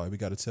stuff. Like we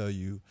got to tell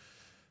you.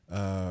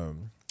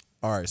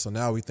 All right, so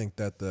now we think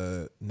that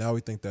the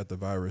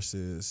virus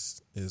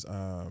is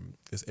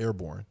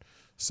airborne.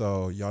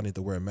 So y'all need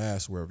to wear a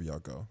mask wherever y'all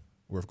go.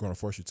 We're going to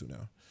force you to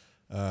now,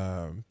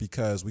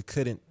 because we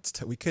couldn't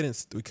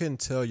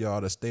tell y'all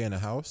to stay in the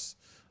house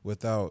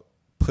without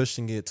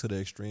pushing it to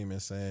the extreme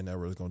and saying that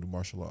we're going to do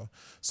martial law.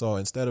 So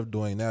instead of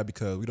doing that,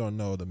 because we don't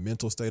know the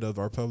mental state of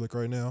our public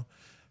right now,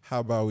 how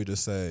about we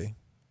just say,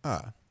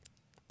 the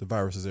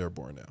virus is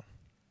airborne now.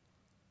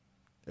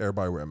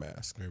 Everybody wear a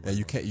mask, and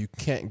you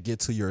can't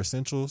get to your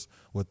essentials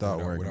without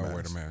wearing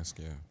a mask.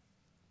 Yeah,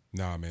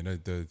 nah, man.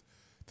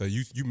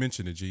 You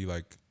mentioned it, G.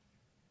 Like,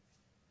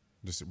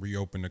 just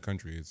reopen the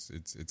country.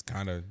 It's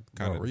kind of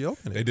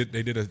reopen. They did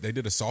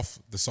the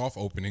soft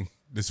opening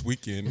this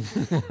weekend.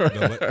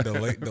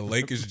 the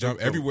lake is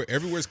jumping everywhere.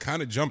 Everywhere's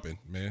kind of jumping,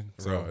 man.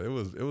 So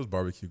bro, it was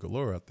barbecue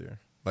galore out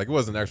there. Like it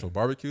wasn't actual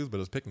barbecues, but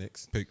it was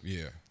picnics.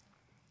 Yeah.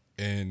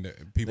 And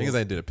people niggas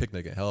ain't did a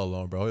picnic in hell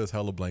long, bro. There's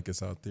hella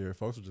blankets out there.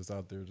 Folks were just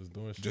out there just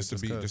doing shit.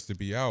 Just to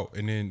be out.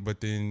 And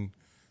then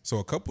so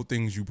a couple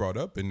things you brought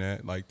up in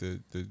that, like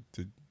the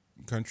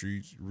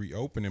country's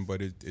reopening,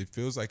 but it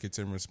feels like it's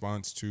in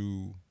response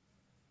to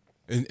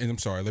and I'm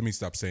sorry, let me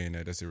stop saying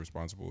that. That's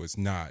irresponsible. It's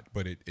not,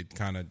 but it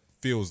kind of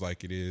feels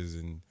like it is.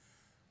 And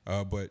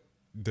but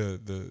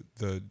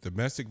the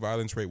domestic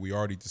violence rate we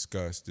already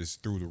discussed is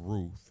through the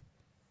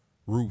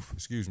roof,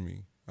 excuse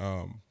me.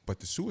 But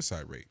the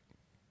suicide rate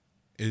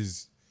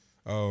is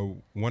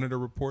one of the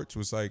reports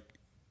was like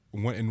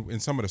one in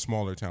some of the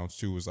smaller towns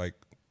too was like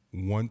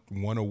one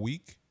a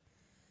week.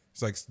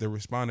 It's like they're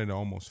responding to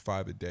almost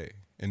 5 a day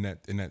in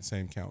that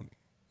same county.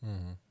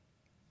 Mm-hmm.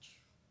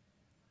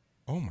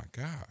 Oh my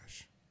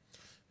gosh!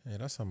 Yeah,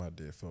 that's something I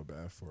did feel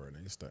bad for in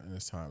these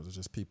times. It's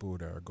just people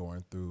that are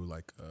going through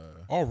like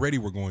already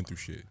we're going through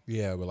shit.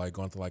 Yeah, but like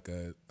going through like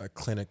a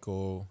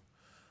clinical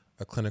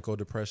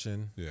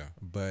depression. Yeah,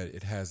 but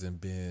it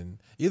hasn't been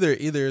either.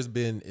 It's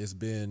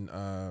been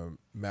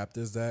mapped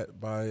as that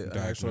by an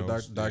actual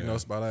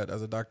diagnosed by that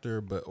as a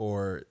doctor,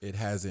 or it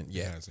hasn't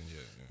yet. It hasn't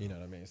yet. Yeah. You know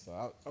what I mean? So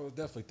I was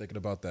definitely thinking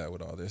about that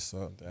with all this.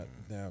 So I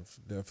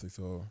definitely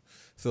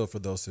feel for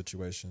those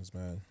situations,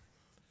 man.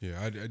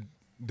 Yeah,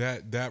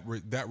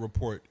 that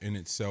report in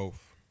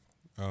itself,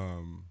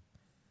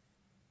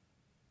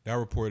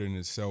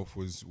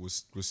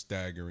 was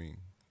staggering.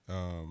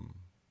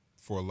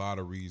 For a lot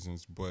of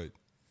reasons, but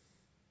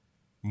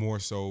more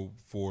so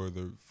for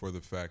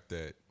the fact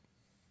that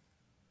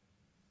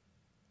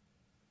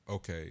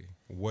okay,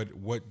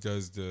 what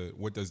does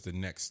the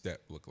next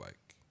step look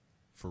like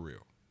for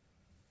real?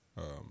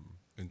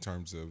 In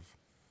terms of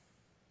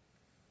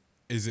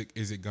is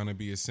it gonna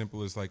be as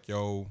simple as like,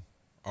 yo,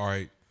 all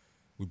right,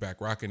 we back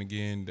rocking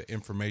again? The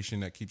information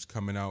that keeps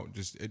coming out,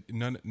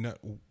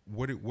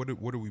 what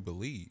do we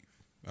believe?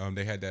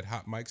 They had that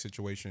hot mic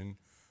situation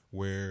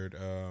where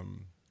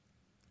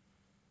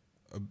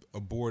a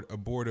board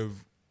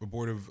of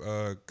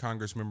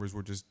Congress members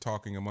were just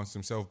talking amongst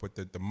themselves, but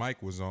that the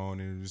mic was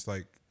on, and it was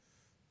like,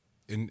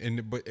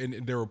 and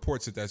there are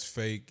reports that that's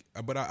fake.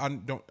 But I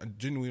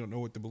genuinely don't know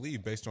what to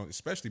believe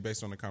especially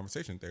based on the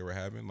conversation they were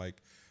having.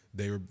 Like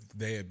they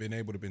had been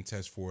able to been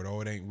tested for it.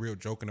 Oh, it ain't real.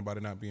 Joking about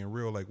it not being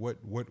real. Like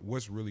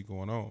what's really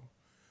going on?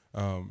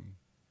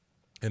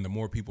 And the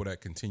more people that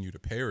continue to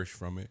perish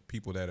from it,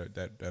 people that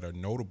are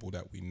notable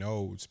that we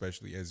know,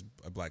 especially as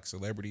a black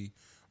celebrity,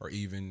 or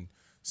even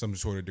some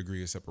sort of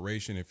degree of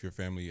separation. If your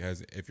family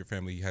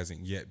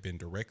hasn't yet been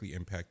directly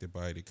impacted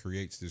by it, it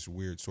creates this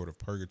weird sort of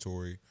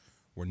purgatory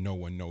where no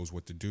one knows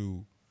what to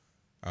do.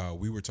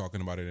 We were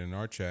talking about it in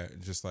our chat,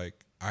 just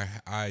like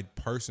I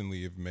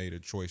personally have made a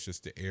choice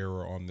just to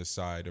err on the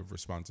side of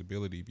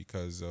responsibility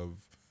because of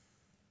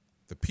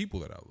the people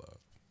that I love.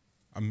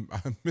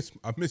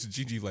 I miss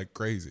Gigi like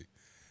crazy.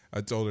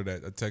 I told her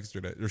that, I texted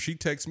her that, or she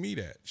texted me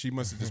that. She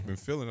must have just been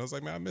feeling. I was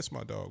like, man, I miss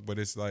my dog, but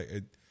it's like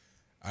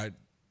I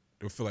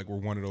feel like we're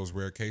one of those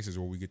rare cases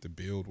where we get to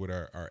build with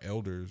our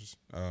elders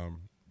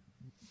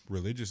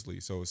religiously.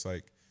 So it's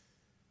like,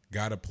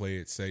 gotta play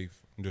it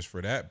safe just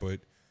for that. But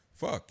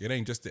fuck, it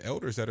ain't just the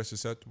elders that are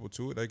susceptible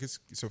to it. Like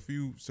it's a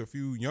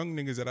few young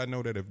niggas that I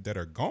know that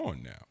are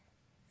gone now.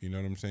 You know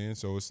what I'm saying?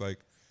 So it's like,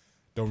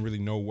 don't really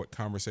know what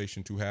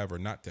conversation to have or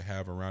not to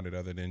have around it,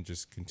 other than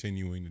just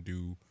continuing to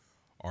do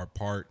our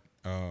part.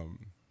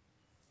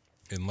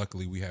 And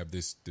luckily we have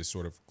this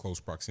sort of close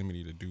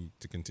proximity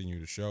to continue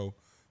the show.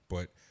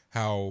 But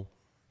how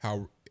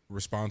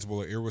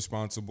responsible or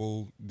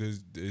irresponsible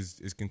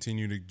is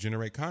continue to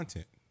generate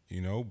content,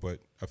 you know? But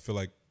I feel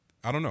like,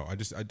 I don't know. I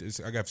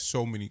have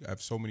so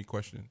many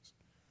questions.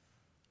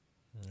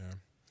 Yeah.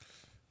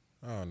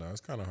 I don't know. It's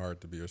kind of hard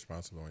to be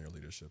responsible when your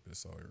leadership is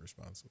so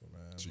irresponsible,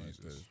 man. Jesus.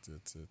 Like,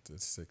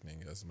 it's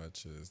sickening as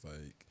much as,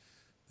 like,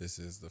 this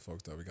is the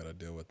folks that we got to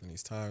deal with in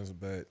these times.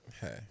 But,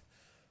 hey,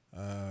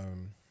 the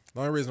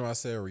only reason why I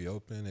say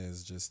reopen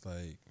is just,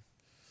 like,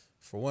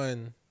 for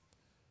one,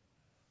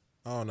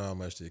 I don't know how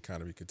much the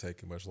economy could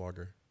take much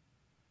longer.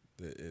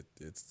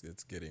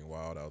 It's getting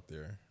wild out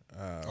there.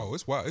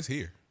 It's wild. It's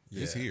here.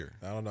 Yeah, it's here.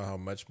 I don't know how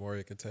much more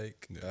it could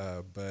take.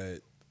 Yeah.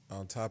 But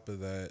on top of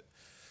that,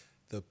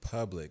 the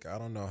public, I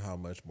don't know how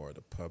much more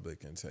the public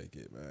can take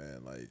it,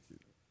 man. Like,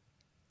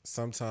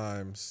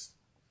 sometimes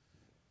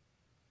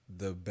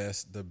the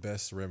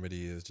best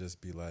remedy is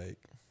just be like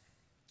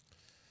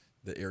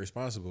the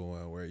irresponsible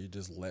one, where you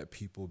just let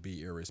people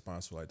be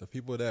irresponsible. Like, the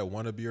people that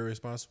want to be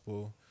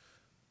irresponsible,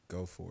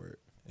 go for it.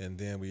 And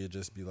then we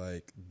just be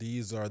like,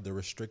 these are the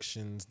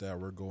restrictions that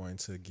we're going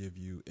to give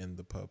you in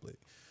the public.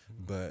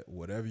 But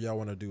whatever y'all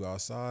want to do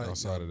outside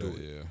of that,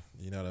 yeah.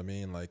 You know what I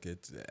mean? Like,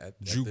 it's at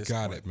you this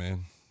got point, it,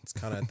 man. It's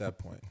kind of at that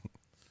point.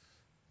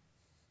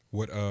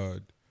 What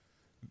the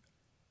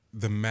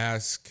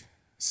mask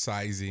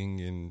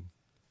sizing and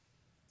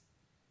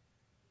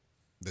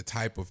the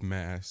type of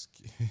mask,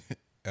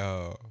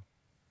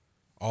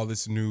 all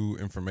this new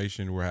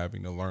information we're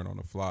having to learn on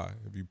the fly.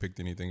 Have you picked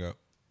anything up?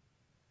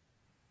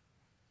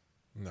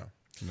 No.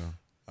 No.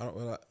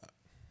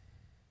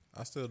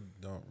 I still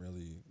don't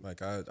really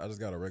like. I just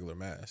got a regular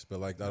mask,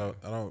 but like I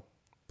don't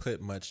put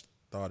much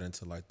thought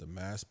into like the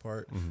mask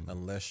part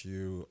unless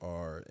you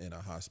are in a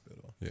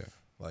hospital. Yeah.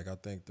 Like, I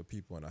think the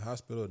people in the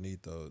hospital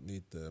need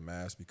the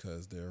mask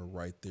because they're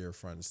right there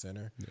front and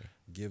center. Yeah.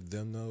 Give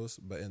them those,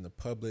 but in the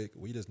public,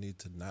 we just need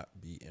to not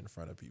be in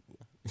front of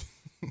people.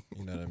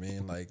 You know what I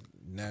mean? Like,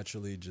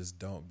 naturally, just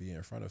don't be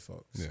in front of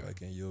folks. Yeah.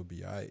 Like, and you'll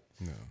be all right.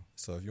 No.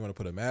 So if you want to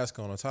put a mask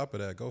on top of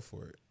that, go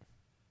for it.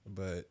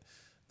 But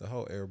the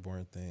whole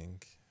airborne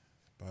thing,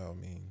 by all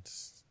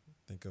means,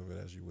 think of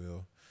it as you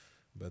will.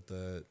 But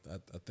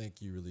I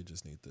think you really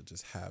just need to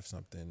just have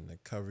something to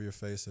cover your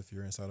face if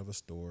you're inside of a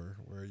store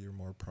where you're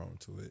more prone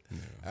to it. Yeah.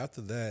 After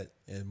that,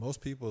 in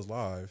most people's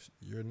lives,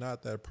 you're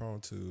not that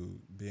prone to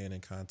being in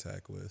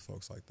contact with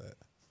folks like that.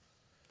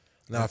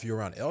 Now, if you're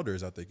around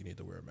elders, I think you need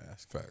to wear a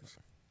mask. Facts.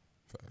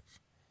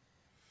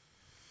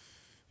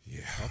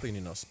 Yeah. I don't think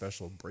you need no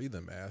special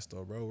breathing mask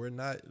though, bro. We're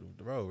not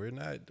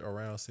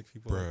around sick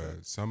people. Bruh, like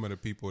that. Some of the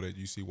people that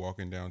you see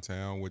walking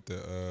downtown with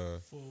the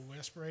full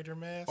respirator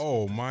mask.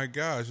 Oh my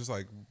gosh, it's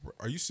like,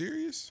 are you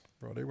serious?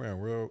 Bro, they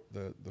wearing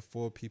the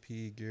full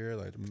PPE gear,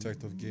 like the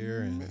protective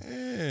gear, and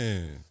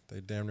man,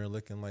 they damn near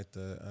looking like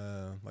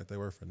like they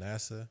work for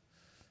NASA.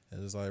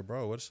 And it's like,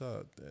 bro, what's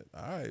up?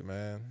 All right,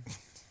 man.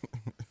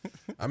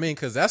 I mean,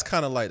 because that's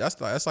kind of like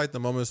that's like the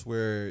moments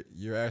where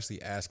you're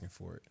actually asking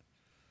for it.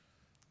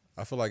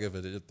 I feel like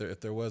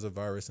if there was a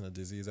virus and a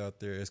disease out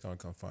there, it's gonna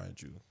come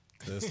find you.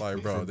 It's like,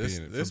 bro, this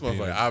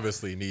motherfucker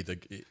obviously need to.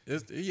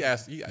 He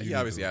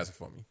obviously asking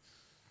for me.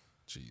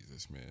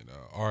 Jesus, man.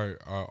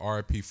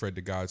 R.I.P. Fred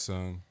the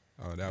Godson.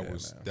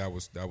 That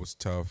was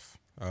tough.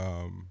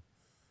 I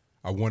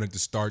wanted to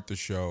start the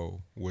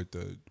show with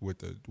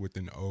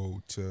an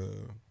ode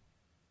to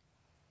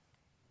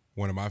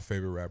one of my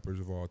favorite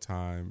rappers of all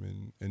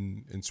time,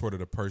 and sort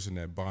of the person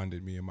that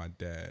bonded me and my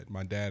dad.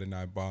 My dad and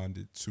I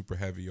bonded super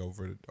heavy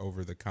over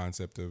the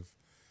concept of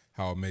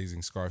how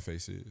amazing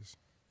Scarface is,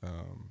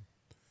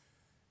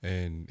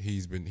 and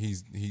he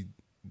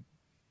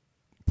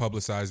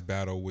publicized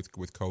battle with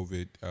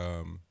COVID,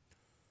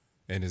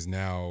 and is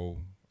now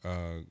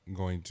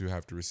going to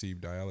have to receive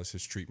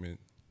dialysis treatment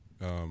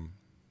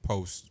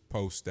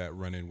post that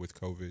run-in with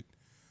COVID.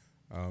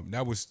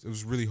 It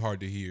was really hard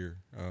to hear.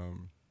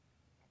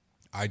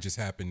 I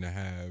happen to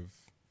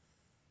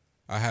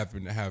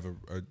have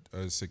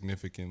a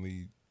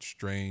significantly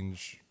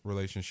strange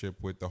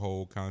relationship with the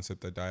whole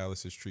concept of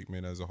dialysis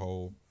treatment as a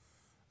whole.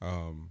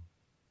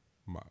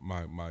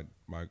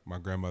 my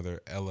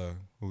grandmother Ella,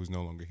 who is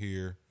no longer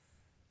here,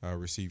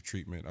 received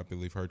treatment. I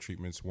believe her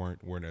treatments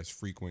weren't as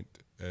frequent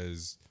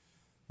as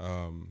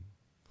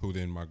who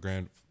then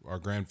our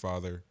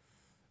grandfather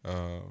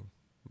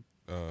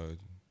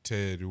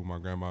Ted, who my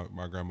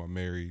grandma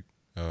married.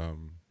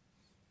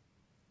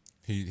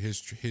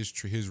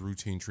 His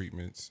routine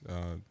treatments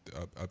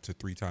up to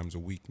 3 times a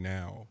week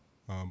now.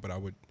 But I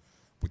would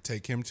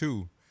take him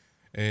too,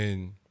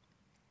 and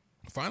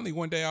finally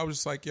one day I was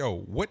just like, yo,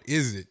 what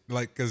is it?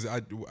 Like, because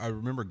I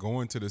remember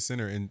going to the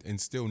center and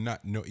still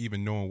not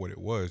even knowing what it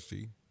was,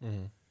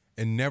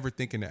 and never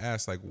thinking to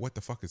ask, like, what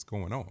the fuck is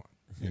going on?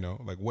 You know,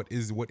 like, what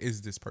is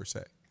this per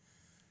se?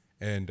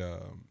 And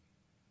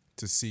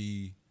to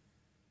see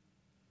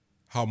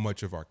how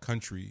much of our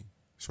country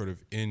sort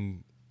of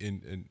in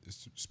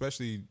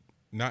especially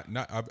not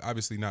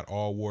obviously not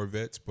all war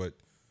vets, but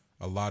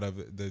a lot of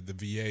the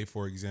VA,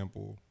 for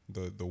example,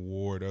 the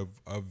ward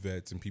of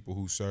vets and people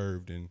who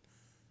served, and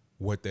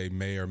what they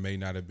may or may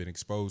not have been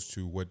exposed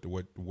to, what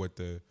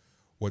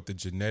the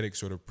genetic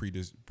sort of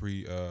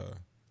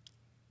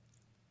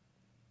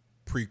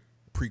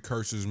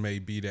precursors may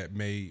be that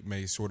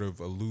may sort of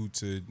allude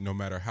to, no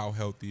matter how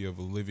healthy of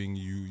a living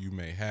you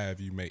may have,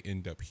 you may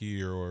end up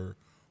here, or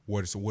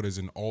what is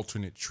an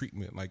alternate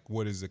treatment, like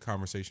what is the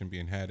conversation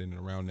being had in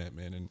and around that,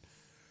 man. And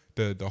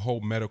the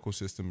whole medical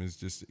system is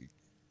just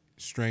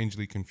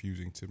strangely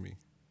confusing to me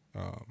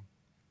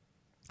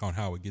on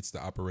how it gets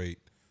to operate.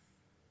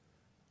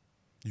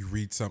 You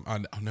read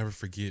I'll never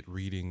forget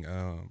reading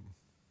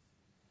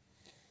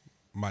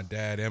my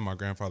dad and my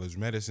grandfather's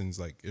medicines.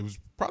 Like, it was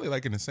probably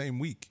like in the same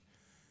week,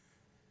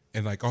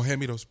 and like, oh, hand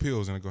me those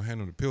pills, and I go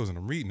hand him the pills, and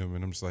I'm reading them,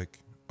 and I'm just like,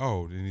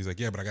 oh, and he's like,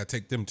 yeah, but I gotta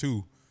take them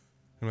too.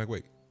 And I'm like,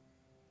 wait,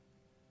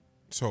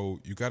 so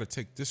you got to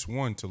take this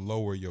one to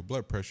lower your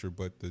blood pressure,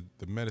 but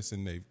the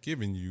medicine they've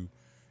given you,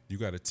 you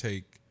got to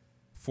take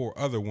 4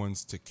 other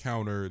ones to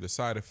counter the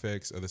side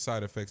effects, or the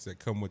side effects that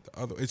come with the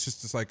other.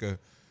 It's like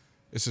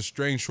it's a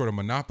strange sort of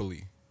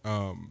monopoly.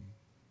 And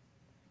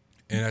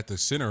at the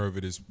center of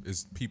it is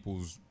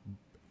people's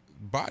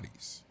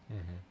bodies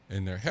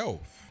and their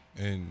health.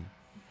 And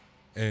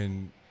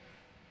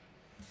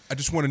I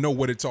just want to know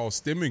what it's all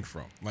stemming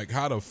from. Like,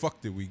 how the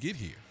fuck did we get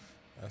here?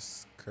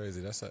 That's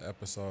crazy. That's an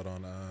episode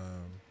on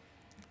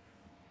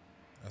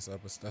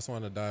that's one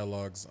of the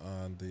dialogues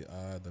on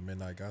the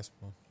Midnight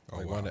Gospel.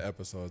 Like, one of the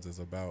episodes is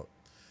about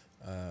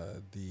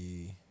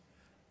the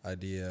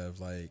idea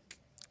of, like,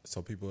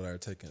 so people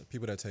that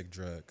take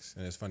drugs,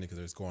 and it's funny because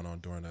it's going on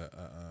during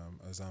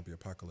a zombie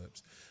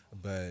apocalypse,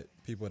 but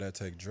people that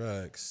take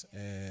drugs,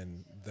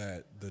 and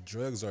that the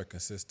drugs are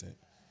consistent.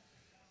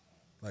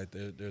 Like,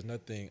 there's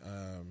nothing,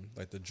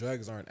 like, the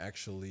drugs aren't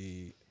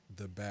actually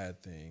the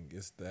bad thing.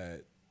 It's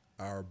that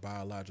our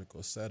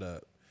biological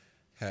setup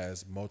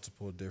has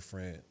multiple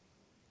different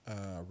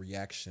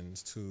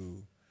reactions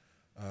to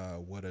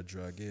what a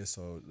drug is.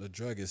 So the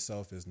drug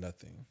itself is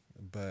nothing,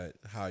 but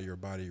how your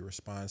body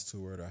responds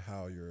to it, or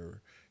how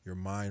your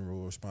mind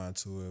will respond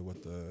to it,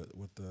 with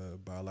the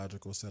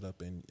biological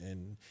setup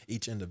in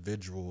each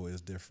individual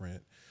is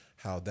different.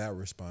 How that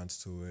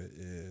responds to it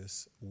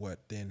is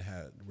what then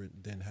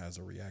has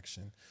a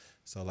reaction.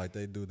 So, like,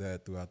 they do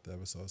that throughout the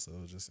episode. So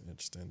it was just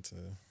interesting to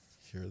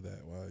hear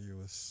that while you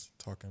was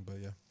talking. But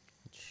yeah,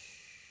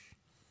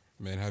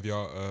 man, have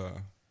y'all?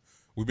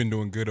 We've been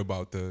doing good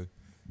about the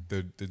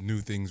new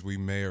things we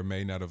may or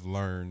may not have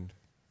learned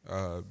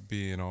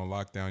being on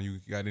lockdown. You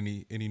got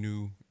any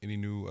new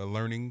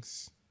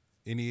learnings?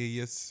 Any of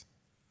yes?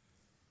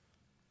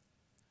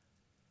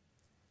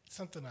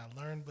 Something I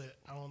learned, but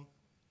I don't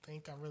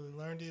think I really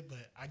learned it.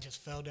 But I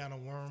just fell down a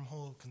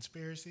wormhole of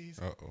conspiracies.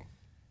 Uh-oh.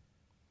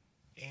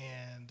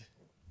 And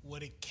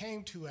what it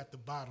came to at the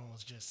bottom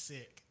was just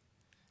sick.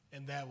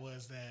 And that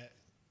was that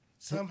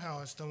somehow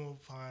I stumbled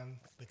upon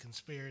the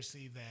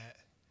conspiracy that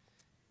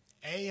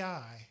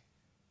AI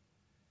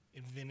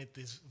invented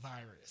this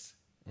virus.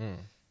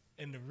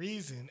 And the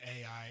reason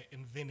AI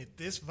invented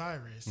this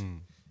virus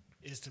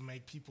is to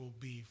make people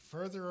be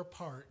further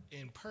apart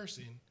in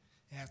person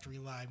and have to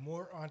rely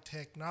more on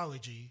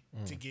technology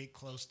to get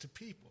close to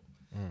people.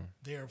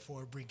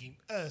 Therefore, bringing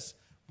us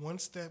one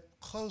step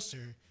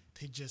closer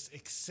to just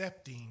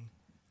accepting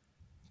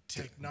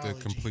technology.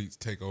 The complete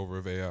takeover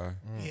of AI.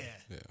 Yeah.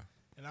 Yeah.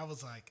 And I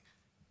was like,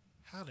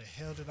 how the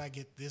hell did I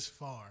get this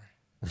far?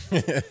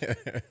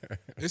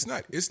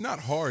 It's not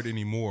hard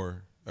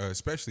anymore,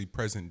 especially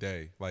present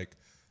day. Like,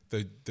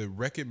 the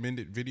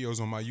recommended videos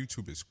on my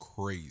YouTube is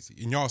crazy.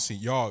 And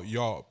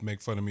y'all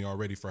make fun of me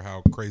already for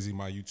how crazy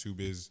my YouTube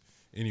is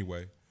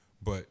anyway,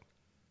 but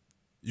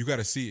you got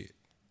to see it.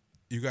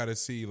 You got to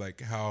see, like,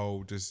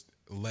 how just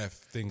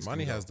left things.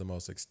 Money has the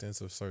most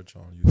extensive search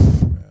on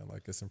YouTube, man.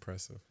 Like, it's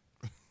impressive.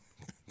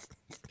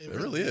 It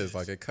really is.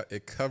 Like,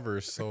 it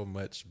covers so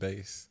much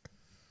base.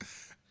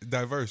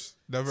 Diverse,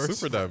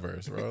 super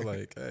diverse, bro.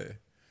 Like, hey,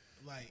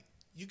 like,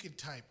 you could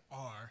type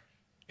R,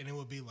 and it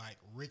would be like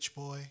rich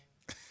boy,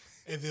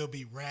 and there'll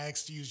be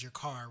rags to use your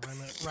car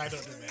right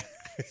under that.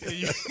 So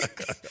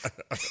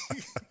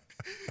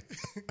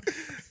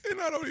and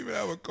I don't even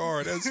have a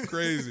car. That's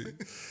crazy.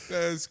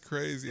 That's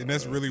crazy. And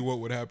that's really what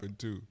would happen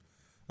too.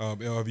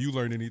 Have you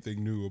learned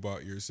anything new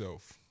about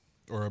yourself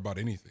or about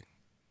anything?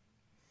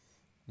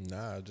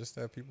 Nah, just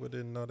that people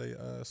didn't know they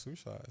shoe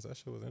size. That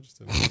shit was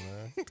interesting to me,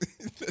 man.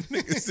 That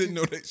niggas didn't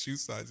know that shoe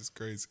size is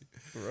crazy.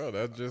 Bro,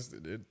 that just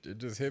it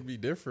just hit me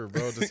different,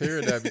 bro. Just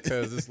hearing that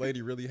because this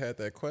lady really had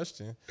that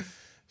question.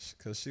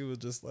 Because she was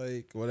just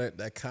like, well,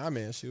 that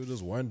comment, she was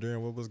just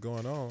wondering what was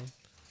going on.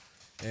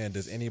 And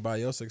does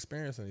anybody else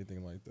experience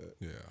anything like that?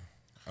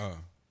 Yeah.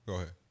 Go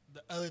ahead.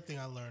 The other thing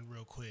I learned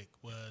real quick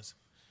was,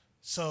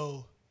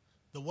 so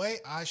the way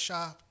I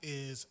shop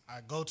is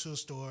I go to a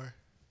store,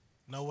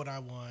 know what I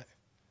want,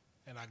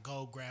 and I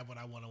go grab what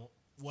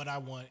I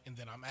want, and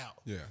then I'm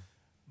out. Yeah.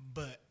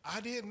 But I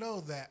didn't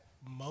know that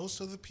most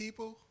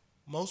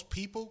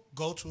people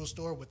go to a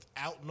store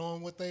without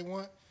knowing what they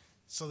want,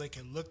 so they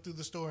can look through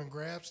the store and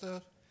grab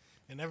stuff.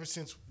 And ever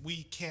since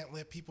we can't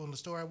let people in the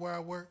store where I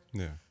work,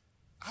 Yeah.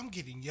 I'm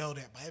getting yelled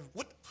at by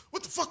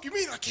what the fuck you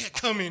mean I can't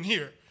come in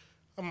here?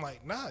 I'm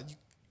like, nah,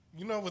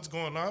 you know what's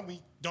going on.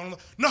 We don't.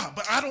 Nah,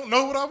 but I don't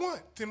know what I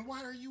want. Then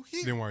why are you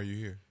here? Then why are you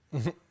here?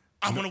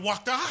 I want to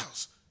walk the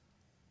aisles.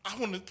 I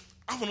want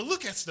to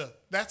look at stuff.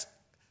 That's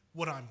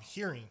what I'm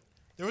hearing.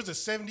 There was a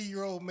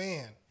 70-year-old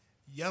man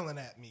yelling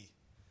at me,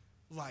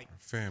 like,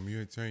 Fam, you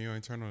ain't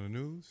turn on the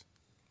news?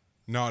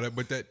 No,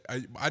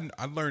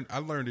 I learned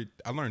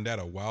that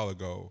a while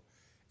ago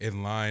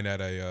in line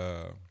at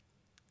a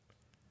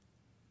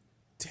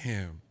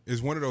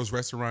it's one of those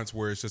restaurants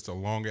where it's just a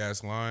long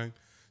ass line.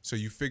 So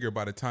you figure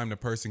by the time the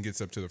person gets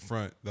up to the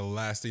front, the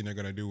last thing they're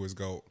gonna do is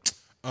go,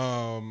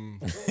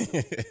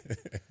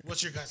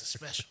 what's your guys'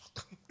 special?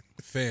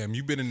 fam,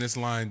 you've been in this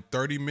line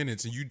 30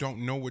 minutes and you don't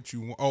know what you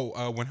want.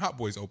 Oh, when Hot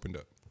Boys opened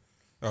up.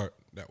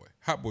 That way.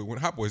 When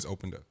Hot Boys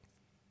opened up.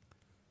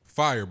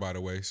 Fire, by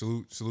the way.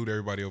 Salute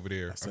everybody over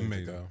there.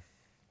 Amazing.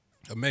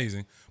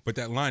 Amazing. But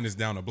that line is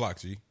down a block,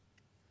 G.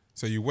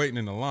 So you're waiting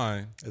in the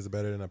line. Is it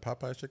better than a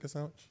Popeye chicken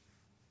sandwich?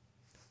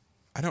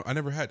 I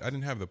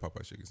didn't have the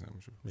Popeye chicken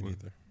sandwich. Me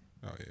neither.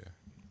 Oh yeah.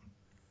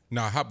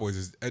 Nah, Hot Boys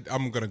is.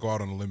 I'm gonna go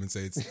out on a limb and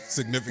say it's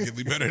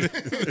significantly better.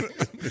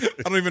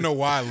 I don't even know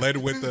why I led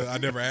with I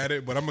never had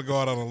it, but I'm gonna go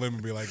out on a limb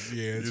and be like,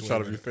 yeah. You're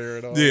trying to be fair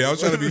at all? Yeah, I was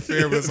trying to be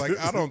fair, but it's like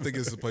I don't think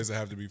it's the place I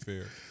have to be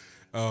fair.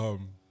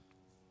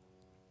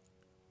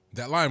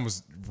 That line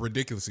was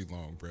ridiculously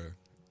long, bro.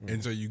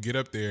 And so you get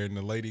up there, and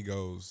the lady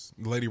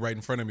right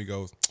in front of me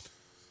goes,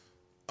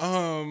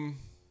 damn.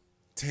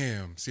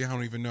 See, I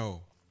don't even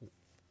know.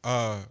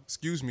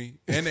 Excuse me.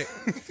 And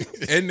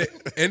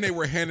they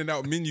were handing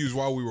out menus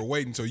while we were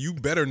waiting, so you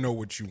better know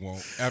what you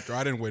want after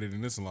I didn't wait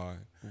in this line.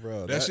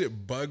 Bro, that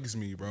shit bugs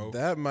me, bro.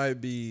 That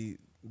might be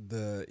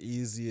the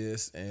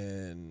easiest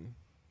and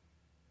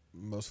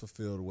most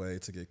fulfilled way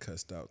to get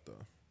cussed out,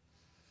 though.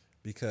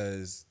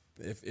 Because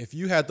if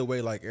you had to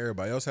wait like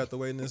everybody else had to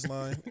wait in this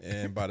line,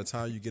 and by the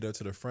time you get up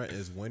to the front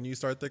is when you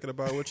start thinking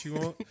about what you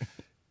want,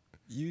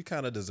 you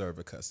kind of deserve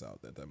a cuss out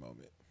at that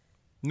moment.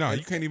 No,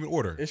 you can't even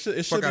order. It should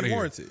be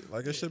warranted.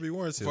 Like, it should be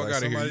warranted. Fuck like,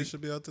 outta here. Somebody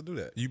should be able to do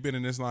that. You've been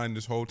in this line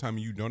this whole time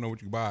and you don't know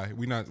what you buy.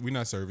 We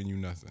not serving you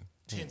nothing.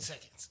 10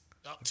 seconds.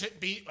 No.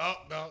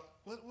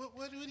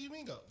 What do you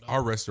mean go? No.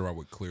 Our restaurant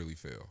would clearly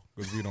fail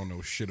because we don't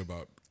know shit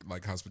about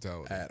like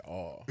hospitality At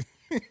all.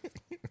 You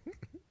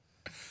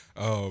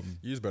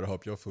just better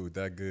hope your food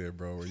that good,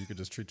 bro, or you could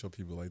just treat your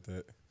people like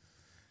that.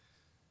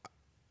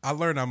 I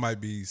learned I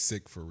might be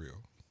sick for real.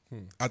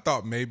 I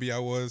thought maybe I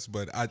was,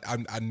 but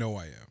I know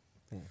I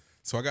am.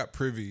 So I got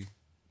privy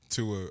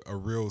to a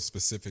real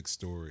specific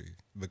story.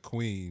 The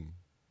queen,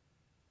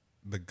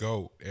 the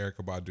GOAT,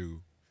 Erykah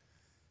Badu.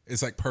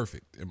 It's like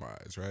perfect in my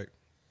eyes, right?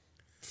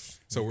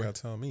 So We're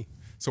telling me.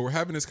 So we're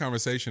having this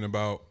conversation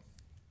about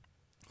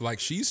like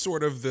she's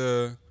sort of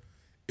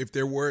if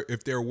there were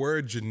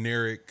a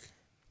generic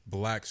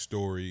black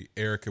story,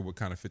 Erykah would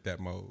kind of fit that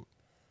mode.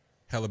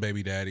 Hella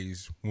baby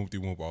daddies,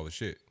 whoop-de-whoop, all the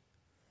shit.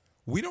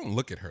 We don't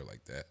look at her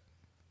like that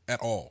at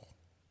all.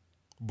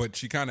 But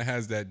she kind of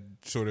has that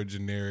sort of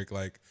generic,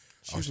 like...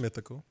 She's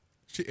mythical.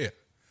 Yeah.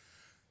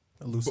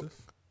 Elusive.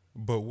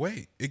 But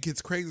wait, it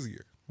gets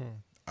crazier.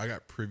 I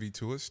got privy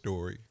to a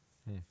story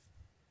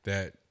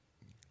that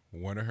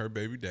one of her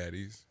baby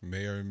daddies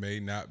may or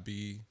may not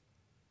be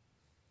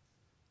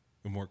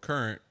one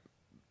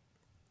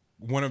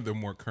of the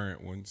more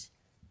current ones,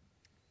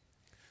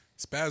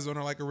 spaz on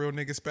her like a real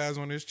nigga spaz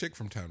on his chick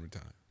from time to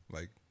time.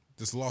 Like,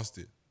 just lost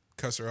it.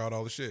 Cuss her out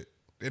all the shit.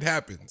 It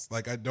happens.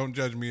 Like, don't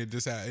judge me.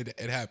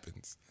 It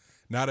happens.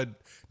 Not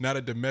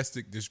a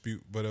domestic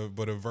dispute, but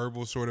a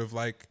verbal sort of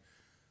like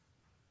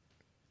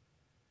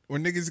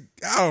when niggas.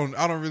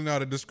 I don't really know how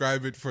to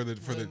describe it for the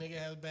nigga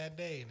has a bad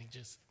day and he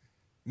just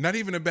not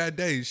even a bad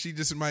day. She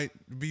just might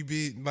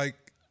be like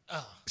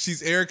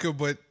she's Erykah,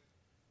 but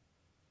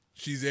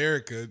she's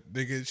Erykah.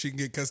 Nigga, she can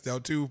get cussed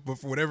out too. But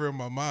for whatever in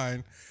my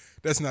mind,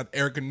 that's not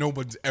Erykah.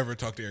 Nobody's ever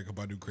talked to Erykah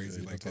Badu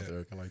crazy like that. Talk to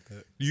Erykah like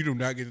that. You do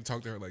not get to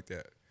talk to her like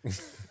that.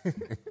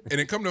 And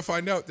then come to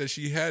find out that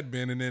she had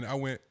been, and then I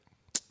went,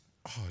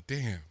 oh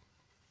damn,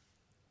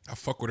 I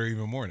fuck with her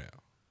even more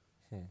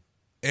now.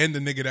 and the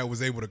nigga that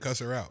was able to cuss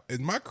her out.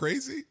 Am I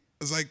crazy?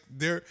 It's like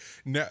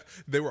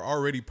they were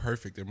already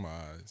perfect in my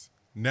eyes.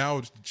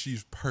 Now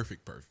she's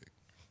perfect,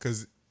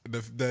 because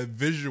the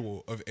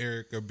visual of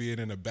Erica being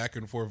in a back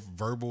and forth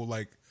verbal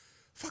like,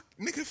 fuck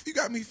nigga, you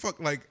got me fucked.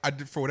 Like I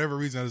did for whatever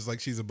reason. I was like,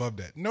 she's above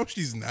that. No,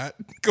 she's not.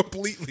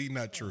 Completely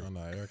not true. Oh,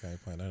 no, Erica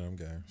ain't playing none of them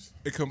games.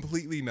 It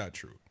completely not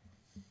true.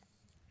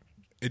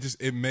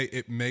 It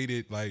made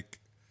it like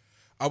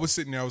I was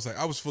sitting there. I was like,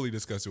 I was fully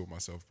disgusted with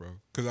myself, bro,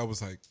 because I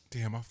was like,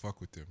 damn, I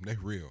fuck with them. They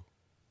real.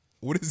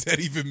 What does that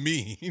even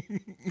mean?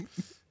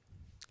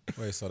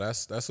 Wait, so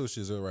that's who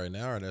she's with right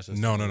now, or that's just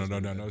No.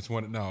 It's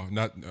one. No,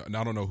 not.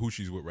 I don't know who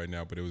she's with right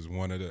now, but it was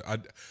one of the. I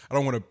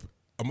don't want to.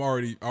 I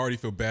already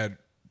feel bad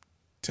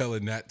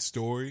telling that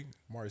story.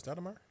 Amari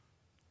Stoudemire?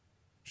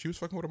 She was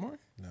fucking with Amari?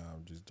 No, I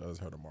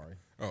just heard Amari.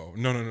 Oh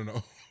no.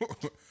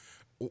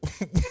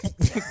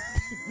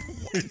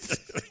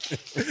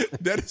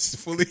 That is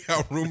fully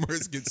how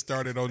rumors get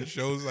started on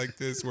shows like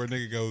this, where a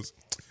nigga goes,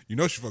 "You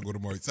know she fucking with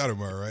Amari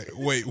Stoudemire, right?"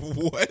 Wait,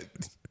 what?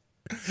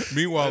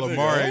 Meanwhile,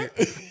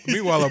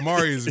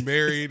 Amari is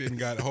married and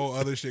got whole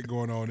other shit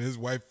going on. His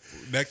wife,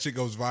 that shit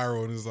goes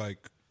viral and is like,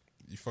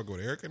 "You fucking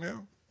with Erica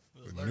now?"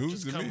 Alert News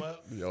just to come me.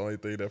 up. The only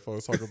thing that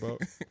folks talk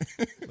about.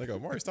 Like,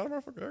 Amari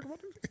Stoudemire fucking Erica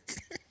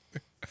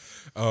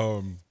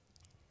Badu?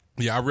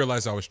 Yeah, I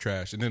realized I was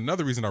trash, and then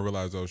another reason I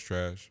realized I was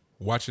trash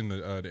watching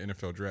the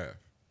NFL draft.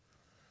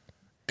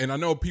 And I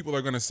know people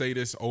are gonna say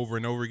this over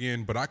and over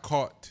again, but I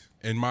caught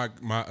in my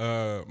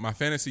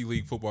fantasy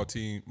league football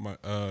team, my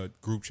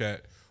group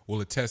chat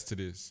will attest to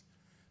this.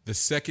 The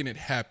second it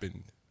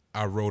happened,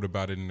 I wrote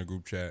about it in the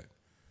group chat.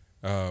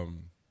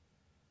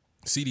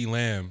 CeeDee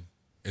Lamb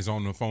is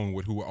on the phone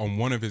on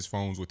one of his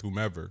phones with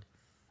whomever.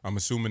 I'm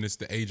assuming it's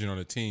the agent on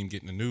the team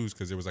getting the news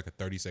because there was like a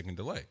 30-second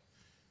delay.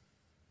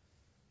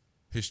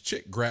 His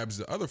chick grabs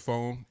the other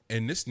phone,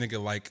 and this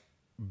nigga like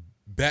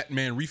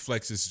Batman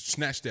reflexes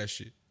snatch that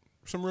shit.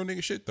 Some real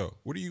nigga shit though.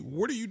 What are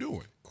you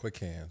doing? Quick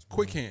hands. Bro.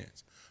 Quick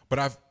hands. But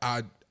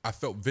I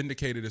felt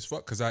vindicated as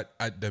fuck because I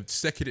the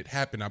second it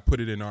happened, I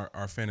put it in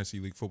our fantasy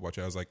league football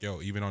chat. I was like,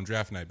 yo, even on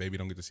draft night, baby,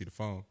 don't get to see the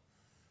phone.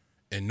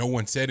 And no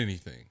one said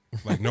anything.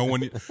 Like no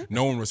one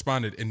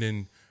responded. And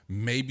then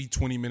maybe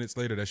 20 minutes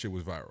later, that shit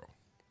was viral.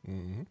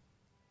 Mm-hmm.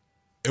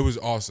 It was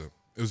awesome.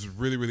 It was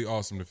really, really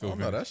awesome to feel. Oh,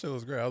 no, that shit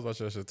was great. I was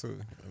watching that shit too,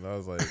 and I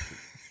was like,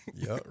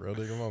 "Yep, real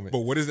nigga moment."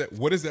 But what does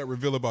that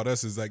reveal about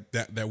us? Is like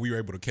that we were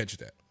able to catch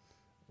that,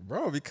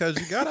 bro. Because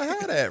you gotta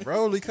have that,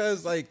 bro.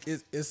 Because like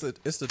it's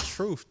the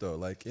truth though.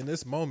 Like in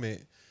this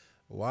moment,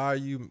 why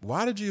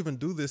did you even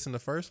do this in the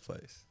first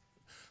place?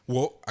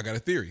 Well, I got a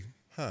theory.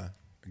 Huh?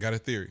 I got a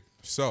theory.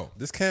 So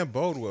this can't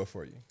bode well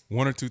for you.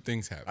 One or two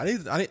things happen.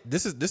 I need.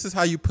 This is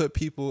how you put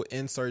people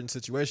in certain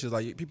situations.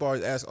 Like people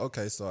always ask,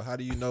 okay, so how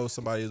do you know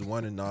somebody is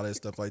one and all that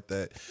stuff like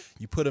that?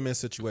 You put them in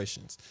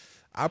situations.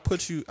 I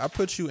put you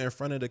in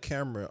front of the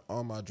camera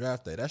on my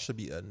draft day. That should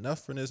be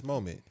enough for this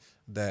moment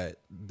that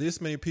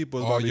this many people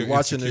is going to be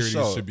watching this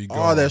show.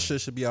 All that shit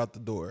should be out the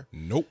door.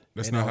 Nope,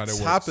 that's not how that works.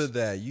 On top of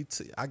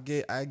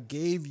that, I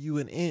gave you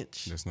an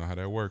inch. That's not how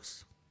that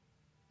works.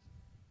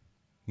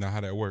 Not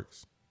how that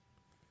works.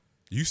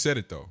 You said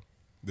it though.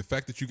 The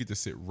fact that you get to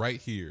sit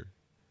right here,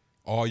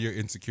 all your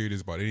insecurities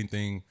about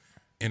anything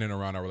in and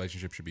around our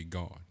relationship should be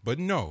gone. But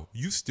no,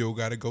 you still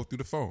got to go through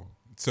the phone.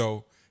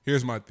 So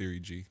here's my theory,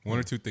 G. One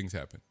or two things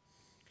happen.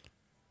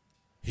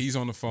 He's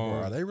on the phone.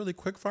 Bro, are they really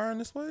quick firing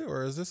this way,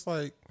 or is this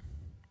like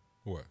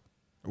what?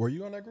 Were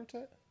you on that group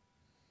chat?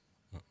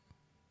 I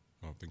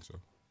don't think so.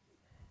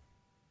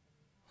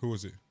 Who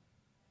was it?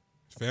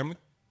 His family?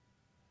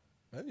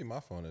 Maybe my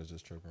phone is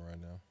just tripping right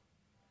now.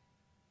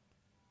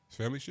 His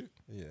family shit?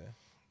 Yeah.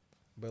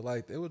 But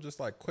like it was just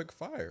like quick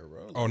fire,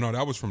 bro. Like, oh no,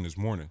 that was from this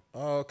morning.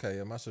 Oh, okay.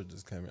 Yeah, my shit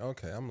just came in.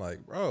 Okay. I'm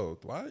like, bro,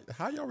 why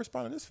how y'all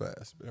responding this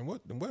fast? And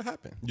what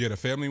happened? Yeah, the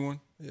family one?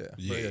 Yeah.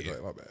 Yeah. Go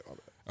ahead. My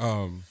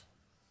bad.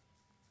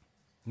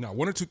 No,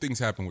 one or two things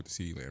happened with the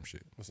CeeDee Lamb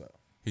shit. What's up?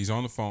 He's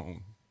on the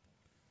phone,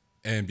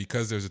 and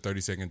because there's a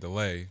 30-second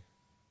delay,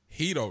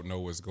 he don't know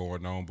what's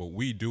going on, but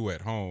we do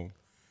at home.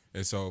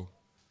 And so,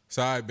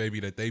 side baby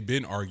that they've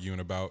been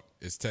arguing about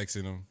is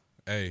texting him,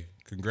 hey,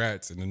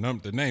 congrats, and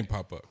the name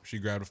pop up. She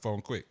grabbed the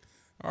phone quick.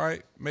 All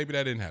right, maybe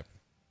that didn't happen.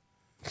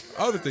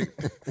 Other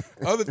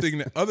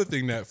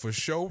thing that for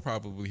sure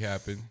probably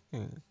happened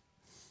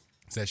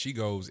is that she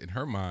goes in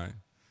her mind,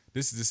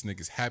 this is this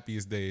nigga's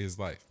happiest day of his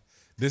life.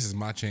 This is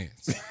my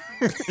chance.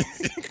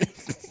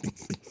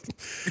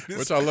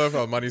 Which I love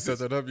how Money set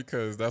that up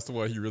because that's the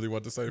one he really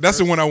wanted to say. That's first.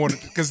 the one I wanted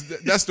because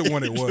that's the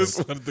one it was.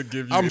 Just wanted to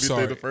give you. I'm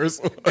sorry, the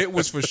first one. It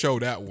was for sure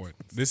that one.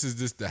 This is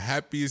just the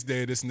happiest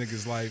day of this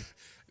nigga's life.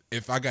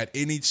 If I got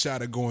any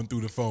shot of going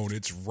through the phone,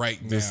 it's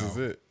right now. This is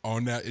it.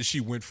 On that, and she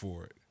went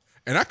for it,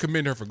 and I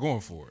commend her for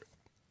going for it.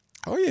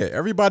 Oh yeah,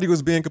 everybody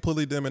was being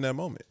completely dim in that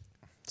moment.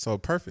 So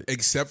perfect,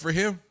 except for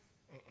him.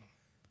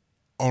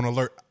 On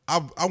alert,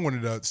 I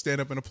wanted to stand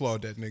up and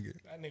applaud that nigga.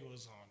 That nigga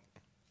was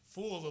on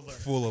full alert.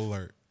 Full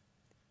alert,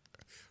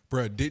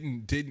 bruh.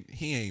 Didn't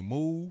he ain't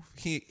move?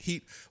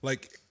 He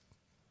like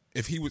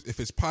if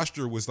his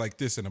posture was like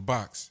this in a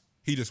box,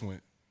 he just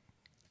went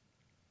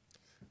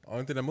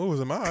Only thing that moves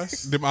is my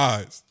eyes. Them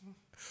eyes.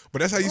 But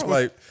that's how you supposed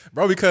Like,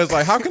 bro, because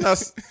like, how can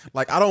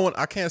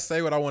I can't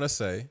say what I want to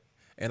say,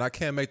 and I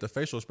can't make the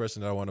facial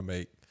expression that I want to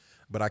make,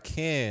 but I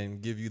can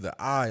give you the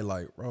eye,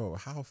 like, bro,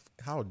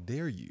 how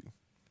dare you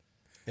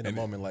in a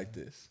moment like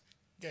this?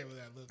 Gave her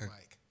that look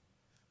like,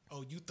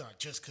 oh, you thought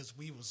just because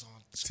we was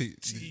on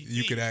TV.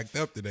 you could act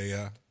up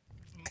today,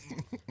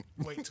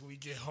 Wait till we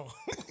get home.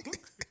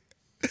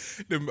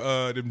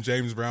 them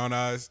James Brown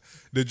eyes.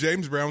 The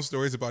James Brown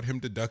stories about him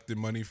deducting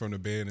money from the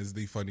band is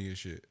the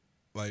funniest shit.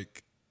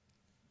 Like,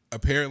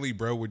 apparently,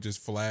 bro would just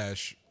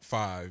flash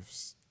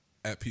fives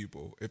at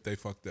people if they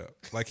fucked up.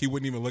 Like, he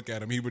wouldn't even look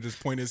at them. He would just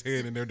point his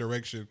hand in their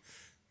direction.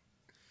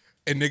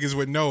 And niggas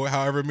would know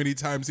however many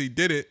times he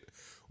did it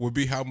would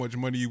be how much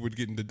money you would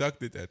get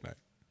deducted that night.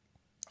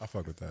 I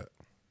fuck with that.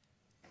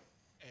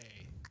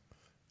 Hey,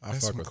 I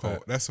That's fuck some with cold.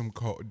 that. That's some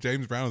cold.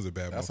 James Brown is a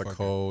bad That's a motherfucker.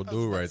 cold I was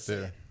dude about right to say,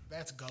 there.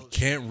 that's goat.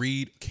 Can't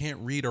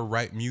read or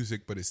write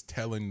music, but is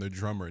telling the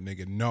drummer,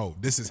 nigga, no,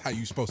 this is how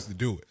you supposed to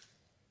do it.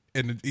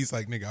 And he's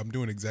like, nigga, I'm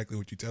doing exactly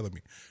what you're telling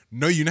me.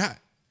 No, you're not.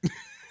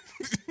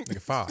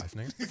 Nigga, 5,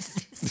 nigga.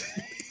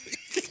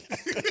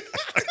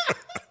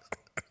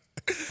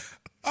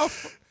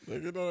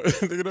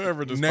 Nigga, don't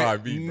ever just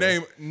 5 beat, bro.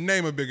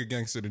 Name a bigger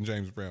gangster than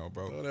James Brown,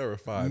 bro. Don't ever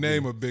 5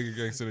 Name beat. a bigger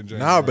gangster than James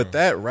Nah, Brown. but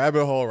that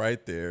rabbit hole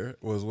right there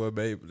was what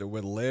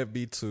led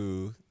me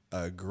to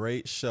a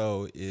great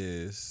show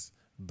is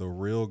the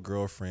real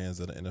girlfriends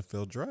of the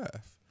NFL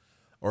draft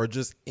or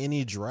just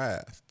any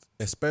draft,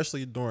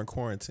 especially during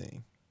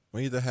quarantine.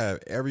 We need to have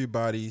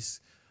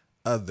everybody's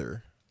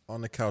other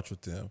on the couch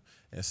with them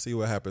and see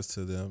what happens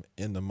to them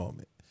in the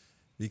moment.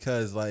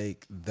 Because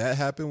like that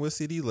happened with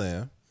CeeDee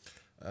Lamb.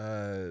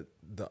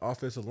 The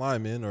offensive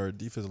lineman or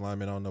defensive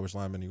lineman, I don't know which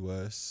lineman he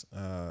was.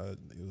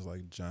 It was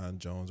like John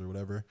Jones or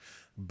whatever.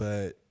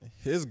 But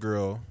his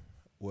girl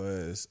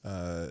was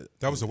that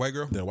was the white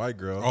girl? the white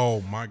girl.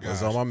 Oh my god.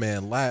 Was on my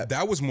man lap.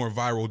 That was more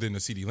viral than the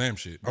CeeDee Lamb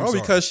shit. I'm Bro,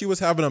 sorry. because she was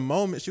having a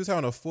moment. She was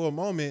having a full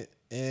moment,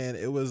 and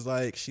it was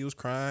like she was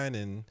crying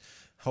and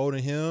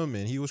holding him,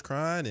 and he was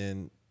crying,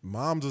 and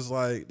mom's was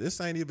like, "This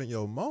ain't even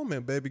your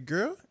moment, baby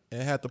girl,"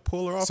 and had to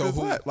pull her off his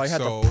lap, like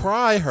had to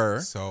pry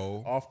her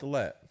off the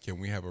lap. Can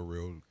we have a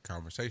real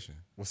conversation?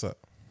 What's up?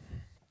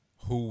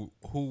 Who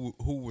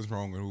was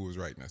wrong and who was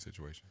right in that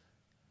situation?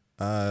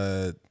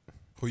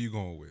 Who you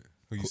going with?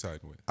 Who you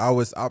siding with?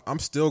 I'm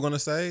still gonna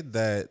say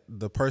that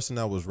the person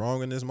that was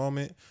wrong in this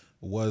moment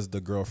was the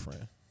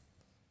girlfriend.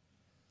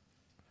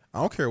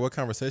 I don't care what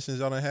conversations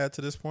y'all done had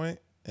to this point,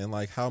 and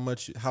like how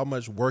much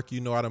work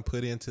you know I done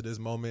put into this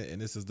moment, and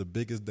this is the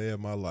biggest day of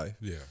my life.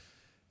 Yeah.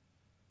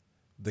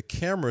 The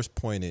camera's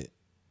pointed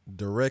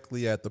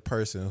directly at the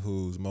person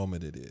whose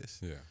moment it is.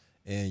 Yeah.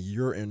 And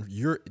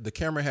the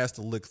camera has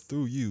to look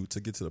through you to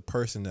get to the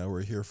person that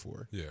we're here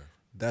for. Yeah.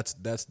 That's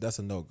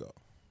a no-go.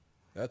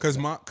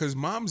 Because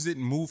moms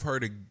didn't move her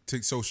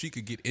to so she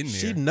could get in there.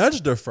 She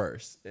nudged her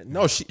first.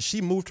 No,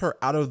 she moved her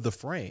out of the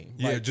frame.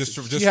 Yeah, Like, just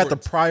she had to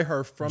pry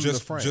her from the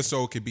just frame. just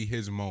so it could be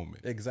his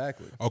moment.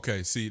 Exactly.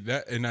 Okay, see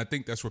that, and I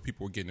think that's where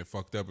people were getting it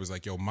fucked up. Is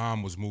like, yo,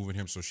 mom was moving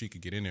him so she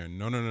could get in there.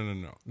 No.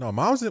 No,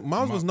 mom's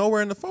was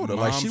nowhere in the photo.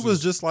 Like she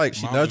was just like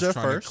she Mom nudged was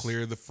her trying first. to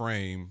clear the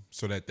frame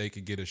so that they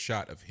could get a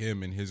shot of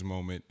him in his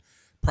moment,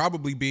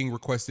 probably being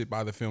requested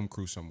by the film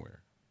crew somewhere.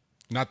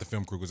 Not the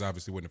film crew, because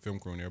obviously wasn't a film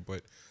crew in there,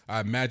 but I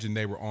imagine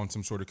they were on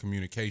some sort of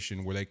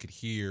communication where they could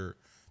hear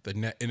the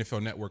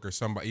NFL Network or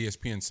somebody,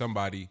 ESPN,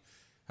 somebody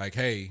like,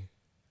 hey,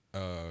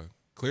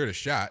 clear the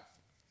shot.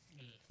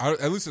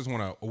 At least that's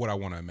what I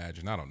want to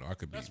imagine. I don't know. I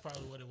could be. That's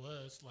probably what it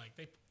was. Like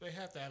they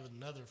have to have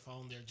another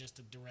phone there just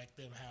to direct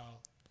them how.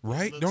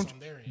 Right? It looks on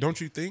their end.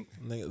 Don't you think?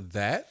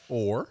 That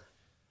or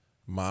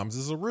mom's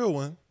is a real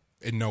one.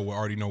 And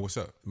already know what's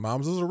up.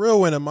 Mom's is a real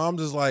one, and mom's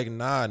is like,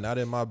 nah, not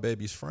in my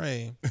baby's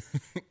frame.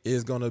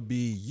 It's gonna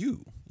be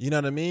you. You know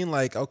what I mean?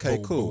 Like, okay,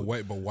 cool.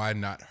 But why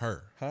not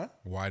her? Huh?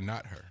 Why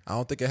not her? I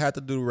don't think it had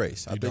to do with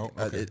race. I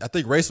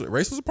think race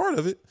was a part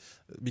of it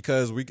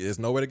because there's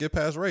no way to get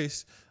past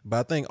race.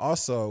 But I think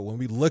also when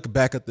we look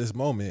back at this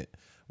moment,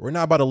 we're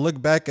not about to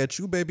look back at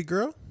you, baby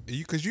girl.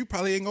 Because you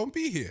probably ain't gonna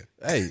be here.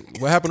 Hey,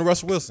 what happened to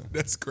Russell Wilson?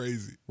 That's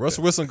crazy.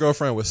 Russell Wilson's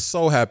girlfriend was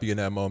so happy in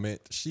that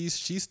moment. She's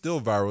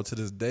still viral to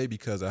this day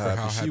because of how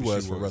happy she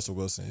was for Russell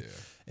Wilson.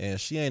 Yeah.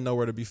 And she ain't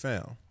nowhere to be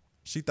found.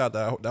 She thought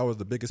that was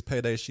the biggest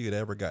payday she had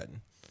ever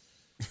gotten.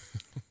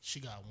 She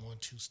got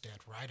 1-2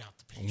 stepped right out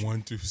the picture.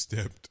 1-2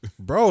 stepped.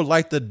 Bro,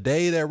 like the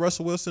day that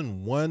Russell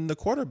Wilson won the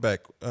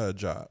quarterback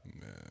job.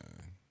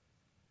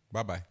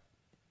 Bye-bye.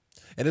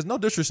 And there's no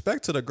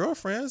disrespect to the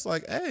girlfriends.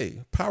 Like,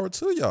 hey, power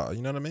to y'all.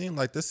 You know what I mean?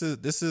 Like this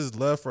is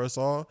love for us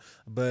all.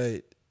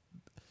 But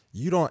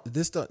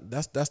that's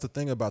the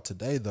thing about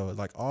today though.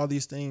 Like all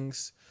these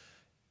things,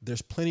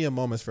 there's plenty of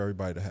moments for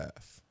everybody to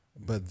have.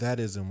 But that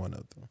isn't one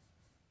of them.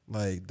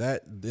 Like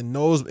that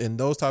in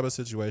those type of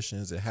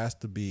situations, it has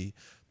to be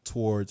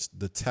towards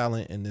the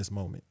talent in this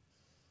moment.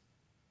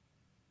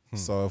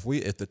 So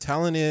if the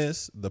talent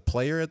is the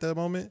player at that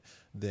moment,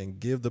 then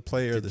give the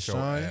player the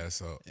shine.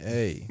 Ass up.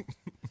 Hey,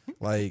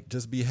 like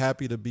just be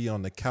happy to be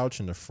on the couch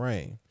in the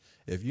frame.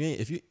 If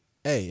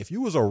Hey, if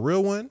you was a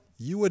real one,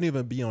 you wouldn't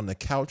even be on the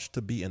couch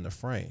to be in the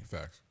frame.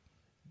 Facts.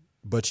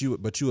 But you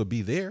would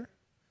be there.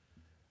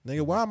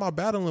 Nigga, why am I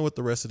battling with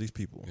the rest of these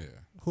people? Yeah.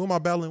 Who am I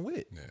battling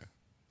with? Yeah.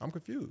 I'm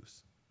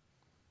confused.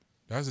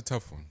 That was a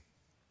tough one.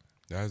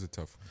 That was a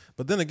tough one.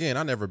 But then again,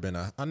 I never been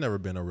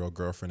a real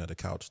girlfriend at the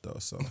couch though,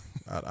 so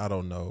I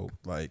don't know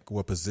like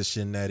what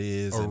position that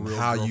is A and real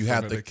how you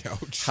have girlfriend to at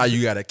the couch. how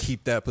you got to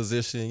keep that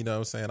position. You know what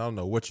I'm saying? I don't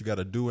know what you got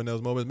to do in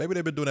those moments. Maybe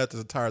they've been doing that this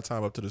entire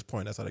time up to this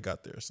point. That's how they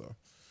got there. So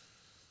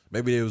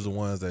maybe it was the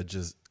ones that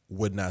just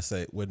would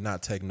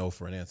not take no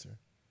for an answer.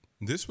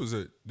 This was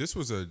a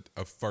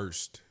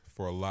first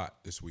for a lot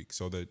this week.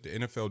 So the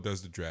NFL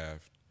does the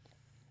draft,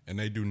 and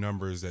they do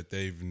numbers that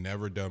they've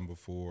never done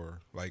before,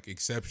 like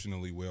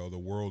exceptionally well. The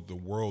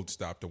world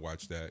stopped to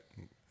watch that.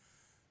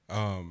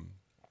 And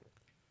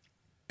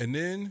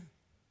then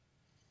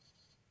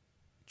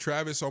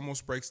Travis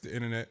almost breaks the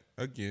internet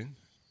again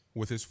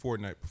with his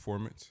Fortnite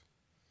performance.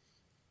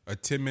 A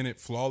 10-minute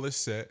flawless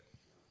set.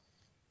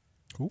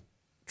 Who?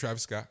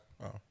 Travis Scott.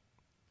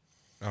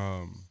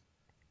 Oh.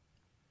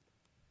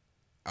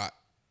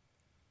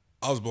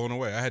 I was blown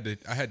away. I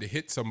had to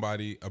hit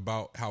somebody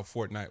about how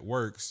Fortnite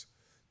works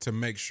to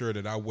make sure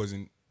that I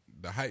wasn't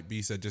the hype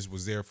beast that just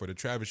was there for the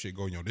Travis shit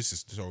going, yo, this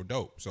is so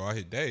dope. So I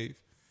hit Dave,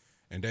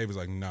 and Dave was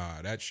like,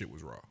 nah, that shit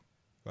was raw.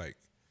 Like,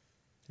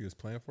 He was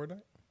playing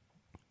Fortnite?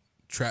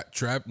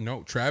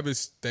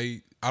 Travis,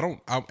 I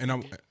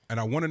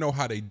want to know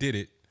how they did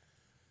it.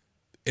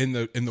 In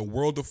the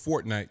world of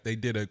Fortnite, they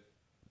did a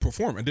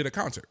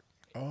concert.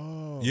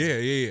 Oh.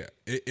 Yeah.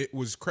 It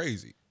was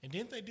crazy. And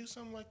didn't they do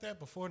something like that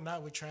before?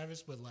 Not with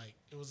Travis, but like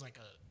it was like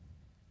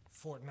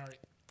a Fortnite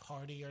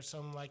party or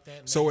something like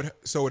that. So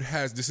it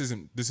has. This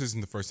isn't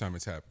the first time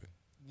it's happened.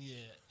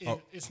 Yeah,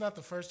 it's not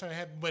the first time it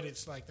happened, but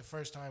it's like the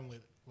first time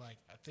with like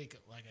I think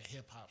like a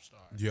hip hop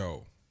star.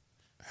 Yo,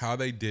 how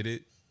they did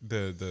it.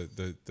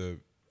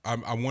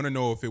 I want to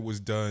know if it was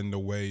done the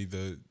way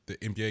the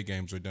NBA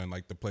games are done,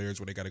 like the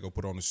players where they got to go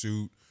put on a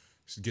suit,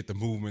 get the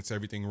movements,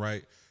 everything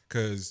right.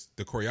 Because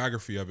the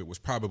choreography of it was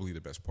probably the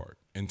best part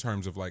in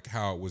terms of like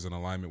how it was in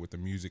alignment with the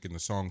music and the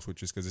song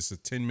switches. Because it's a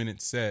 10-minute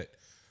set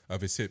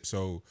of his hip.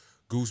 So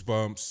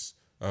Goosebumps,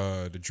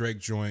 the Drake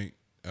joint.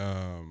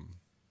 Damn,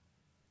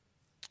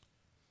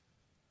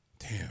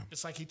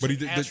 it's like he took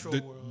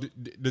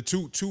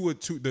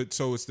Astroworld.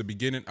 So it's the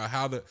beginning.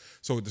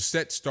 So the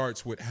set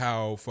starts with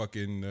how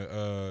fucking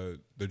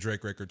the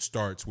Drake record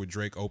starts with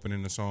Drake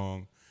opening the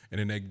song. And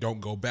then they don't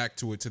go back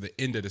to it to the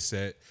end of the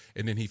set.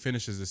 And then he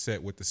finishes the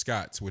set with the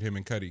Scots, with him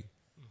and Cudi.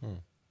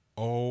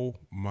 Oh,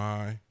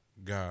 my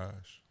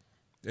gosh.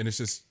 And it's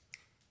just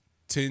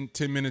 10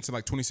 minutes and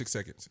like 26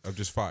 seconds of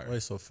just fire.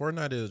 Wait, so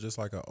Fortnite is just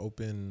like an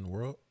open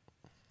world?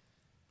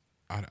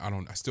 I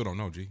still don't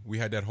know, G. We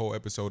had that whole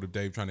episode of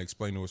Dave trying to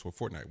explain to us what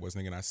Fortnite was,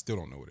 nigga, and I still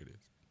don't know what it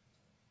is.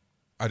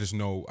 I just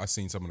know I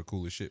seen some of the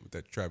coolest shit with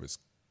that Travis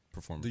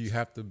performance. Do you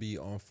have to be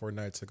on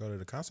Fortnite to go to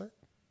the concert?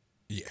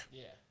 Yeah.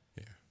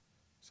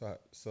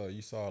 So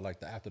you saw like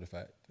the after the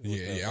fact?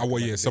 Yeah.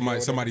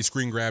 Somebody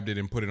screen grabbed it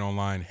and put it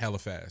online hella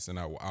fast, and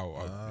yeah.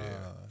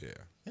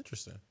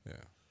 Interesting. Yeah.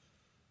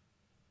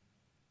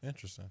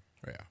 It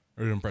was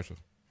impressive.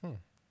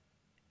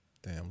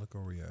 Damn, look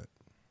where we at.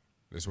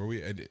 That's where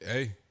we at.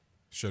 Hey,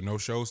 no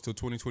shows till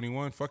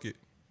 2021. Fuck it.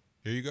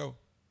 Here you go.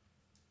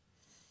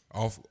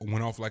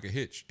 Went off like a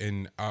hitch,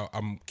 and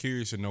I'm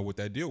curious to know what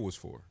that deal was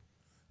for.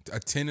 A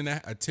 10 and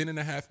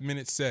a half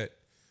minute set.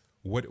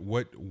 What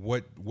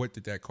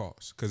did that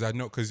cost?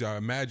 Because I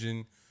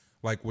imagine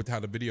like with how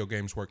the video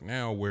games work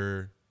now,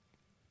 where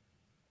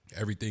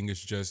everything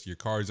is just your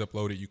card's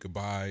uploaded, you could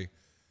buy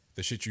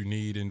the shit you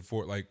need, and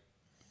for like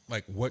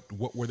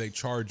what were they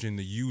charging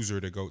the user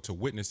to go to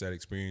witness that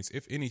experience,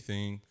 if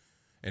anything,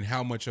 and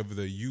how much of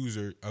a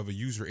user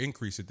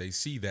increase did they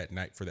see that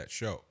night for that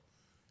show,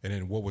 and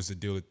then what was the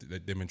deal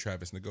that them and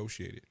Travis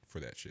negotiated for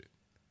that shit,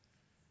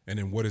 and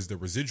then what is the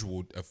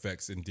residual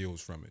effects and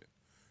deals from it.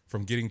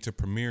 From getting to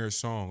premiere a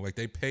song, like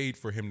they paid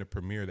for him to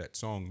premiere that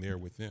song there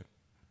with them.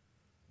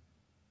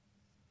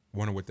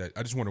 I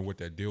just wonder what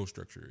that deal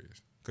structure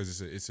is,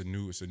 because it's a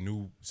new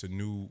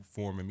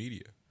form of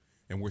media,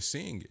 and we're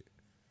seeing it.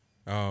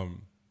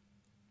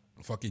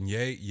 Fucking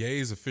Ye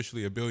is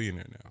officially a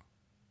billionaire now.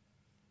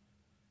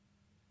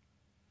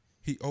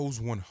 He owes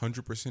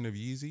 100% of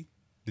Yeezy.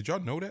 Did y'all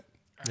know that?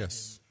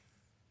 Yes.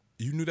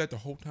 You knew that the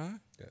whole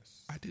time?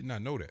 Yes. I did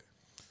not know that.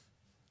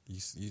 You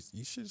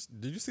should.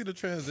 Did you see the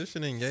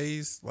transition in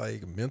Ye's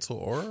like mental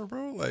aura,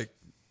 bro? Like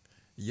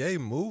Ye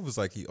moves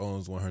like he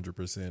owns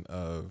 100%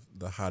 of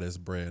the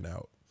hottest brand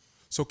out.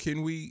 So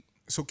can we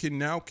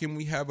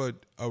have a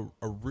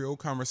real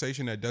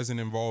conversation that doesn't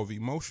involve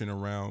emotion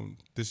around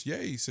this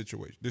Ye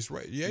situation?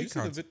 Ye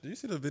concept. Do you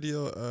see the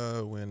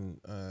video when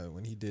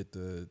he did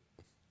the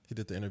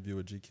interview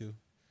with GQ?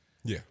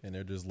 Yeah. And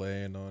they're just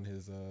laying on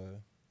his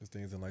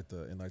things in the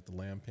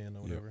lamb pen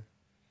or whatever,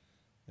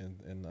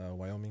 in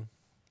Wyoming.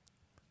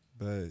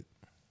 But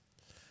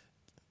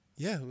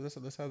yeah, let's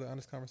have the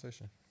honest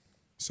conversation.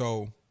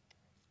 So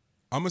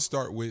I'm gonna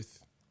start with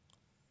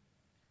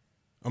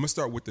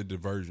the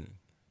diversion.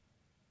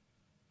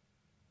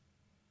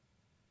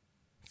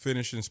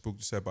 finishing Spook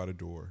to Step Out the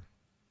Door.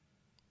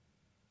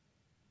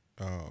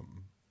 I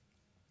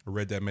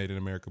read that Made in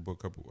America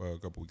book a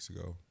couple weeks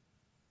ago.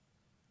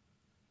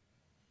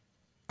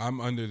 I'm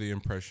under the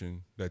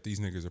impression that these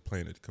niggas are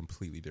playing a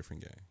completely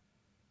different game.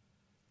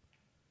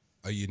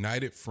 A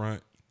united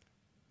front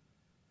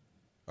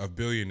of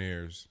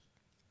billionaires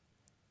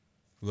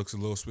looks a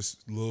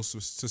little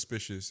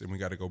suspicious, and we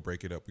got to go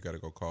break it up. We got to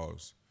go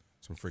cause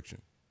some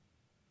friction.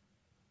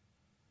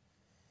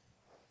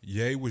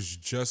 Ye was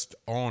just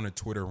on a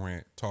Twitter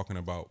rant talking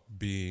about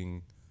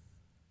being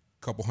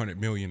a couple $100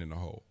 million in the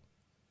hole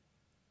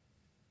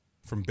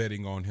from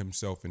betting on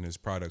himself and his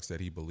products that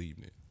he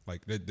believed in.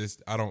 Like this,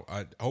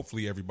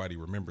 hopefully everybody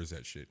remembers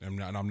that shit.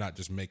 I'm not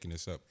just making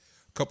this up.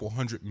 A couple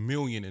 $100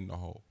 million in the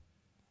hole.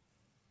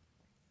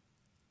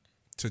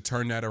 To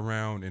turn that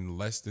around in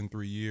less than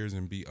 3 years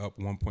and be up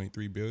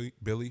 1.3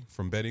 billion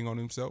from betting on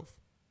himself,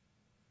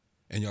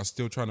 and y'all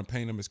still trying to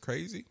paint him as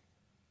crazy.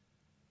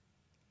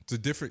 It's a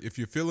different. If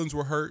your feelings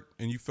were hurt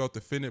and you felt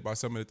offended by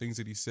some of the things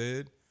that he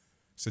said,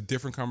 it's a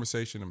different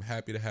conversation. I'm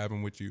happy to have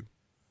him with you,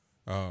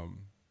 but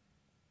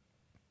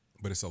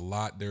it's a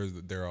lot. There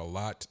are a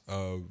lot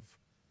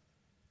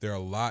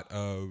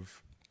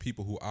of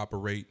people who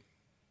operate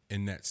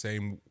in that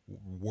same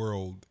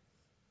world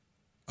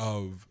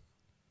of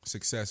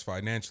success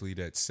financially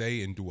that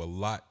say and do a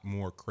lot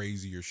more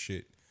crazier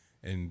shit,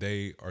 and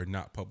they are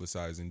not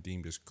publicized and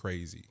deemed as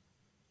crazy.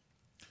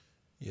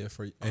 Yeah,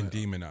 and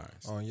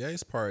demonized. On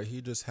Ye's part,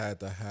 he just had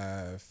to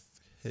have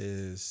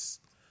the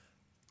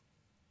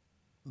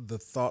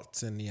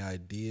thoughts and the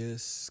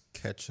ideas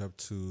catch up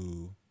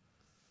to,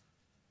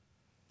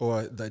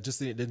 or that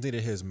just needed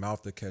his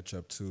mouth to catch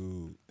up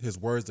to, his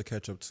words to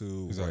catch up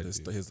to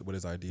what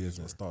his ideas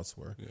and his thoughts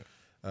were. Yeah.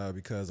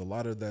 Because a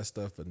lot of that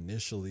stuff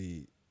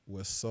initially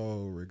was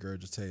so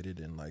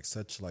regurgitated and like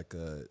such like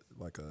a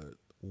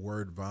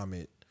word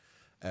vomit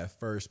at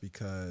first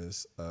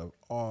because of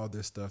all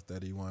this stuff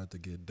that he wanted to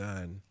get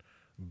done,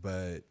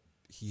 but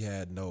he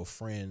had no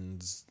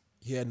friends.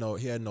 He had no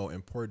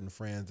important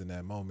friends in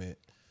that moment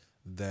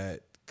that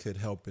could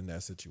help in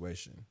that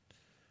situation.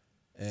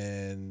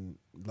 And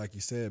like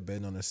you said,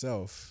 betting on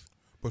himself.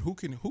 But who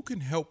can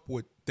help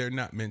what they're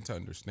not meant to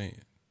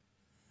understand?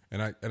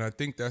 And I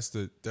think that's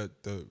the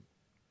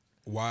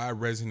why I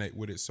resonate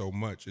with it so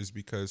much is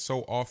because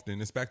so often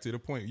it's back to the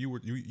point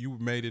you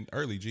made it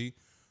early, G.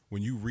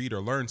 When you read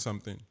or learn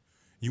something,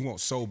 you want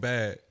so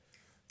bad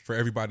for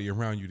everybody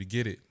around you to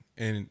get it,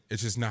 and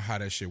it's just not how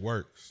that shit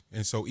works.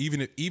 And so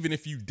even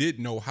if you did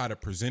know how to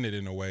present it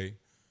in a way,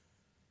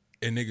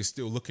 and niggas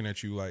still looking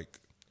at you like,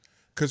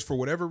 because for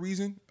whatever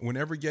reason,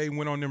 whenever Ye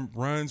went on them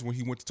runs, when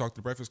he went to talk to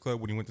the Breakfast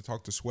Club, when he went to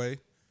talk to Sway,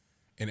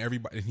 and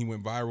he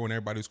went viral and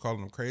everybody was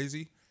calling him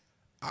crazy,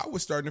 I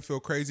was starting to feel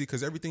crazy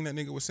because everything that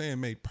nigga was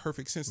saying made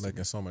perfect sense to me.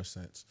 Making so much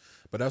sense.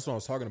 But that's what I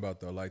was talking about,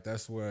 though. Like,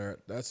 that's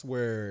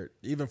where,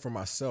 even for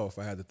myself,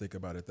 I had to think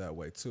about it that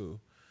way, too,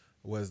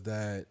 was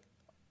that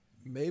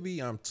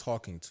maybe I'm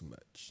talking too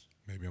much.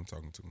 Maybe I'm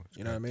talking too much.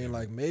 You know what I mean?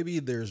 Like, maybe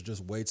there's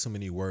just way too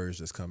many words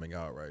that's coming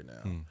out right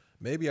now.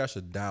 Maybe I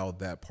should dial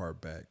that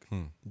part back.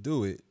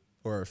 Do it,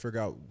 or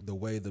figure out the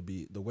way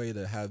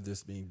to have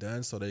this being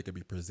done so they could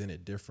be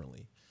presented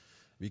differently.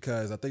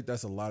 Because I think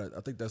that's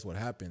what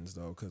happens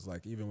though. Because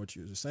like even what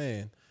you were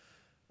saying,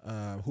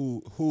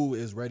 who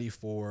is ready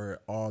for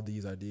all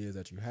these ideas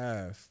that you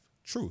have?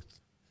 Truth.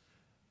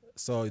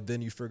 So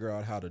then you figure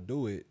out how to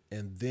do it,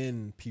 and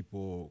then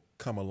people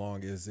come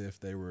along as if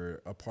they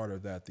were a part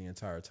of that the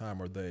entire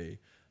time, or they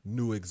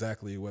knew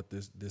exactly what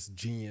this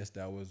genius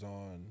that was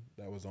on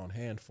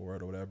hand for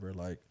it or whatever.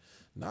 Like,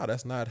 nah,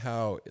 that's not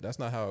how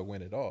it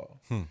went at all.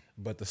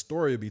 But the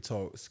story will be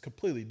told it's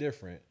completely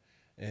different.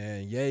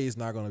 And Ye's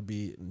not going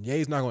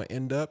to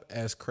end up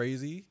as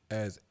crazy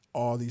as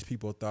all these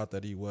people thought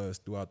that he was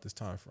throughout this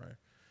time frame.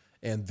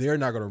 And they're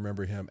not going to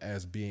remember him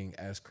as being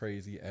as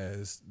crazy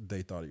as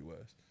they thought he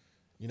was.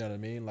 You know what I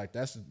mean? Like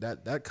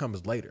that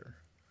comes later.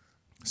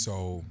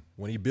 So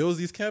when he builds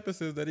these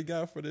campuses that he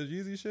got for the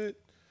Yeezy shit,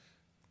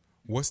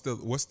 what's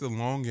the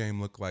long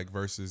game look like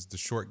versus the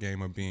short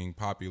game of being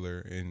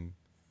popular and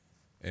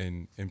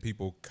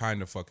people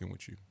kind of fucking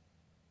with you?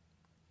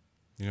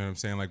 You know what I'm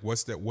saying? Like,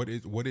 what's that? What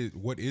is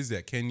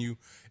that?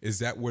 Is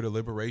that where the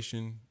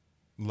liberation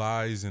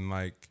lies? And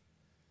like,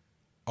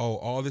 oh,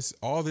 all this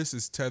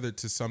is tethered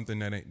to something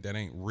that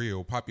ain't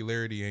real.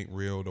 Popularity ain't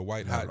real. The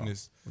white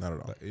hotness, not at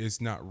all. It's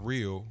not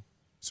real.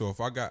 So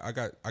if I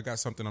got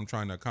something I'm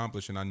trying to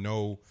accomplish, and I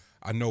know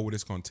what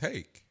it's gonna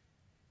take,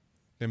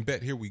 then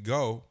bet here we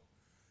go.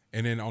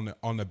 And then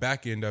on the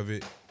back end of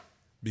it,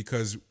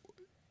 because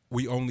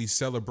we only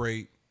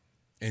celebrate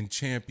and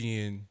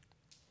champion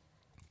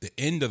the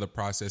end of the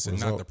process and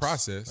not the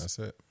process. That's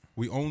it.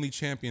 We only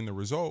champion the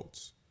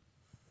results.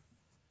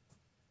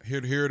 Here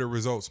are the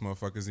results,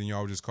 motherfuckers, and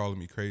y'all were just calling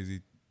me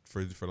crazy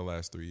for the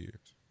last 3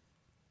 years.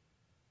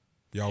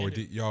 Y'all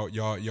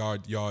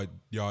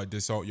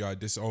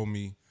disown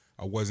me.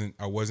 I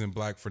wasn't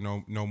black for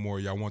no more.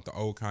 Y'all want the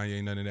old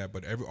Kanye, none of that.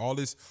 But all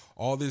this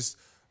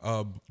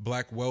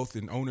black wealth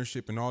and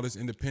ownership and all this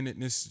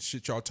independentness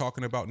shit y'all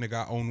talking about,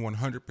 nigga. I own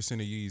 100% of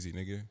Yeezy,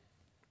 nigga.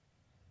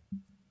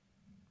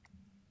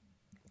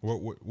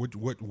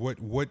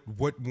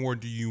 What more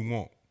do you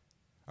want?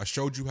 I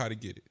showed you how to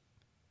get it.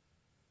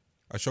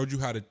 I showed you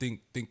how to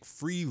think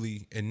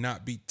freely and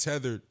not be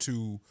tethered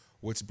to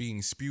what's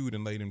being spewed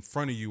and laid in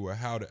front of you, or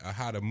how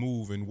to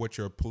move and what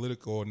your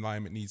political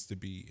alignment needs to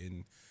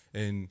be,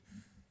 and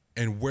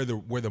where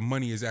the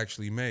money is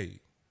actually made.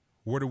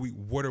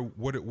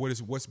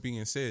 What's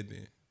being said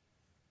then?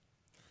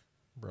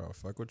 Bro,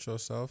 fuck with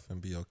yourself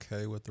and be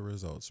okay with the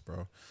results,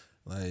 bro.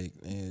 Like,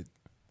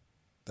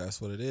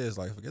 that's what it is.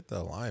 Like, forget the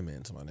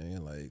alignments, my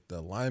nigga. Like, the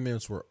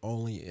alignments were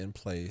only in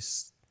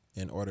place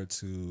in order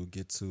to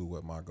get to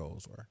what my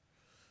goals were.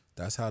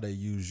 That's how they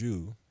use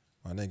you,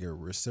 my nigga.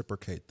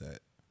 Reciprocate that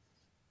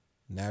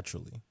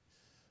naturally.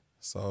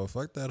 So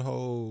fuck that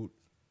whole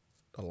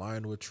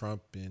align with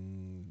Trump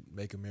and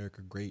make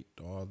America great,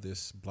 all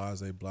this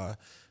blase blah,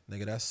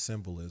 nigga. That's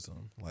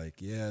symbolism. Like,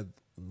 yeah,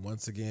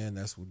 once again,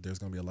 there's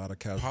gonna be a lot of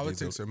casualties.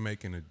 Politics are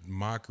making a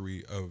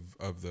mockery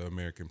of the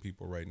American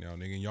people right now,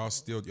 nigga. And y'all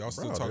still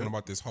talking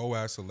about this whole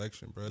ass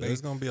election, bro.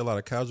 There's gonna be a lot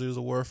of casualties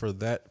of war for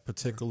that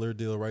particular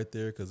deal right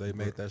there, because they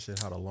made that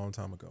shit out a long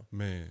time ago.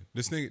 Man,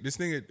 this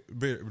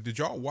nigga, did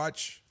y'all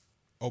watch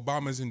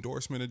Obama's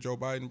endorsement of Joe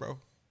Biden, bro?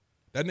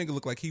 That nigga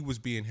looked like he was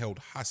being held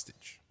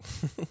hostage.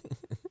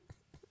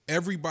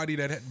 Everybody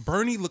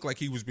Bernie looked like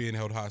he was being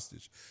held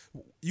hostage.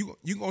 You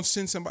gonna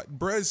send somebody?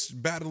 Bruh's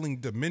battling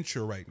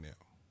dementia right now,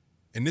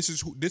 and this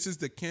is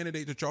the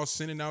candidate that y'all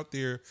sending out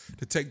there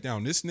to take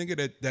down this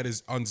nigga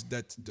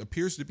that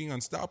appears to be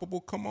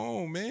unstoppable. Come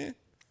on, man.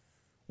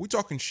 We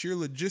talking sheer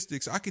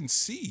logistics. I can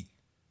see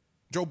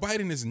Joe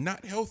Biden is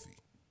not healthy,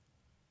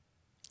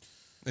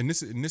 and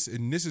this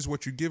is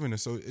what you're giving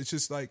us. So it's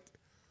just like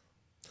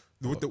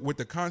with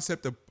the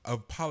concept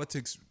of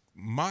politics.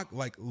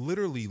 Like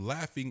literally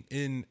laughing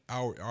in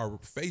our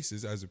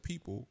faces as a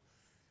people,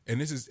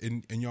 and this is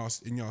and y'all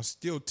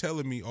still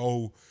telling me,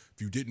 oh,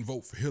 if you didn't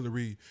vote for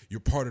Hillary, you're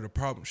part of the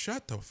problem.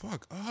 Shut the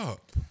fuck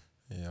up.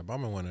 Yeah,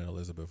 Obama wanted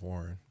Elizabeth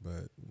Warren,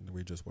 but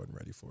we just wasn't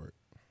ready for it.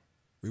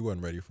 We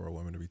wasn't ready for a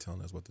woman to be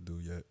telling us what to do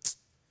yet.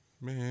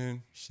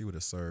 Man, she would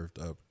have served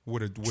up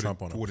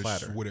Trump on a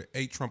platter. Would have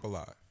ate Trump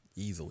alive.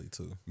 Easily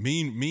too.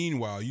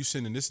 Meanwhile, you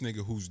sending this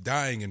nigga who's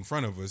dying in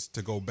front of us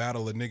to go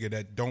battle a nigga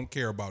that don't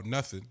care about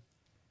nothing.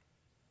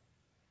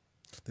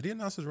 Did he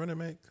announce his running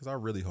mate? Because I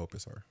really hope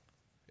it's her.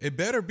 It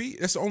better be.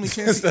 That's the only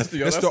chance. That's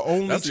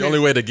the only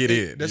way to get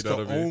in. That's the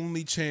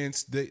only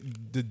chance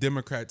that the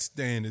Democrats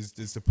stand is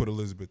to put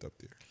Elizabeth up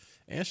there.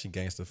 And she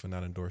gangster for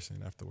not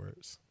endorsing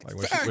afterwards. Like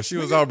when she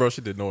was out, bro,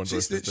 she did no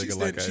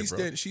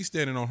endorsement. She's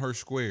standing on her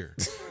square.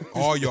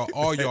 All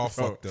y'all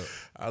fucked up.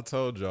 I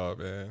told y'all,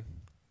 man.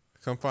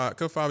 Come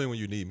find me when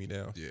you need me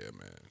now. Yeah,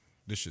 man.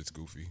 This shit's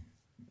goofy.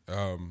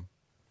 How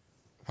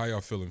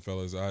y'all feeling,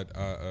 fellas?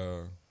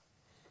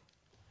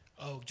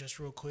 Oh, just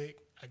real quick,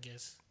 I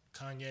guess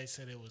Kanye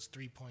said it was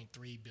 3.3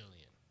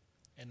 billion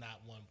and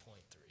not 1.3.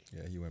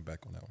 Yeah, he went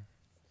back on that one.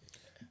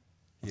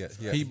 Yeah.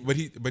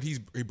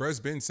 Bruh's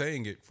been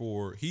saying it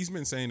for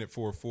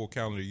a full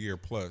calendar year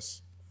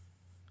plus.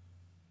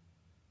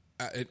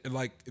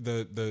 Like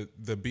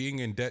the being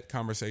in debt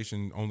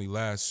conversation only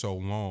lasts so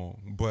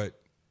long, but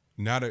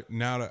now that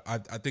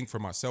I think for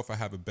myself, I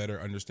have a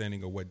better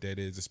understanding of what debt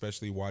is,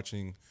 especially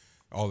watching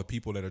all the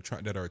people that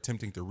are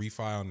attempting to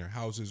refi on their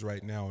houses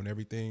right now and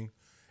everything,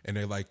 and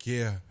they're like,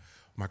 yeah,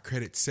 my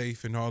credit's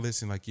safe and all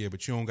this, and like, yeah,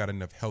 but you don't got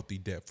enough healthy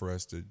debt for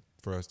us to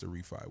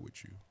refi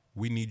with you.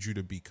 We need you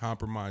to be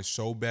compromised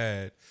so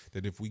bad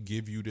that if we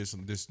give you this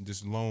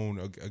loan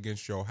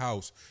against your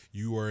house,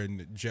 you are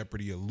in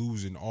jeopardy of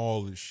losing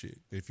all this shit.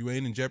 If you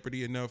ain't in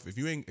jeopardy enough, if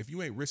you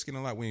ain't risking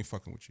a lot, we ain't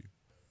fucking with you.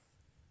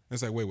 And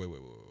it's like, wait.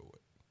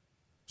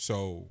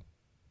 So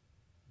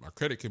my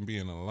credit can be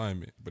in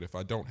alignment, but if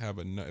I don't have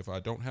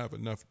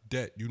enough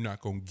debt, you're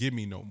not gonna give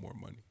me no more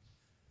money.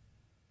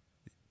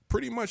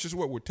 Pretty much is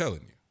what we're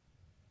telling you.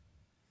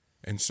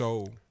 And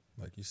so,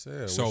 like you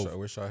said, I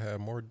wish I had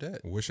more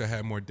debt. Wish I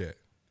had more debt.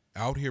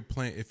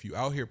 If you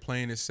out here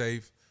playing it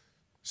safe,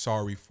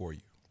 sorry for you.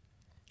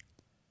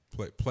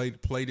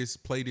 Play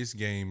this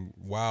game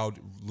wild,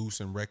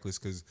 loose, and reckless,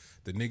 because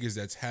the niggas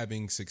that's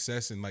having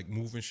success and like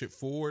moving shit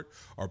forward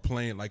are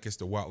playing like it's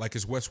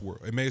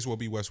Westworld. It may as well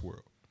be Westworld.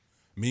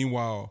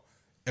 Meanwhile,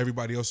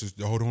 everybody else is,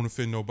 oh, don't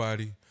offend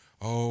nobody.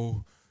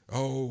 Oh,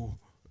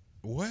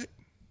 what?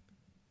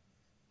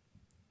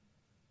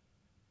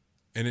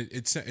 And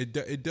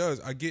it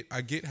does. I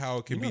get how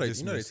it can be dismissed.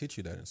 You know they teach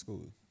you that in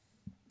school.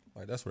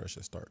 Like, that's where that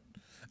should start.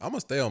 I'm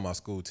gonna stay on my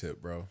school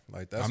tip, bro.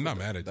 Like, I'm not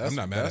mad at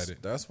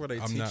it. That's where they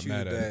teach you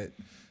that.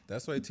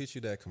 That's where they teach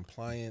you that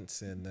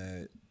compliance and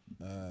that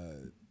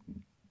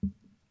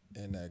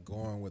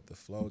going with the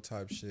flow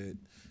type shit.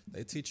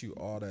 They teach you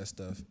all that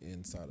stuff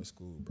inside of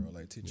school, bro.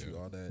 Like, teach you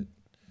all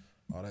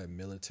that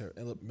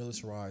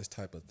militarized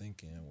type of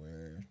thinking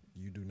where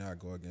you do not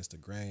go against the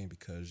grain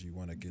because you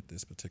want to get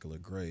this particular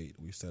grade.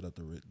 We set up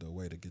the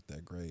way to get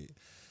that grade.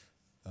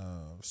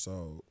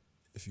 So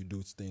if you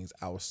do things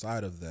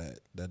outside of that,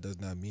 that does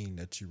not mean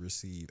that you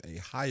receive a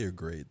higher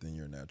grade than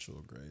your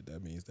natural grade.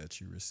 That means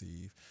that you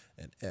receive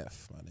an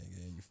F, my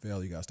nigga. And you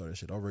fail, you gotta start that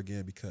shit over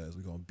again because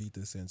we're gonna beat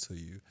this into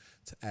you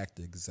to act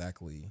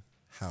exactly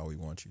how we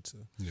want you to.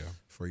 Yeah.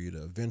 For you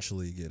to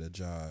eventually get a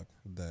job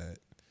that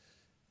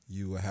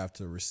you will have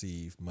to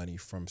receive money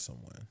from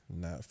someone,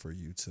 not for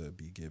you to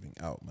be giving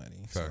out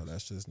money. Facts. So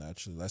that's just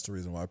natural. That's the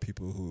reason why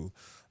people who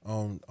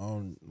own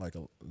like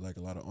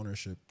a lot of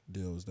ownership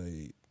deals,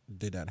 they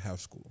did not have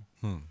school.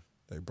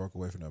 They broke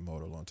away from that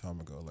mode a long time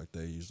ago. Like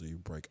they usually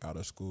break out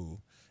of school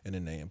and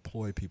then they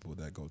employ people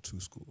that go to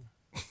school.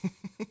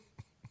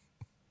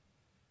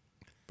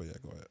 But yeah,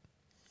 go ahead.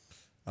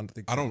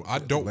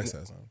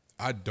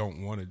 I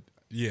don't want to.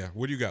 Yeah,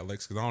 what do you got,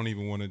 Lex? Because I don't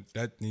even want to.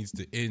 That needs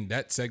to end.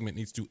 That segment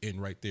needs to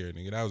end right there,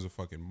 nigga. That was a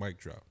fucking mic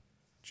drop.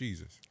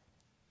 Jesus.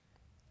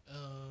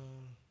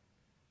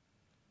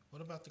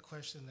 What about the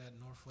question that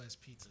Northwest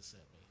Pizza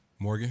sent me?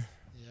 Morgan?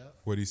 Yeah.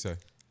 What'd he say?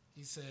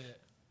 He said,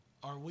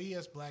 "Are we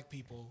as black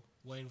people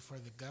waiting for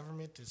the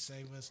government to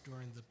save us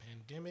during the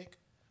pandemic,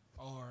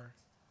 or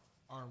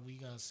are we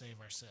gonna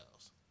save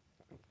ourselves?"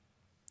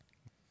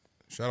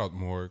 Shout out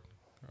Morg.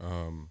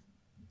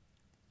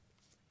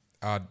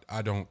 I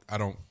don't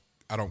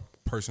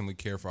personally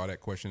care for how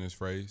that question is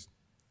phrased.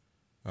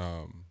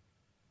 I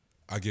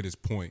get his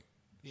point.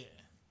 Yeah.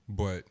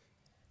 But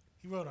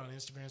he wrote on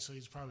Instagram, so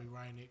he's probably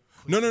writing it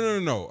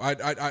quickly. No.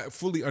 I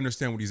fully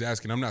understand what he's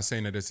asking. I'm not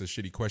saying that it's a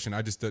shitty question.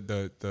 I just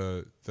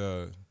the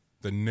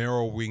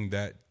narrowing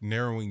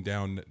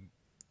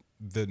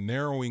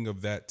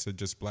of that to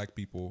just black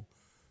people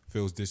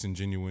feels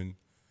disingenuous.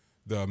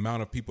 The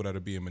amount of people that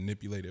are being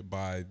manipulated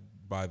by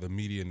the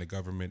media and the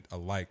government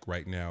alike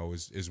right now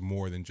is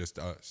more than just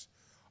us.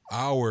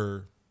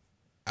 Our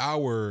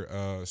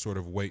sort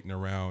of waiting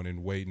around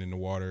and waiting in the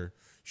water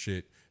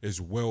shit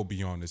is well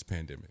beyond this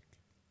pandemic.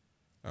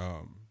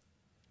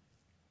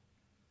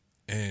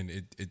 And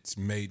it's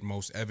made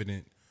most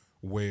evident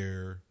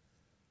where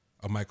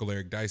a Michael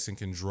Eric Dyson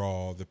can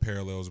draw the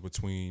parallels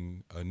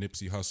between a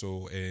Nipsey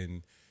Hussle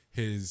and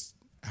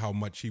how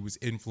much he was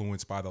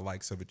influenced by the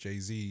likes of a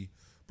Jay-Z,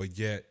 but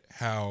yet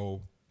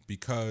how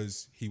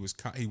because he was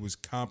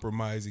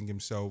compromising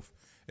himself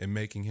and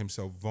making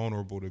himself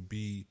vulnerable to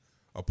be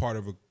a part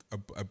of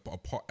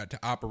to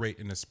operate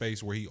in a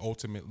space where he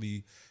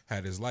ultimately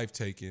had his life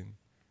taken.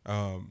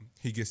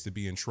 He gets to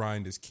be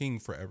enshrined as king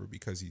forever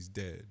because he's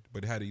dead.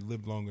 But had he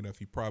lived long enough,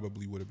 he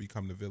probably would have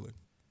become the villain.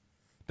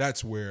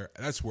 That's where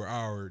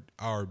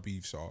our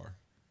beefs are.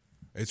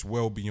 It's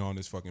well beyond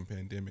this fucking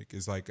pandemic.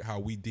 It's like how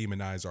we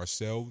demonize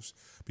ourselves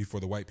before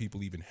the white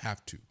people even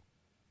have to.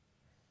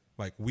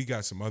 Like we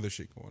got some other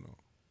shit going on.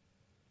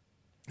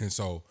 And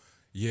so,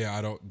 yeah,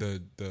 I don't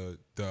the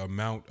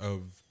amount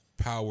of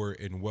power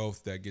and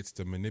wealth that gets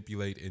to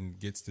manipulate and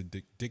gets to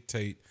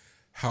dictate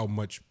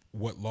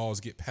what laws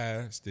get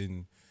passed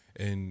and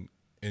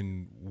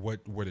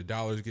where the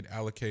dollars get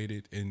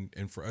allocated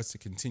and for us to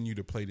continue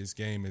to play this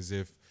game as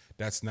if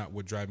that's not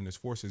what driving this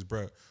force is,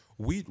 bro.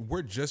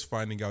 We're just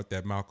finding out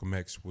that Malcolm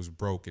X was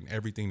broke and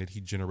everything that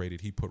he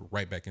generated he put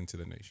right back into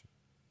the nation.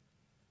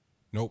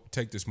 Nope,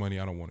 take this money,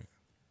 I don't want it.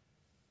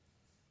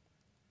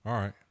 All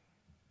right,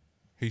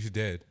 he's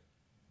dead.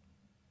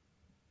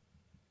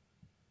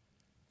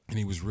 And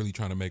he was really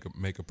trying to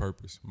make a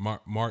purpose.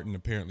 Martin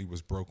apparently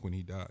was broke when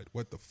he died.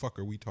 What the fuck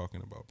are we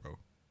talking about, bro?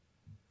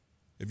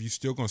 If you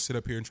still gonna sit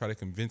up here and try to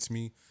convince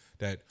me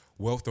that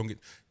wealth don't get...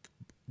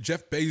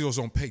 Jeff Bezos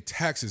don't pay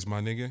taxes, my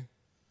nigga.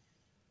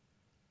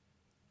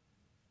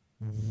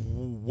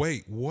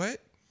 Wait,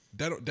 what?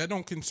 That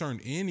don't concern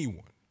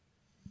anyone.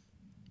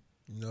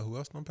 You know who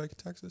else don't pay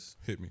taxes?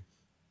 Hit me.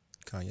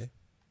 Kanye.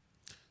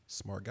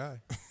 Smart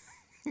guy.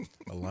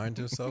 Aligned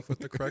himself with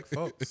the correct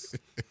folks.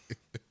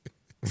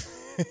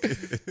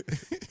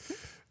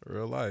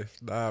 Real life.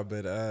 Nah,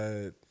 but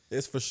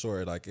it's for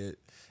sure. Like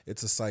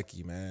it's a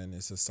psyche, man.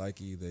 It's a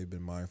psyche. They've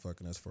been mind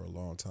fucking us for a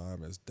long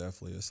time. It's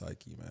definitely a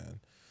psyche, man.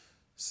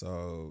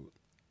 So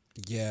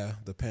yeah,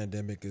 the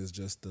pandemic is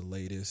just the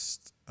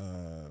latest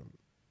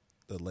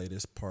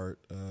part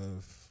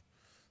of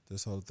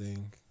this whole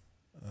thing.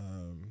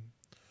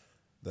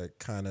 That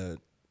kind of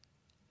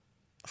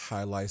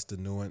highlights the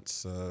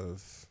nuance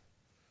of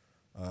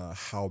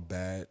how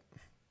bad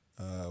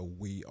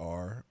we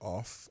are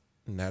off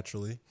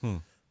naturally.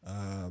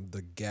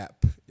 The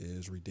gap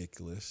is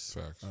ridiculous.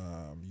 Facts.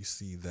 You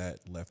see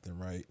that left and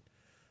right.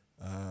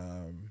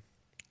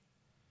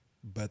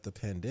 But the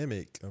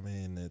pandemic, I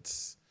mean, they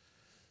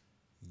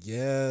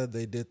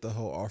did the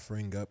whole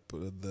offering up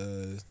of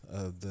the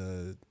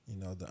the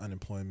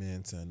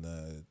unemployment and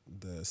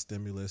the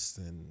stimulus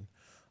and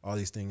all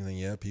these things, and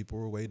yeah, people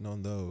were waiting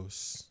on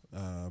those.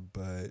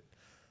 But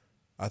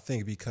I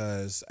think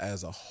because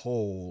as a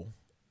whole,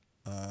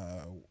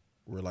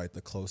 we're like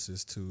the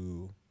closest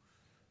to,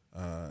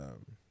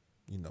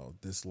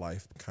 this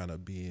life kind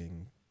of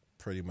being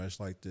pretty much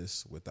like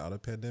this without a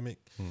pandemic.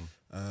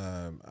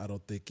 I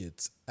don't think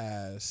it's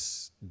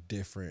as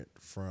different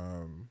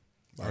from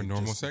our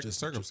normal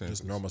circumstances.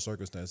 Just normal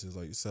circumstances.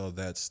 Like, so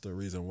that's the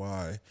reason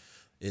why,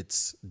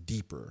 it's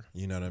deeper.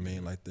 You know what I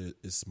mean? Like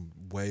it's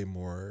way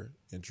more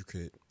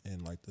intricate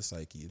in like the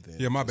psyche than.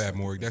 Yeah, my just, bad, like, the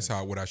Morg. That's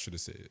brain. what I should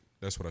have said.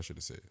 That's what I should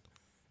have said.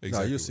 No,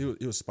 Exactly.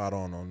 you was spot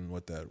on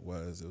what that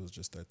was. It was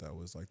just that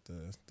was like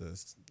the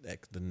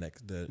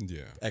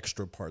Yeah.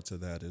 extra parts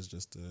of that is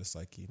just the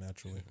psyche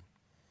naturally.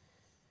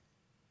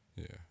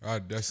 Yeah.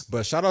 That's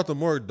But shout out to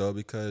Morg though,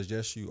 because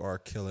yes, you are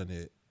killing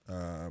it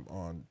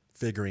on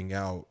figuring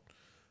out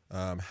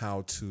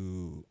how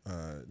to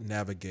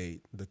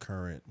navigate the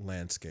current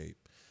landscape,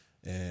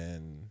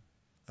 and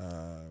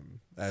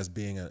as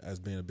being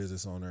a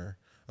business owner,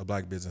 a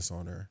black business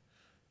owner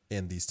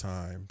in these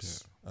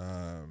times.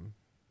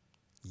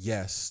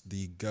 Yes,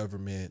 the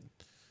government,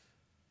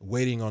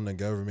 waiting on the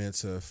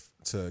government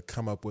to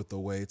come up with a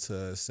way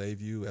to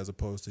save you, as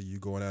opposed to you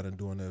going out and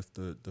doing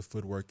the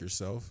footwork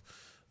yourself,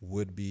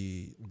 would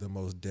be the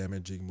most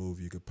damaging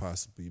move you could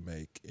possibly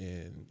make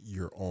in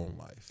your own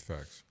life.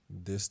 facts.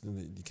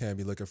 You can't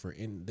be looking for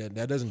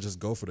that doesn't just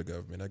go for the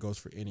government. That goes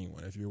for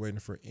anyone. If you're waiting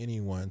for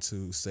anyone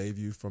to save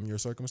you from your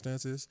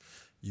circumstances,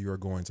 you are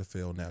going to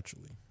fail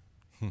naturally.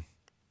 Damn,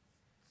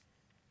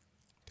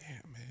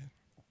 man.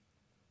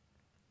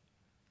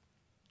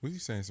 We you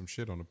saying some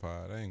shit on the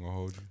pod. I ain't gonna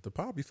hold you. The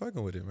pop be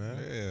fucking with it, man.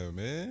 Yeah,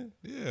 man.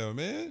 Yeah,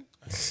 man.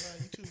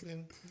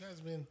 You guys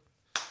been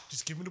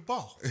just give me the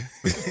ball.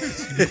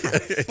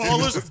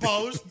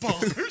 ballers.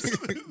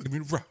 Give me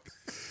the rock.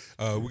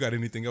 We got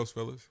anything else,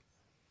 fellas?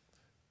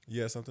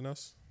 Yeah, something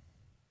else?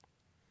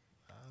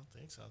 I don't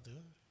think so, dude.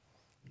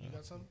 You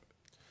got something?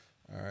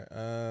 All right.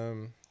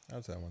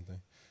 I'll tell you one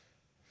thing.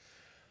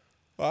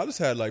 Well, I just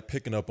had like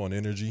picking up on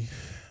energy.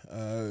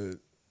 It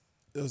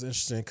was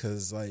interesting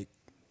because like,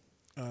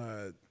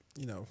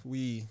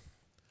 we,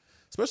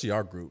 especially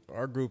our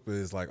group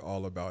is like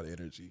all about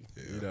energy.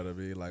 Yeah. You know what I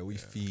mean? Like we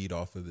feed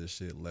off of this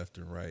shit left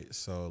and right.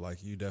 So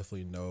like you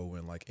definitely know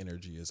when like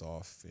energy is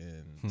off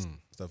and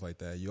stuff like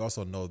that. You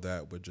also know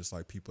that with just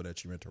like people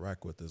that you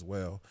interact with as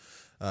well.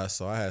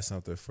 So I had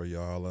something for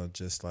y'all on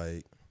just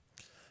like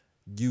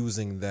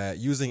using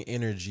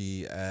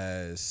energy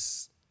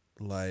as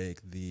like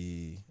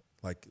the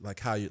like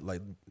how you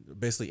like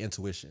basically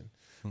intuition.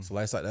 So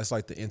that's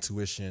like the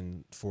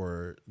intuition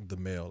for the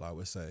male, I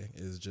would say,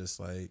 is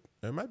just like,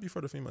 it might be for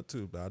the female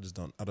too, but I just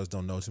don't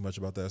know too much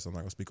about that, so I'm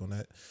not gonna speak on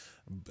that.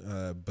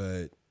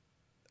 But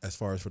as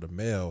far as for the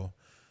male,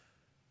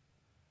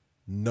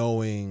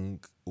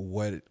 knowing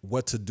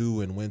what to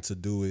do and when to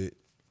do it,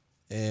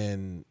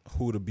 and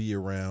who to be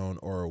around,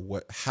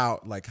 or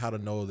how to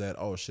know that,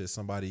 oh shit,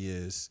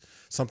 something's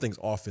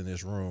off in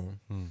this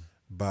room,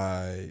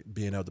 by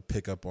being able to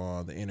pick up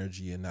on the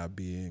energy and not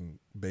being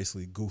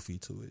basically goofy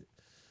to it.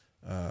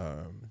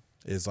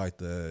 Is like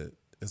the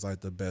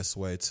best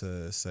way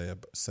to say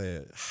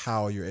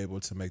how you're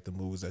able to make the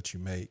moves that you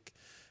make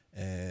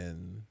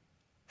and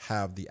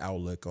have the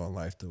outlook on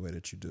life the way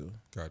that you do.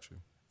 Got you.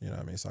 You know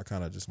what I mean? So I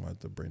kind of just wanted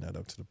to bring that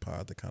up to the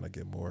pod to kind of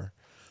get more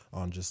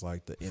on just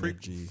like the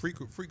energy.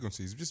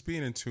 Frequencies, just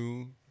being in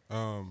tune.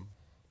 I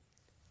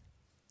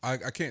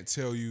can't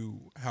tell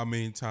you how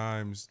many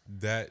times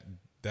that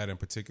in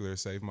particular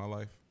saved my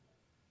life.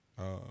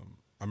 I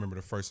remember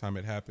the first time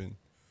it happened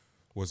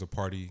was a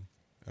party.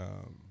 It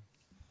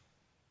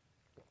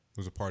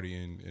was a party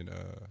in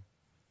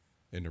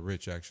the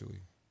Rich, actually,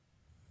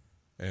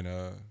 and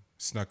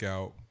snuck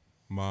out.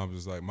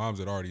 Moms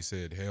had already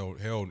said hell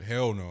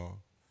no.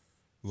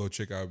 Little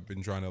chick I've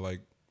been trying to like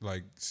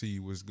see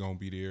was gonna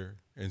be there,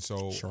 and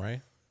so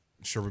Sherane?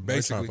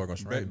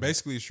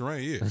 Basically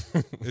Sherane, yeah.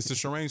 It's a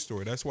Sherane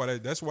story. That's why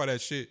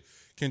that shit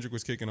Kendrick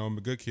was kicking on The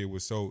Good Kid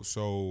was so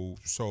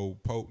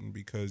potent,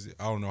 because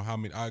I don't know how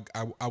many. I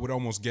would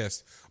almost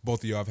guess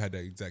both of y'all have had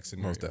that exact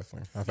scenario. Most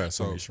definitely. I've had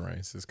so many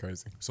Sheranes. It's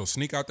crazy. So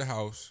sneak out the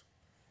house,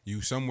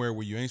 you somewhere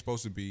where you ain't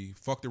supposed to be,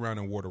 fucked around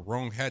and wore the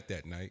wrong hat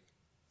that night.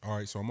 All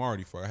right, so I'm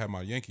already fucked. I had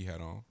my Yankee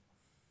hat on.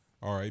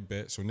 All right,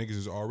 bet. So niggas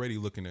is already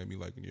looking at me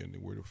like, yeah,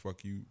 where the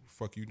fuck you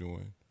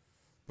doing?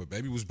 But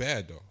baby was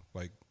bad though.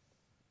 Like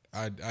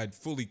I'd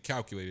fully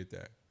calculated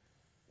that.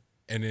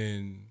 And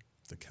then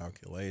the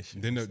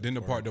calculation. Then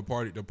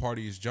the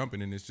party is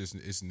jumping, and it's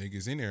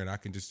niggas in there, and I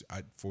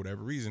for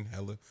whatever reason,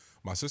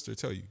 my sister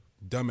tell you,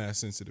 dumbass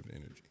sensitive to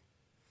energy.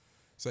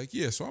 It's like,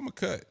 yeah, so I'm a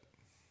cut.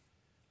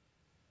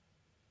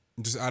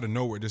 Just out of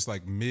nowhere, just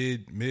like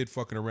mid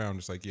fucking around,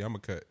 just like, yeah, I'm a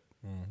cut.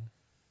 Mm-hmm.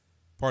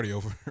 Party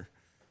over.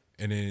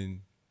 And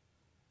then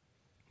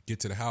get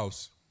to the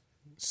house,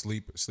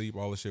 sleep,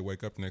 all the shit,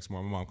 wake up the next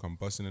morning, my mom come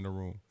busting in the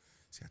room.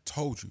 See, I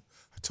told you.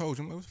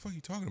 I'm like, what the fuck are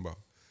you talking about?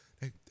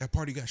 That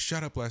party got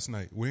shut up last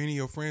night. Were any of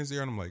your friends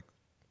there? And I'm like,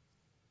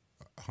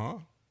 huh?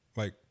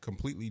 Like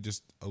completely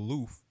just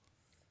aloof.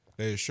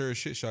 They sure as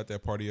shit shot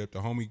that party up. The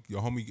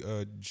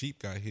homie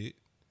Jeep got hit.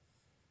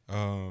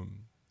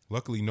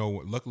 Luckily no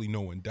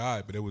one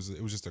died, but it was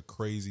just a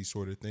crazy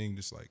sort of thing.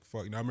 Just like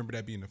fuck. And I remember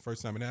that being the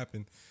first time it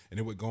happened, and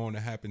it would go on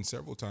to happen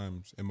several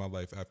times in my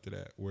life after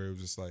that, where it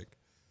was just like,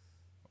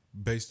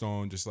 based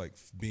on just like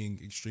being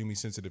extremely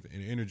sensitive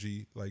in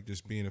energy, like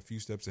just being a few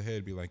steps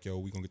ahead, be like, yo,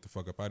 we gonna get the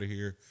fuck up out of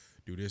here,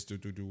 do this, do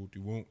what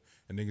you want.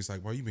 And niggas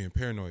like, why you being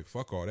paranoid?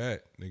 Fuck all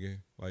that, nigga.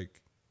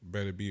 Like,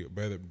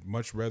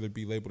 much rather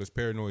be labeled as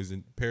paranoid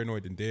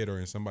than dead or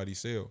in somebody's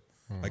cell.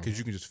 Like, cause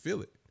you can just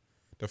feel it.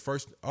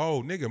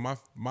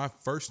 My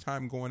first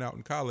time going out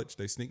in college,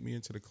 they sneaked me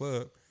into the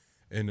club,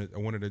 and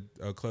one of the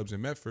clubs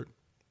in Medford.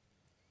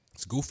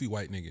 It's a goofy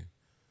white nigga.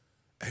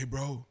 Hey,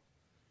 bro,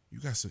 you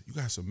got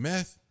some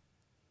meth?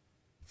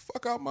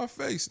 Fuck out my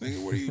face,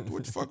 nigga.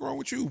 What the fuck wrong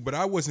with you? But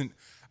I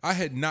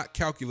had not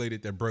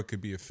calculated that bruh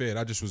could be a Fed.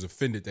 I just was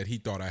offended that he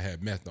thought I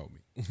had meth on me,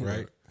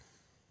 right?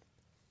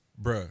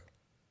 Bruh,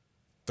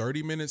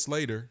 30 minutes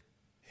later,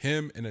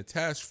 him and a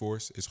task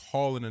force is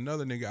hauling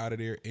another nigga out of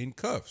there in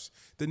cuffs.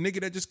 The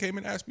nigga that just came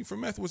and asked me for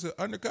meth was an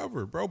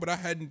undercover, bro, but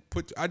I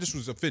just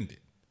was offended.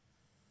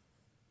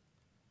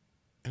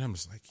 And I'm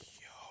just like,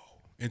 yo,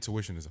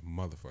 intuition is a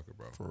motherfucker,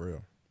 bro. For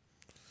real.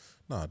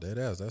 No, dead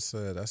ass.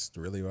 That's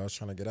really what I was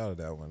trying to get out of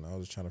that one. I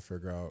was trying to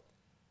figure out,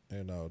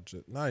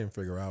 not even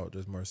figure out,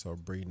 just more so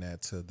bring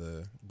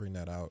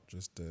that out,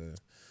 just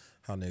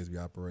how niggas be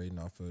operating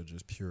off of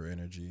just pure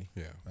energy.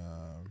 Yeah.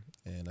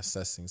 And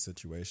assessing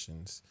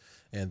situations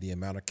and the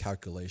amount of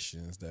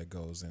calculations that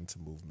goes into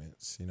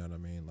movements. You know what I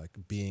mean? Like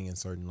being in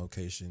certain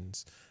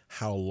locations,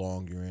 how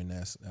long you're in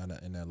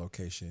that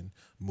location,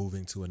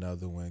 moving to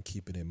another one,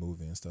 keeping it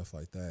moving and stuff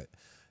like that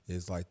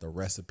is like the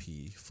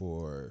recipe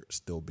for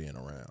still being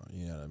around.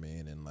 You know what I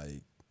mean? And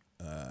like,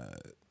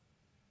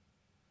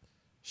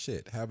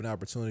 have an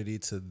opportunity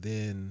to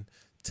then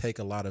take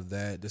a lot of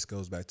that. This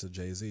goes back to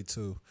Jay-Z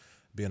too.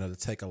 Being able to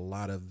take a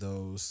lot of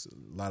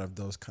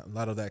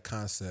that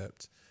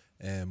concept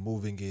and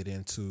moving it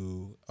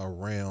into a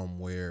realm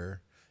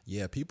where,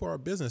 people are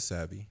business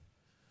savvy,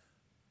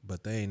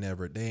 but they ain't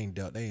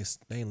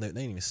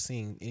even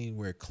seen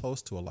anywhere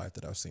close to a life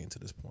that I've seen to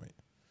this point.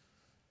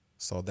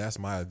 So that's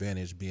my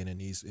advantage, being in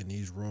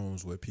these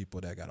rooms with people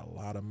that got a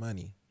lot of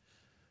money,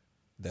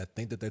 that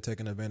think that they're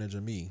taking advantage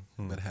of me,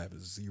 but have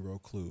zero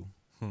clue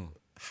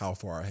how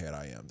far ahead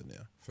I am than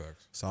them.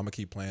 Facts. So I'm gonna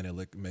keep playing it,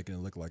 making it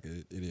look like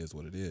it is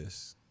what it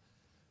is,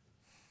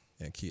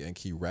 and keep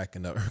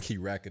racking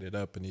it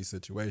up in these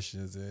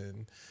situations.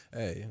 And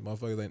hey,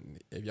 motherfuckers,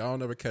 if y'all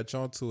never catch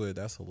on to it,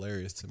 that's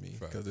hilarious to me,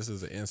 because this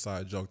is an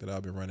inside joke that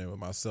I've been running with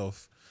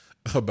myself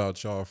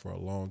about y'all for a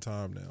long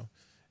time now,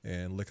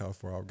 and look how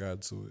far I've gotten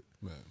to it,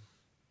 man.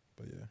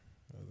 But yeah,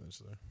 that was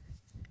interesting.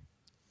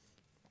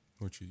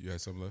 What you had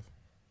something left?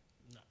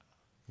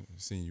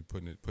 Seeing you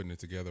putting it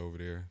together over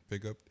there.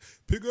 Pick up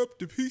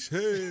the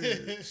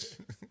pieces.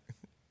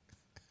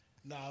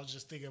 No, I was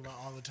just thinking about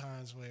all the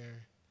times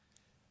where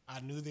I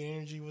knew the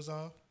energy was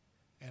off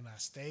and I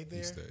stayed there.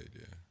 You stayed,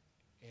 yeah.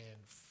 And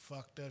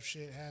fucked up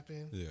shit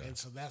happened. Yeah. And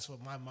so that's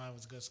what my mind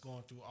was just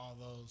going through, all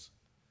those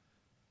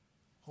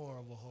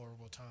horrible,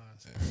 horrible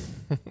times.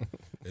 Yeah.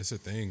 It's a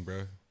thing,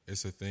 bro.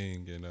 It's a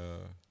thing, and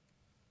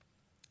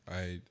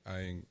I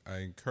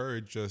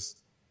encourage us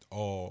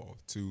all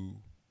to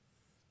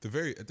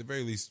at the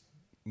very least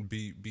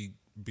be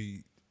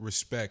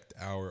respect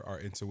our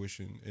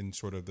intuition and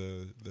sort of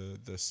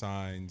the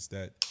signs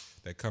that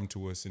come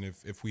to us. And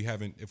if we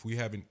haven't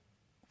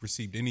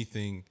received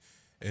anything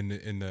in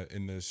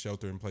the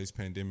shelter in place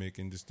pandemic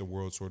and just the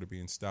world sort of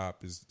being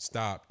stopped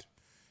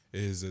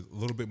is a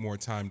little bit more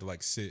time to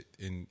like sit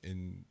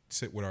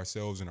with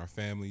ourselves and our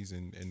families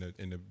and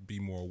to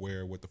be more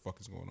aware of what the fuck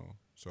is going on.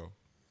 So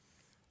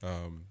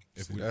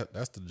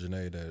that's the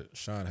Janae that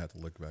Sean had to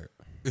look back.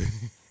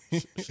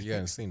 She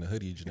hadn't seen the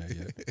hoodie Janae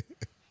yet.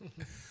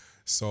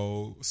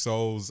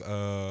 Soul's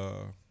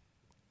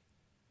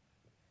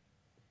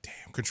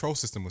Control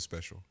System was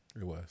special.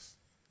 It was.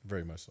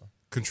 Very much so.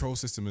 Control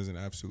System is an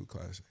absolute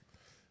classic.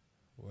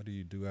 What do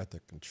you do at the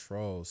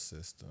control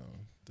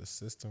system? The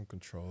system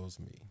controls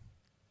me.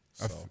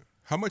 So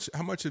how much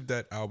of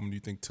that album do you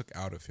think took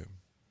out of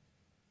him?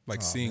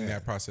 Like seeing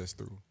that process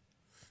through?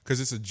 Because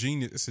it's a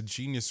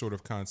genius sort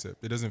of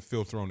concept. It doesn't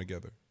feel thrown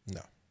together.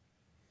 No.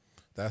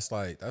 That's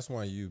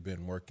one you've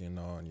been working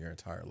on your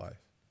entire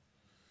life.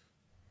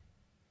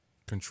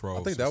 Control.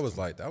 I think that was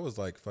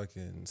like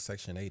fucking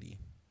Section 80,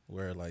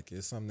 where like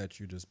it's something that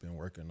you just been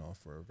working on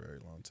for a very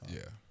long time.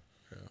 Yeah.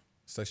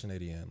 Section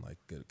 80 and like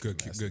good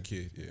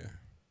kid. Yeah.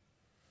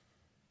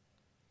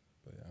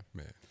 But yeah,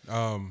 man.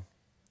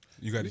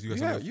 You got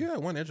you had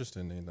one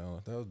interesting thing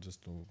though. That was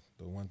just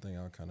the one thing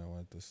I kind of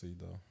wanted to see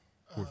though.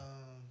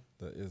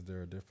 Is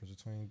there a difference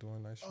between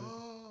doing that shit?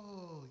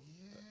 Oh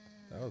yeah.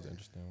 That was an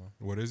interesting one.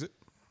 What is it?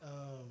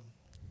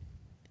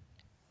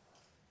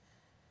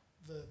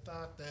 The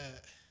thought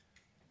that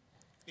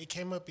it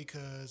came up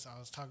because I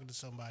was talking to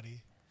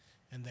somebody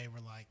and they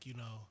were like,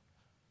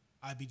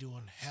 I be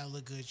doing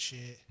hella good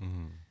shit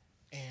and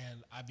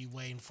I be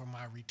waiting for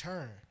my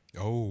return.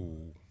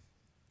 Damn,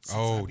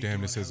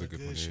 this is a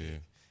good one. Yeah.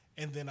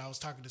 And then I was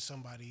talking to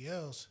somebody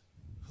else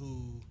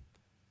who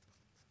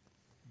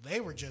they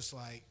were just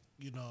like,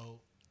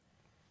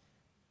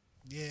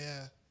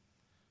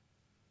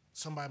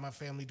 somebody in my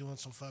family doing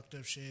some fucked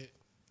up shit.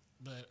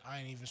 but I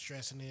ain't even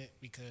stressing it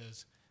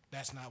because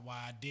that's not why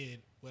I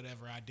did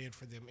whatever I did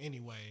for them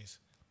anyways.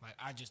 Like,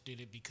 I just did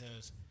it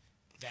because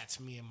that's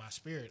me and my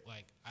spirit.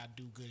 Like, I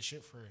do good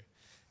shit for it.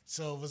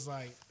 So it was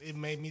like, it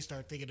made me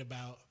start thinking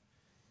about,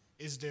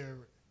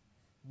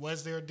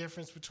 was there a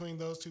difference between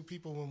those two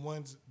people when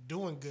one's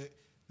doing good?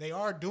 They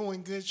are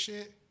doing good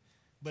shit,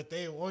 but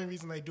the only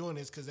reason they doing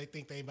it is because they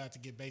think they about to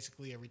get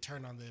basically a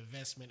return on the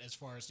investment as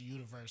far as the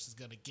universe is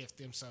going to gift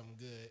them something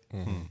good.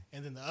 Mm-hmm.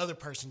 And then the other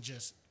person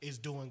just is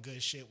doing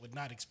good shit with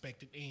not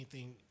expecting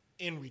anything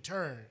in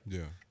return.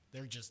 Yeah.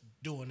 They're just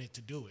doing it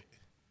to do it.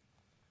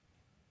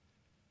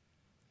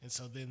 And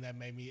so then that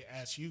made me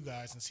ask you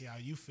guys and see how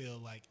you feel.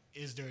 Like,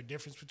 is there a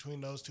difference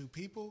between those two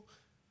people?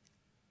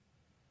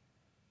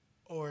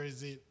 Or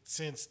is it,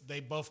 since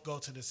they both go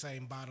to the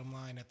same bottom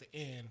line at the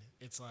end,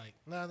 it's like,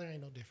 no, there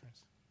ain't no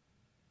difference.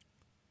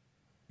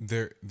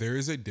 There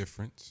is a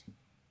difference.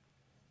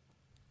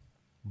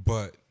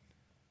 But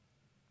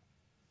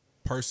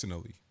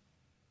personally,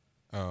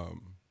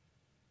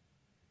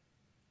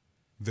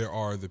 there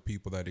are the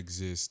people that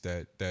exist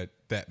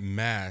that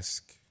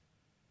mask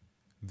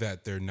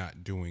that they're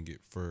not doing it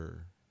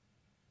for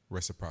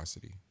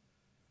reciprocity.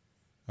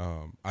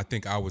 I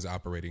think I was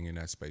operating in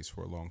that space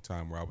for a long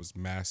time where I was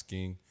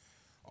masking,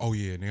 oh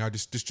yeah, now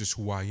this just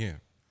who I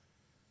am.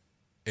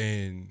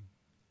 And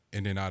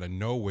then out of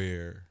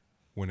nowhere,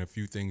 when a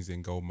few things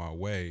didn't go my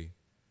way,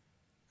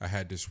 I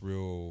had this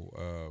real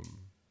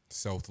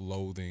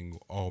self-loathing,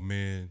 oh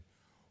man,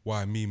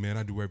 why me, man?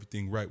 I do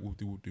everything right.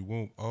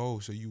 Whoop-de-whoop-de-whoop. Oh,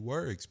 so you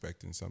were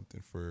expecting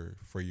something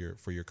for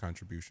your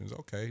contributions.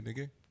 Okay,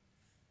 nigga.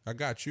 I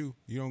got you.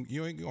 You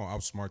ain't gonna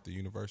outsmart the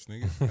universe,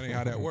 nigga. That ain't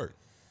how that works.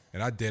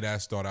 And I dead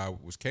ass thought I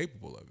was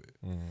capable of it.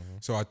 Mm-hmm.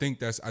 So I think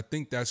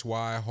that's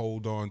why I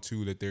hold on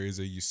to that there is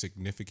a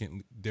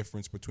significant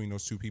difference between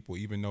those two people,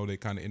 even though they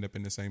kind of end up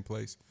in the same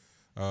place.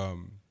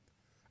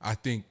 I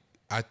think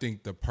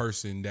the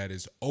person that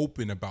is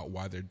open about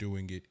why they're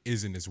doing it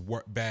isn't as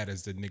bad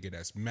as the nigga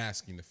that's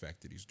masking the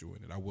fact that he's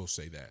doing it. I will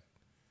say that.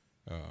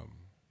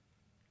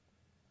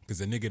 Because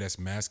the nigga that's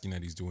masking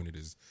that he's doing it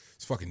it's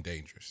fucking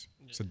dangerous.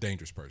 It's a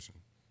dangerous person.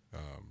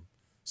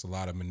 It's a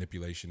lot of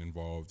manipulation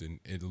involved in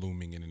it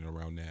looming in and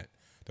around that.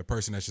 The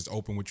person that's just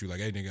open with you, like,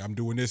 hey, nigga, I'm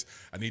doing this.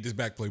 I need this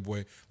back,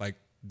 Playboy. Like,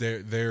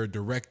 their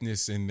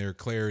directness and their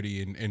clarity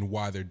and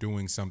why they're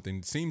doing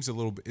something seems a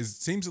little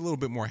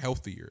bit more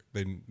healthier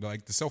than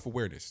like the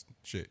self-awareness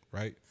shit,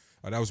 right?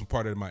 That was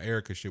part of my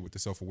Erica shit with the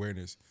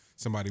self-awareness.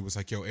 Somebody was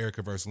like, yo,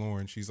 Erica versus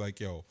Lauren. She's like,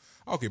 yo,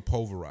 I'll get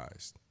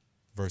pulverized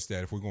versus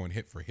that if we're going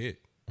hit for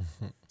hit.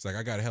 It's like,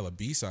 I got a hella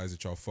B-sides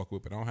that y'all fuck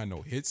with, but I don't have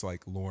no hits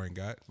like Lauren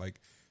got. Like,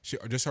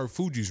 just her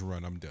Fuji's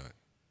run, I'm done.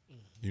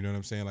 You know what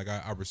I'm saying? Like,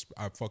 I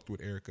fucked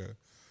with Erica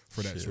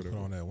for that sort of.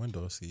 Put on that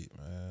window seat,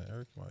 man.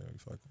 Erica might be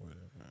fucking with it,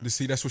 man.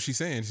 See, that's what she's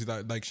saying. She's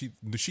like she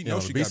knows she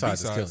got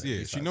B-sides. Yeah,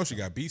 B-sides, she knows she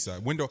got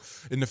B-side. Window,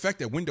 and the fact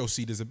that window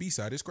seat is a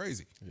B-side is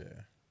crazy.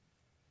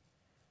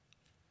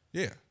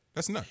 Yeah,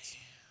 that's nuts.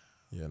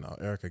 Yeah, no,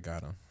 Erica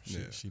got him.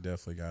 She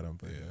definitely got him.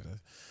 But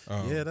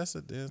that's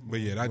a. But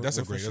yeah, that's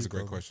a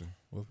great question.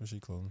 What was she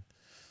clothing?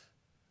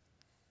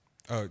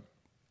 Go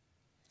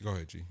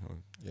ahead, G.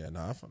 Yeah,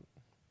 no,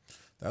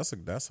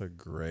 that's a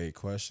great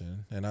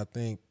question, and I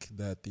think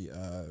that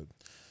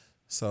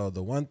so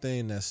the one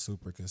thing that's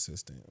super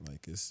consistent,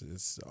 like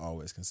it's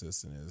always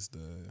consistent, is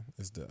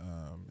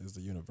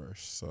the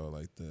universe. So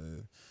like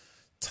the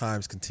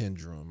time's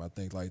continuum. I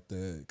think like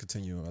the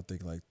continuum. I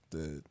think like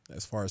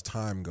as far as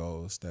time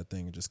goes, that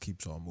thing just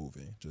keeps on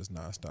moving, just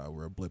nonstop.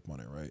 We're a blip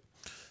on it, right?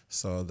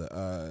 So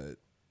the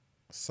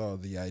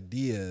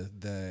idea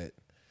that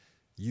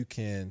you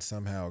can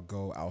somehow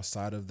go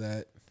outside of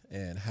that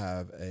and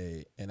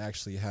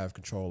actually have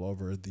control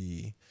over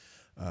the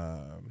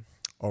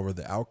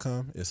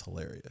outcome is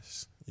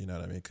hilarious. You know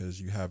what I mean?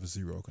 Because you have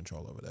zero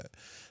control over that.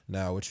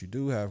 Now, what you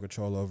do have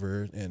control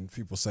over, and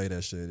people say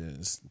that shit, and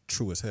it's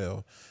true as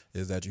hell,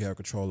 is that you have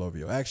control over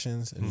your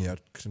actions and you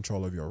have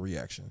control over your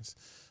reactions.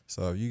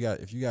 So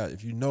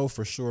if you know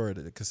for sure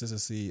the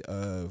consistency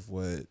of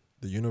what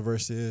the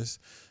universe is,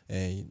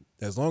 and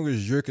as long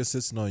as you're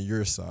consistent on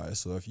your side,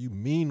 so if you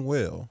mean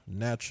well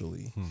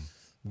naturally,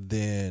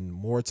 then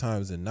more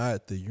times than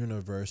not, the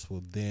universe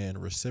will then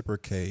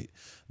reciprocate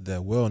that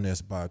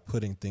wellness by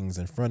putting things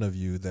in front of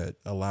you that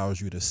allows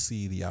you to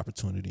see the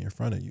opportunity in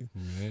front of you.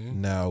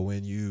 Mm-hmm. Now,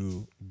 when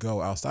you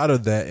go outside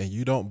of that and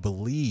you don't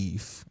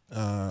believe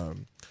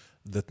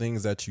the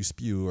things that you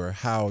spew or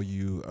how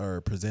you are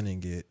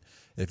presenting it,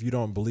 if you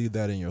don't believe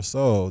that in your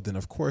soul, then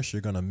of course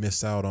you're going to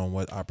miss out on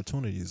what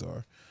opportunities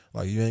are.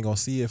 Like, you ain't going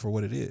to see it for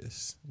what it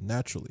is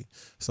naturally.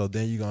 So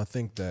then you're going to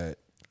think that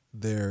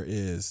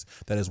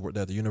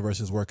that the universe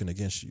is working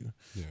against you,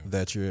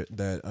 that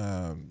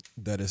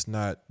it's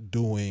not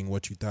doing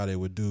what you thought it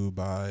would do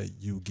by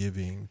you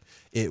giving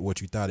it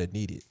what you thought it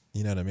needed.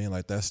 You know what I mean?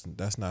 Like, that's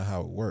not how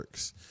it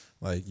works.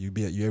 Like,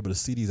 you're able to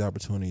see these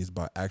opportunities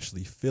by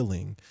actually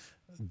feeling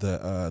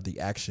the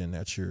action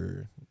that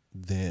you're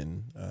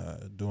then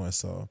doing.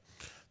 So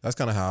that's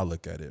kind of how I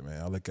look at it,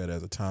 man. I look at it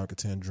as a time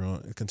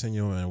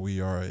continuum, and we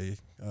are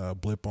a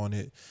blip on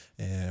it,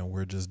 and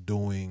we're just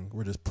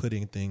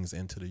putting things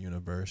into the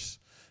universe,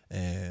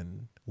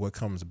 and what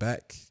comes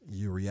back,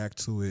 you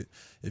react to it.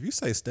 If you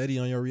stay steady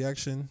on your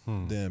reaction,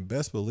 then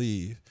best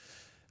believe,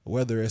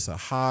 whether it's a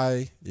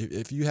high,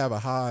 if you have a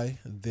high,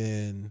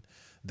 then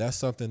that's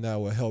something that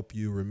will help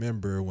you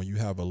remember when you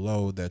have a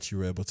low, that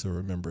you're able to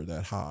remember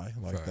that high.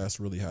 Like, right. That's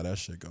really how that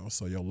shit goes.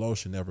 So your low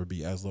should never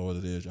be as low as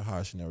it is. Your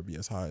high should never be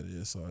as high as it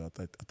is. So I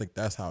think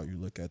that's how you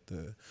look at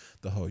the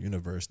whole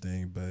universe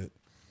thing. But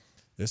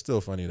it's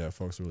still funny that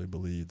folks really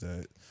believe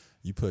that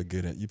you put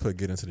good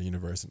into the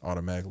universe and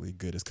automatically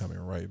good is coming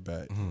right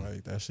back.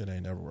 Like, that shit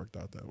ain't never worked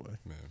out that way.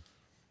 Man.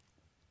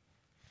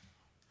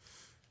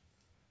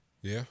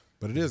 Yeah.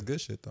 But it is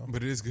good shit, though.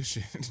 But it is good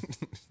shit.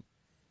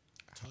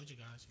 I told you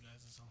guys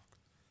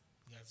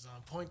is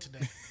on point today.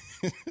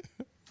 It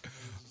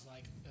was just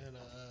like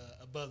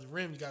above the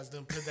rim, you guys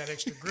done put that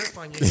extra grip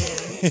on your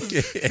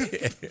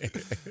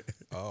hand.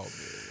 Oh, man.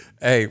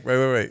 Hey,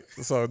 wait.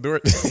 So,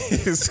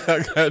 so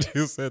I'm glad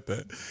you said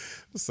that.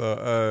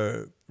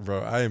 So,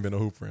 bro, I ain't been a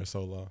hooper in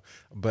so long.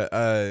 But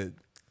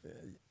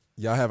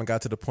y'all haven't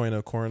got to the point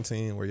of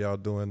quarantine where y'all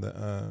doing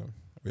where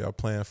y'all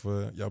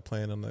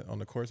playing on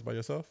the courts by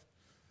yourself?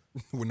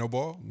 With no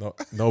ball?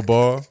 No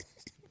ball?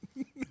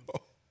 No.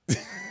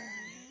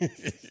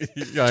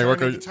 You ain't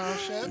work on Tom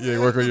Shep? You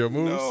ain't work on your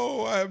moves?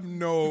 No, I have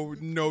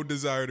no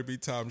desire to be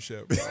Tom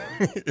Shep.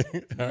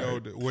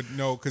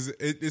 No, because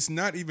it's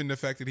not even the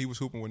fact that he was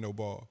hooping with no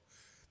ball.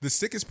 The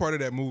sickest part of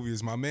that movie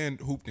is my man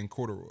hooped in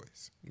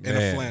corduroys and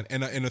a flan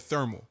and a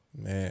thermal.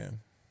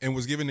 Man. And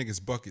was giving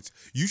niggas buckets.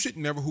 You should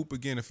never hoop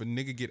again if a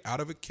nigga get out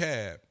of a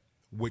cab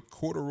with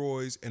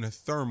corduroys and a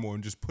thermal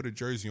and just put a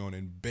jersey on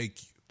and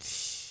bake you.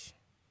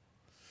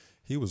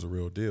 He was a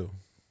real deal.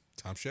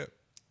 Tom Shep.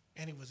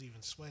 And he was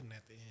even sweating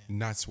at the end.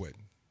 Not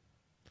sweating.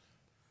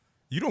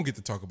 You don't get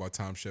to talk about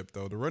Tom Shep,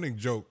 though. The running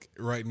joke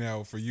right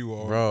now for you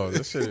all. Bro,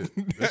 this shit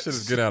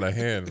is getting out of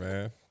hand,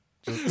 man.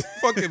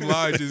 Fucking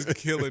Lige is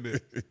killing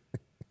it.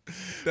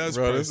 That's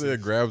bro, this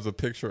nigga grabs a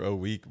picture a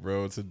week,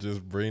 bro, to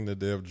just bring the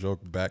damn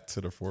joke back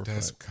to the forefront.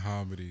 That's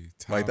comedy.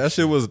 Like, that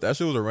shit was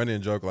a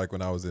running joke like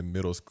when I was in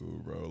middle school,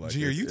 bro. Like,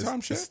 G, are you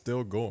Tom Shep? It's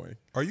still going.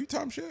 Are you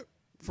Tom Shep?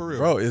 For real.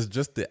 Bro, it's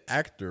just the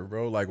actor,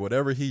 bro. Like,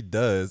 whatever he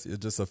does, it's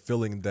just a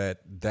feeling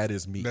that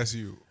is me. That's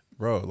you.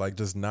 Bro, like,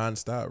 just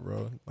nonstop,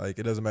 bro. Like,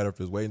 it doesn't matter if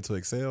it's Waiting to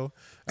Exhale.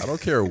 I don't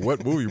care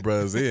what movie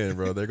bro's in,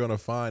 bro. They're going to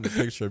find a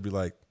picture and be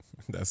like,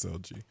 that's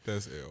LG.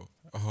 That's L.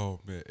 Oh,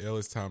 man. L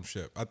is Tom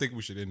Shep. I think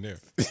we should end there.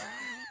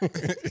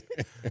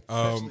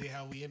 Especially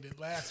how we ended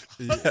last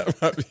one.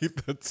 That might be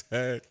the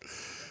tag.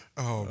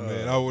 Oh,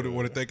 man. I would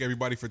want to thank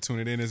everybody for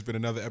tuning in. It's been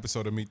another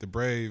episode of Meet the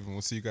Brave, and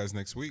we'll see you guys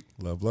next week.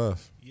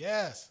 Love.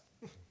 Yes.